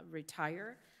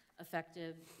retire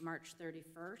effective March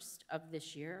 31st of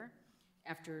this year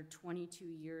after 22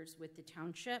 years with the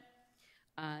township.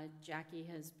 Jackie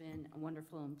has been a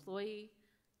wonderful employee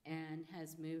and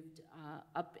has moved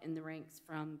up in the ranks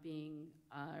from being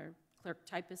clerk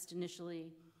typist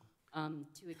initially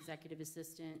to executive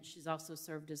assistant. She's also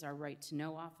served as our right to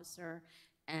know officer,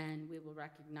 and we will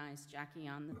recognize Jackie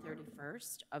on the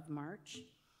 31st of March.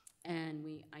 And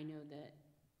I know that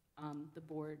the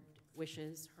board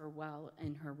wishes her well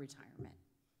in her retirement.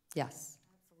 Yes.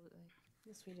 Absolutely.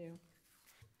 Yes, we do.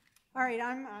 All right,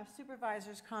 I'm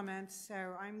supervisor's comments,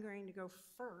 so I'm going to go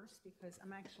first because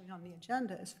I'm actually on the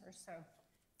agenda as first. So,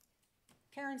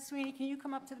 Karen Sweeney, can you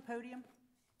come up to the podium,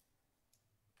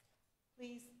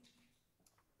 please?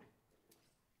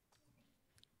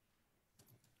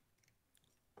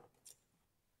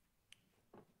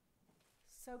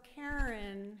 So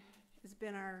Karen has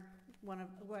been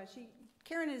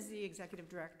Karen is the executive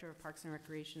director of Parks and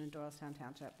Recreation in Doylestown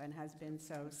Township and has been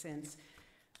so since,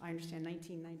 I understand,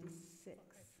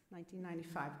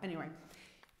 1995. Anyway,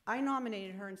 I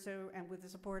nominated her, and with the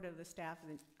support of the staff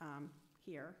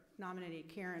here, nominated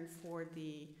Karen for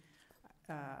the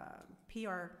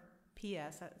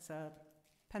PRPS, that's a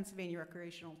Pennsylvania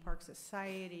Recreational Park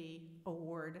Society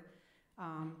Award.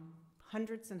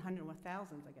 Hundreds and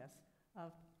thousands, I guess,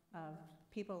 of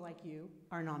people like you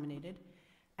are nominated.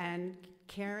 And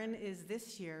Karen is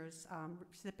this year's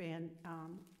recipient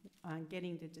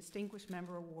getting the Distinguished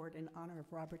Member Award in honor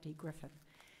of Robert D. Griffith.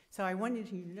 So I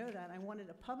wanted you to know that. I wanted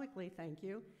to publicly thank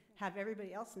you, have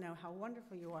everybody else know how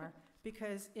wonderful you are,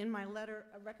 because in my letter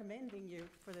recommending you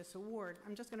for this award,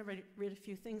 I'm just going to read a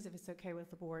few things if it's okay with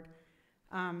the board.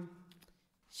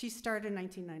 She started in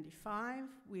 1995.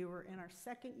 We were in our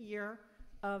second year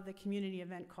of the community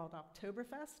event called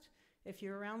Oktoberfest. If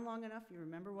you're around long enough, you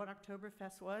remember what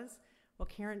Oktoberfest was. Well,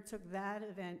 Karen took that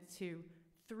event to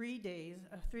 3 days,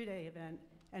 a 3-day event,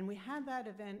 and we had that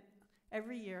event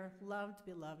every year, loved,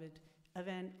 beloved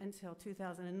event until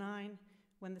 2009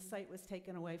 when the site was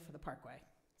taken away for the Parkway.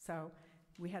 So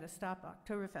we had to stop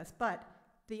Oktoberfest. But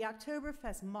the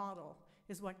Oktoberfest model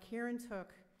is what Karen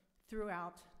took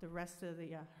throughout the rest of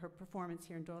her performance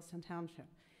here in Doylestown Township.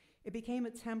 It became a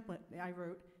template, I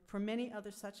wrote, for many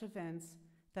other such events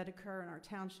that occur in our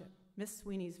township. Miss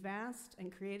Sweeney's vast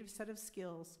and creative set of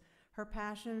skills, her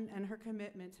passion and her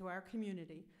commitment to our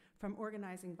community, from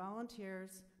organizing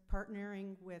volunteers,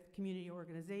 partnering with community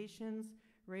organizations,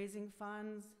 raising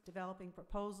funds, developing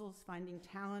proposals, finding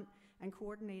talent, and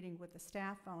coordinating with the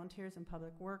staff, volunteers, and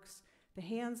public works, the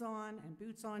hands-on and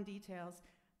boots-on details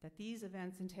that these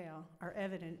events entail are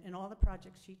evident in all the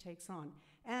projects she takes on.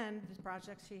 And the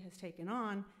projects she has taken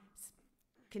on,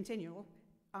 continual,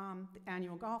 the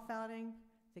annual golf outing,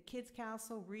 the Kids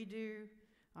Castle redo,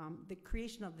 the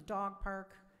creation of the dog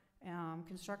park,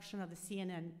 construction of the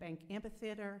CNN Bank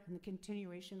Amphitheater, and the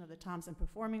continuation of the Thompson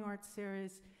Performing Arts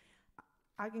Series.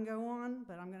 I can go on,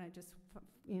 but I'm going to just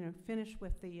finish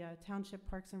with the Township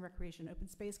Parks and Recreation Open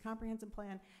Space Comprehensive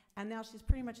Plan, and now she's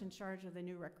pretty much in charge of the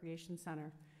new Recreation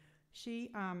Center.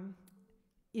 She,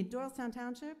 in Doylestown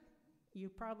Township, you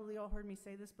probably all heard me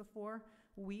say this before,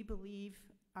 we believe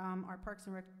our Parks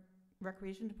and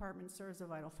Recreation Department serves a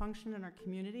vital function in our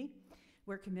community.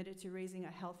 We're committed to raising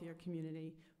a healthier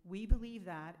community. We believe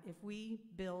that if we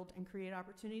build and create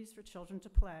opportunities for children to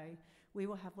play, we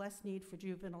will have less need for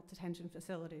juvenile detention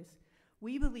facilities.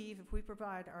 We believe if we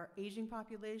provide our aging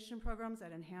population programs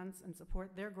that enhance and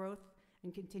support their growth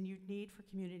and continued need for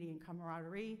community and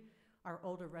camaraderie, our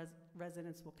older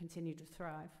residents will continue to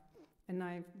thrive. And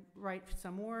I write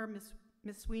some more.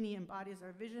 Ms. Sweeney embodies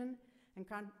our vision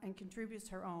and contributes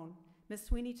her own. Ms.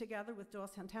 Sweeney, together with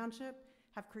Doylestown Township,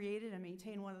 have created and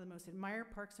maintained one of the most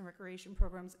admired parks and recreation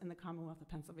programs in the Commonwealth of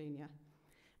Pennsylvania.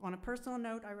 On a personal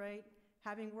note, I write,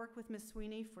 having worked with Ms.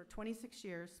 Sweeney for 26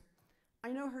 years, I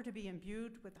know her to be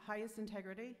imbued with the highest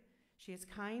integrity. She is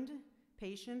kind,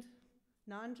 patient,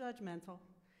 non-judgmental,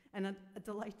 and a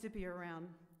delight to be around.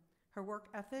 Her work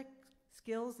ethic,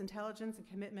 skills, intelligence, and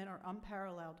commitment are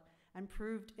unparalleled and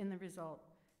proved in the result.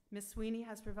 Ms. Sweeney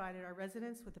has provided our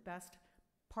residents with the best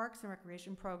parks and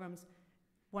recreation programs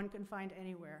one can find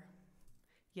anywhere.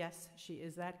 Yes, she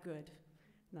is that good.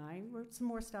 Now, I wrote some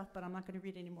more stuff, but I'm not going to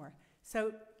read any more.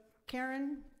 So,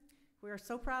 Karen, we are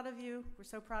so proud of you. We're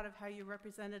so proud of how you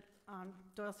represented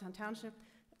Doylestown Township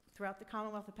throughout the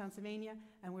Commonwealth of Pennsylvania,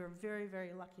 and we're very,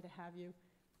 very lucky to have you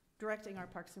directing our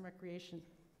Parks and Recreation.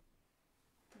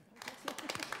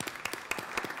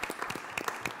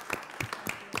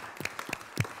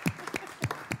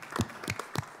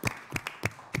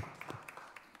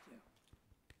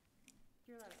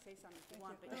 You're allowed to say something if you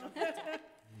want, but you don't have to.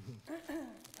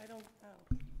 I don't,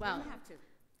 Well, You don't have to.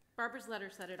 Barbara's letter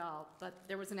said it all, but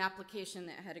there was an application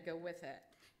that had to go with it.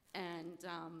 And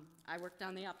I worked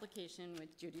on the application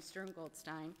with Judy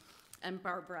Stern-Goldstein and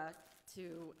Barbara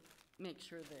to make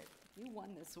sure that you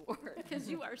won this award, because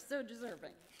you are so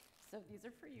deserving. So these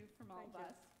are for you from all of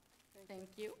us.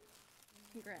 Thank you.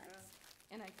 Congrats.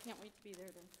 And I can't wait to be there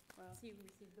to see you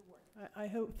receive the award. I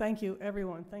hope, thank you,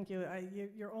 everyone, thank you.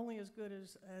 You're only as good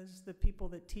as the people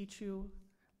that teach you,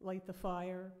 light the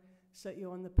fire, set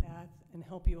you on the path, and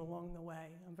help you along the way.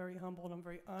 I'm very humbled, I'm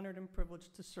very honored and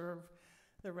privileged to serve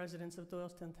the residents of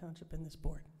Doylestown Township in this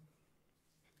board.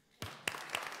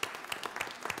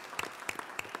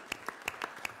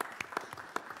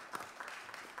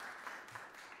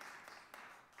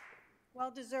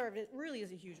 Well deserved. It really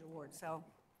is a huge award, so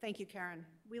thank you, Karen.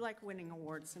 We like winning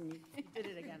awards, and you did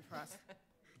it again for us.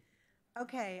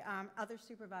 Okay, other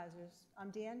supervisors.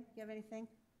 Dan, you have anything?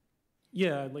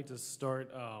 Yeah, I'd like to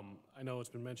start, I know it's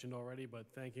been mentioned already, but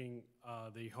thanking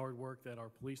the hard work that our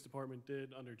police department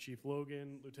did under Chief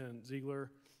Logan, Lieutenant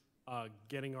Ziegler,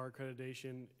 getting our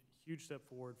accreditation, huge step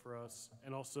forward for us,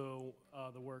 and also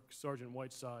the work Sergeant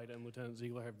Whiteside and Lieutenant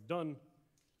Ziegler have done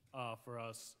for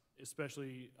us,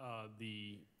 especially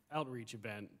the outreach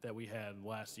event that we had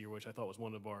last year, which I thought was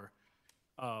one of our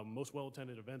most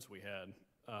well-attended events we had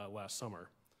last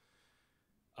summer.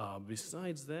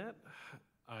 Besides that,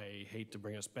 I hate to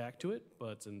bring us back to it,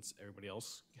 but since everybody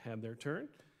else had their turn,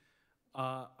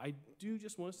 I do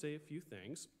just want to say a few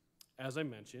things. As I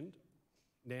mentioned,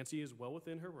 Nancy is well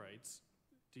within her rights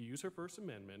to use her First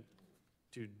Amendment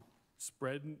to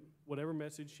spread whatever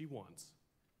message she wants.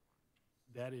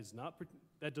 That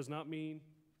does not mean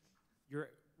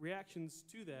your reactions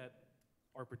to that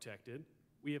are protected.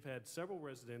 We have had several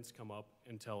residents come up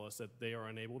and tell us that they are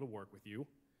unable to work with you.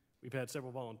 We've had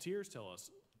several volunteers tell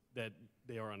us that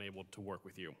they are unable to work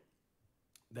with you.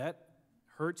 That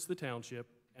hurts the township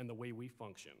and the way we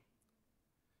function.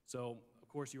 So, of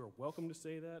course, you are welcome to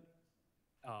say that.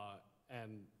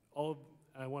 And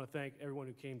I want to thank everyone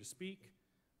who came to speak.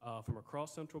 from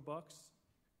across Central Bucks.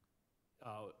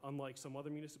 Unlike some other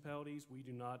municipalities, we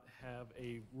do not have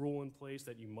a rule in place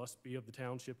that you must be of the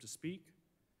township to speak.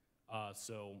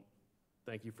 So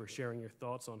thank you for sharing your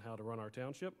thoughts on how to run our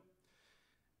township.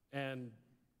 And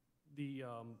the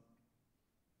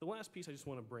last piece I just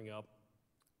want to bring up,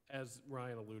 as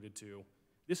Ryan alluded to,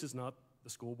 this is not the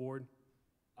school board.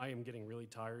 I am getting really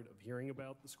tired of hearing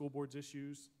about the school board's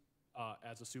issues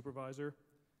as a supervisor.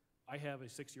 I have a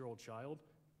 6-year-old child.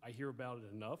 I hear about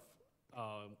it enough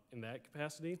in that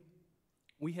capacity.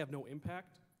 We have no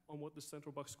impact on what the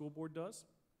Central Bucks School Board does.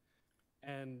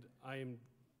 And I am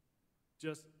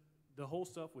just, the whole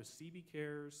stuff with CB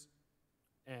Cares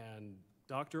and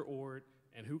Dr. Ort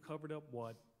and who covered up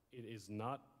what, it is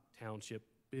not township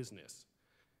business.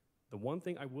 The one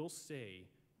thing I will say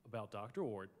about Dr.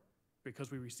 Ort,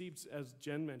 because we received, as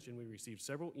Jen mentioned, we received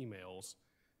several emails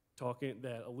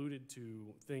that alluded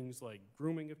to things like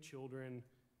grooming of children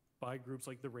by groups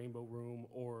like the Rainbow Room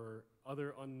or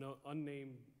other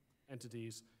unnamed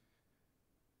entities.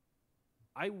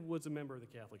 I was a member of the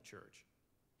Catholic Church.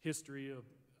 History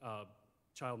of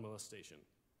child molestation.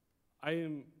 I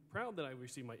am proud that I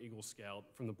received my Eagle Scout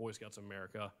from the Boy Scouts of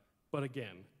America, but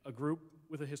again, a group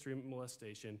with a history of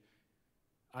molestation.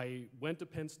 I went to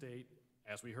Penn State,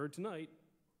 as we heard tonight,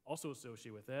 also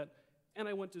associated with that, and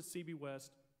I went to CB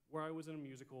West, where I was in a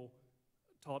musical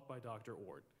taught by Dr.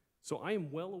 Ort. So I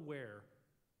am well aware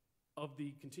of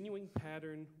the continuing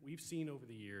pattern we've seen over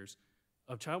the years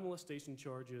of child molestation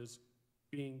charges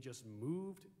being just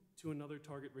moved to another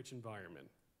target-rich environment.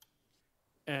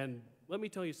 And let me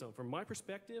tell you something, from my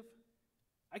perspective,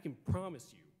 I can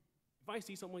promise you, if I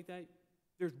see something like that,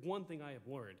 there's one thing I have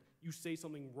learned. You say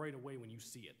something right away when you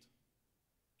see it.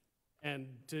 And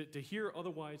to hear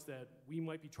otherwise that we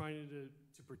might be trying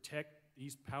to protect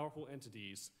these powerful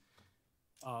entities,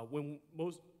 when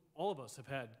all of us have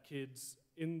had kids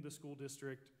in the school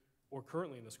district or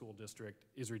currently in the school district,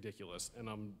 is ridiculous. And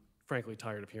I'm frankly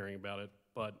tired of hearing about it,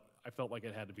 but I felt like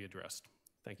it had to be addressed.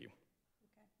 Thank you.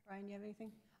 Okay. Ryan, you have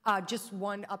anything? Just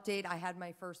one update. I had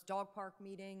my first dog park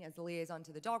meeting as the liaison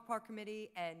to the dog park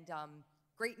committee, and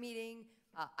great meeting.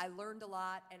 I learned a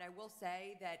lot, and I will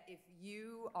say that if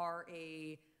you are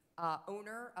a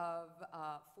owner of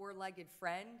a four-legged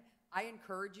friend, I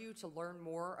encourage you to learn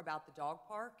more about the dog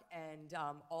park and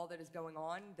all that is going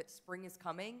on, that spring is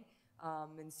coming.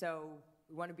 And so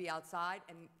we want to be outside,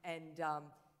 and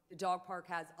the dog park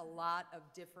has a lot of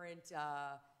different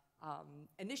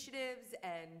initiatives,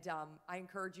 and I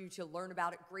encourage you to learn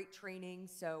about it. Great training,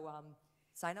 so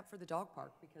sign up for the dog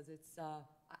park because it's,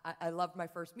 I loved my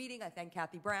first meeting. I thank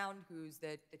Kathy Brown, who's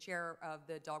the chair of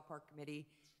the dog park committee,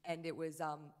 and it was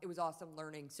awesome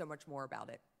learning so much more about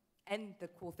it and the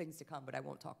cool things to come, but I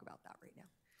won't talk about that right now.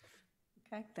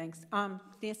 Okay, thanks.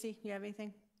 Nancy, you have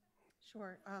anything?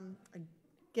 Sure.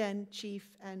 Again,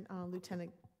 Chief and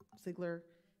Lieutenant Ziegler,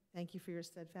 thank you for your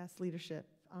steadfast leadership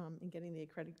in getting the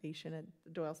accreditation at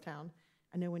Doylestown.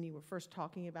 I know when you were first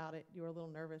talking about it, you were a little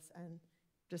nervous, and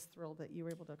just thrilled that you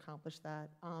were able to accomplish that.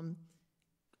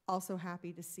 Also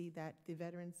happy to see that the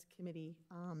Veterans Committee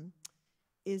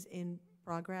is in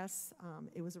progress.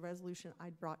 It was a resolution I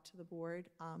brought to the board.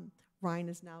 Ryan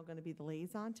is now going to be the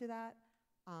liaison to that.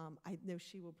 I know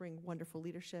she will bring wonderful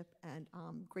leadership, and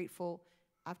grateful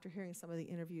after hearing some of the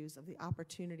interviews of the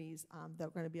opportunities that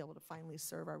we're going to be able to finally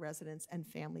serve our residents and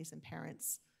families and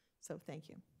parents. So thank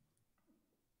you.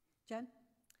 Jen?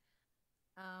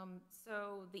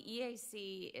 So the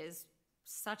EAC is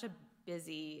such a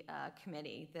busy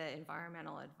committee, the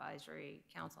Environmental Advisory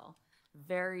Council.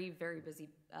 Very, very busy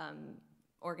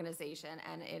organization,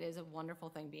 and it is a wonderful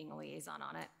thing being a liaison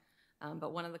on it.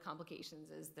 But one of the complications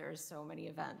is there's so many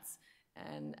events.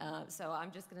 And so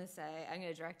I'm just going to say, I'm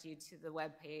going to direct you to the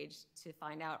webpage to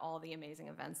find out all the amazing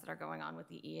events that are going on with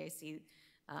the EAC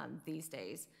these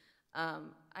days.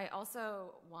 I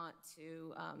also want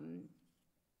to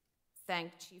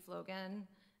thank Chief Logan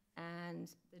and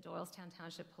the Doylestown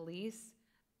Township Police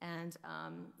and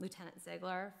Lieutenant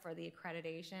Ziegler for the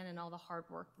accreditation and all the hard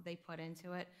work that they put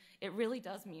into it. It really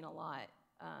does mean a lot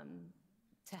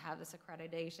to have this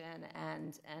accreditation,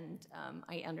 and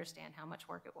I understand how much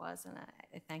work it was, and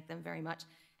I thank them very much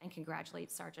and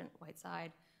congratulate Sergeant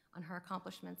Whiteside on her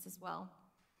accomplishments as well.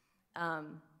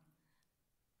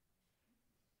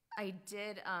 I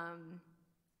did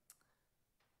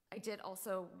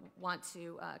also want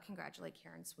to congratulate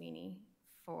Karen Sweeney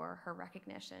for her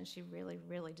recognition. She really,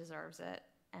 really deserves it,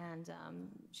 and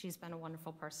she's been a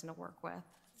wonderful person to work with.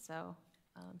 So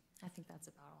I think that's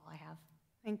about all I have.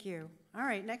 Thank you. All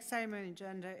right, next item on the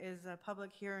agenda is a public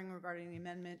hearing regarding the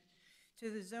amendment to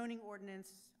the zoning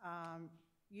ordinance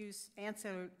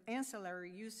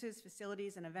ancillary uses,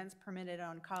 facilities, and events permitted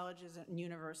on colleges and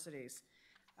universities.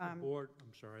 The board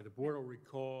will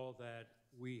recall that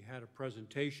we had a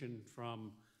presentation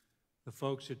from the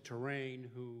folks at Terrain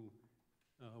who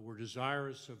were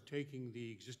desirous of taking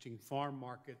the existing farm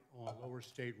market on Lower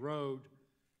State Road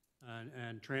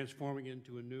and transforming it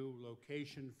into a new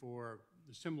location for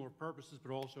similar purposes,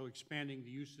 but also expanding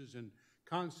the uses and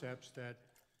concepts that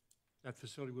that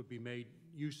facility would be made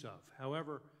use of.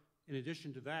 However, in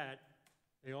addition to that,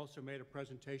 they also made a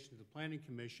presentation to the Planning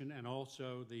Commission, and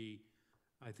also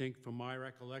I think from my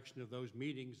recollection of those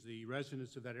meetings, the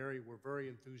residents of that area were very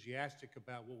enthusiastic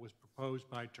about what was proposed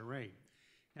by Terrain.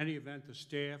 In any event, the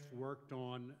staff worked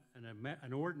on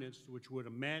an ordinance which would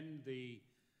amend the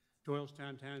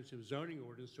Doylestown Township zoning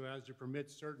ordinance so as to permit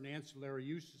certain ancillary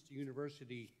uses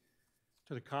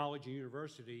to the college and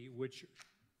university, which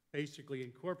basically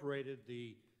incorporated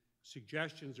the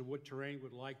suggestions of what Terrain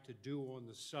would like to do on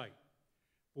the site.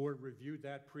 Board reviewed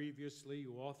that previously.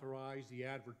 You authorized the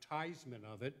advertisement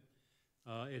of it.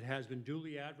 It has been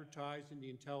duly advertised in the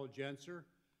Intelligencer.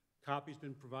 A copy's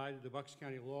been provided to the Bucks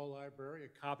County Law Library.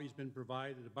 A copy's been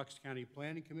provided to the Bucks County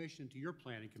Planning Commission, to your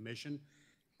Planning Commission.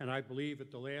 And I believe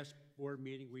at the last board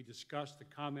meeting, we discussed the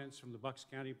comments from the Bucks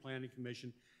County Planning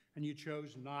Commission, and you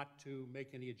chose not to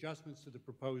make any adjustments to the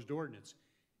proposed ordinance.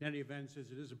 In any event,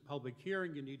 since it is a public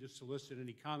hearing, you need to solicit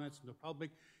any comments from the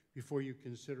public before you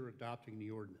consider adopting the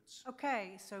ordinance.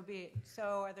 Okay, so be it.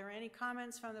 So are there any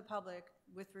comments from the public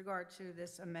with regard to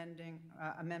this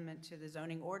amendment to the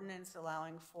zoning ordinance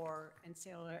allowing for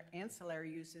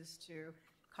ancillary uses to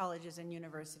colleges and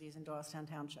universities in Doylestown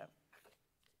Township?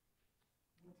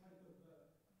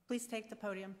 Please take the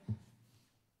podium.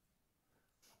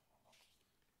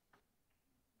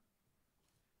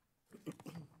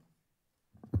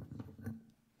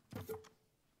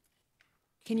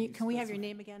 Can we have your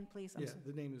name again, please? Yeah,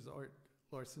 the name is Art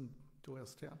Larson,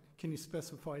 Doylestown. Can you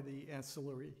specify the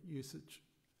ancillary usage?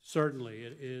 Certainly,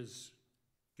 it is.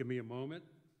 Give me a moment.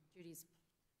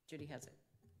 Judy has it,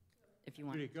 if you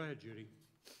want. Judy, go ahead, Judy.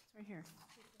 It's right here.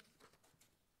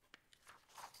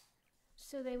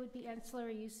 So they would be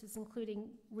ancillary uses,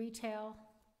 including retail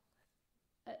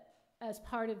as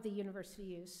part of the university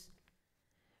use,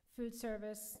 food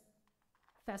service,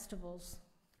 festivals,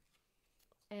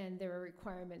 and there are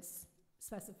requirements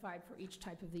specified for each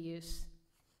type of the use.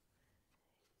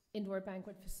 Indoor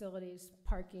banquet facilities,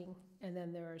 parking, and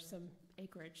then there are some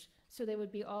acreage. So they would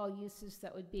be all uses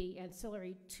that would be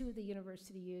ancillary to the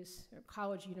university use or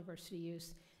college university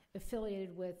use,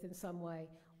 affiliated with in some way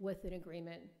with an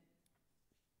agreement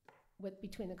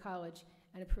between the college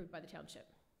and approved by the township.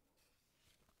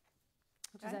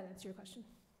 Okay. Does that answer your question?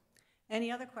 Any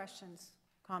other questions,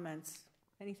 comments?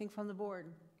 Anything from the board?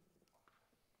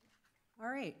 All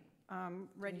right,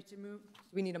 ready to move? Do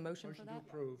we need a motion for that? Motion to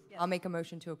approve. Yes. I'll make a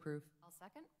motion to approve. I'll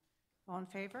second. All in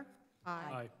favor?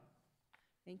 Aye.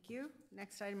 Thank you.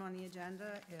 Next item on the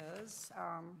agenda is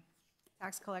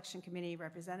Tax Collection Committee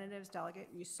Representatives Delegate.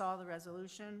 You saw the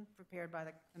resolution prepared by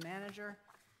the manager.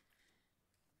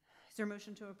 Is there a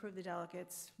motion to approve the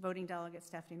delegates? Voting delegate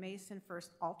Stephanie Mason,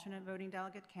 first alternate voting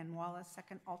delegate Ken Wallace,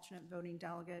 second alternate voting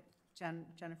delegate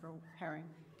Jennifer Herring.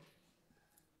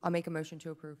 I'll make a motion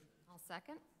to approve. I'll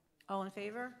second. All in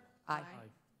favor? Aye.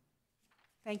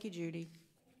 Thank you, Judy.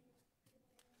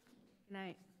 Good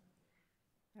night.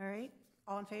 All right,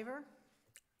 all in favor?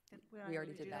 We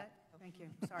already did that. Thank you.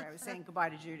 Sorry, I was saying goodbye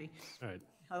to Judy. All right.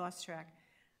 I lost track.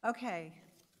 Okay.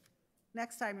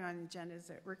 Next item on the agenda is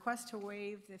a request to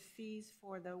waive the fees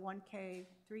for the 1K,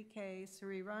 3K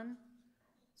Surrey Run.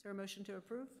 Is there a motion to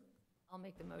approve? I'll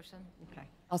make the motion. Okay.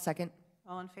 I'll second.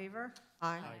 All in favor?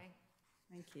 Aye.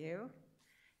 Thank you.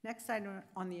 Next item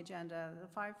on the agenda, the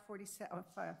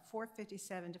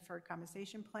 457 deferred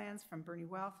compensation plans from Bernie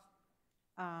Wealth,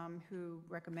 who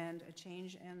recommend a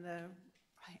change in the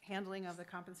handling of the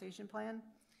compensation plan.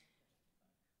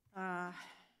 Do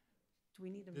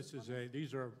we need to move on?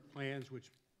 These are plans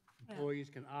which employees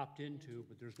can opt into,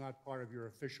 but there's not part of your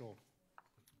official.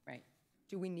 Right.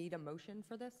 Do we need a motion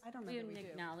for this? I don't know Do that an we do.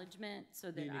 acknowledgement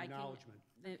so that Need an I can. acknowledgement.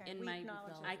 Okay, In we my,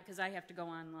 acknowledge it. because I have to go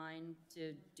online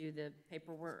to do the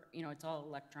paperwork, it's all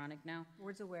electronic now.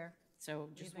 Board's aware. So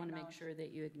We've just want to make acknowledged. sure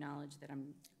that you acknowledge that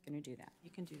I'm going to do that. You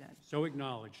can do that. So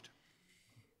acknowledged.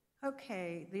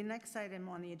 Okay, the next item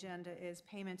on the agenda is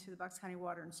payment to the Bucks County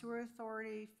Water and Sewer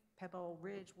Authority, Pebble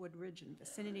Ridge, Wood Ridge, and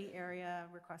vicinity area,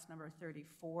 request number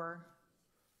 34.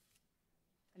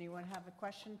 Anyone have a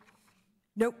question?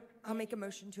 Nope. I'll make a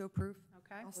motion to approve.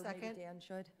 Okay. Or maybe Dan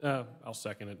should. I'll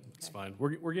second it. It's fine.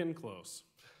 We're getting close.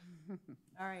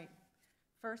 All right.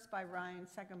 First by Ryan,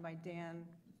 second by Dan.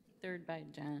 Third by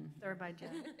Jen. Third by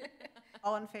Jen.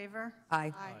 All in favor? Aye.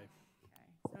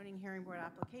 Okay. Zoning Hearing Board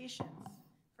applications.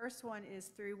 First one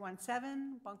is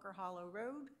 317 Bunker Hollow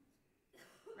Road.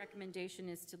 Recommendation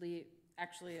is to leave,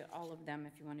 actually, all of them,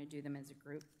 if you want to do them as a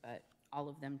group, but all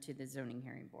of them to the zoning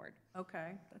hearing board.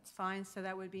 Okay, that's fine. So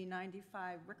that would be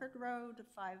 95 Rickard Road,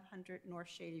 500 North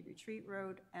Shady Retreat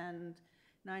Road, and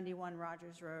 91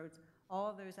 Rogers Road. All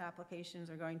of those applications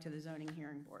are going to the zoning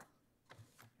hearing board.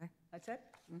 Okay. That's it?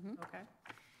 Mm-hmm. Okay.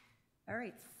 All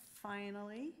right,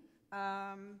 finally,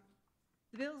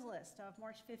 the bills list of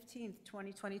March 15th,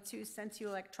 2022, sent to you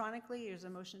electronically. There's a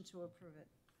motion to approve it.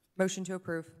 Motion to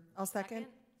approve. I'll second.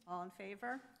 All in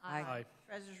favor? Aye.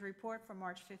 Treasurer's report for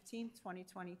March 15th,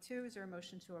 2022. Is there a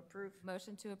motion to approve?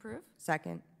 Motion to approve?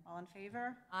 Second. All in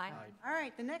favor? Aye. All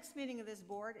right, the next meeting of this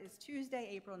board is Tuesday,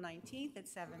 April 19th at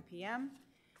 7 p.m.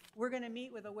 We're going to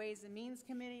meet with the Ways and Means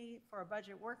Committee for a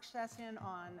budget work session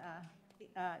on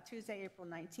Tuesday, April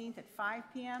 19th at 5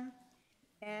 p.m.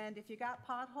 And if you got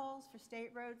potholes for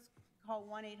state roads, call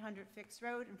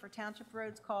 1-800-FIX-ROAD, and for township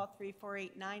roads, call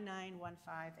 348-9915.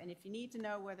 And if you need to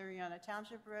know whether you're on a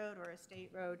township road or a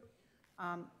state road,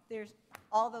 there's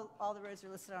all the roads are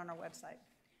listed on our website.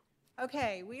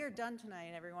 Okay, we are done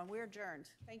tonight, everyone. We're adjourned.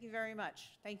 Thank you very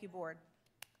much. Thank you, board.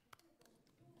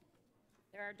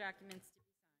 There are documents to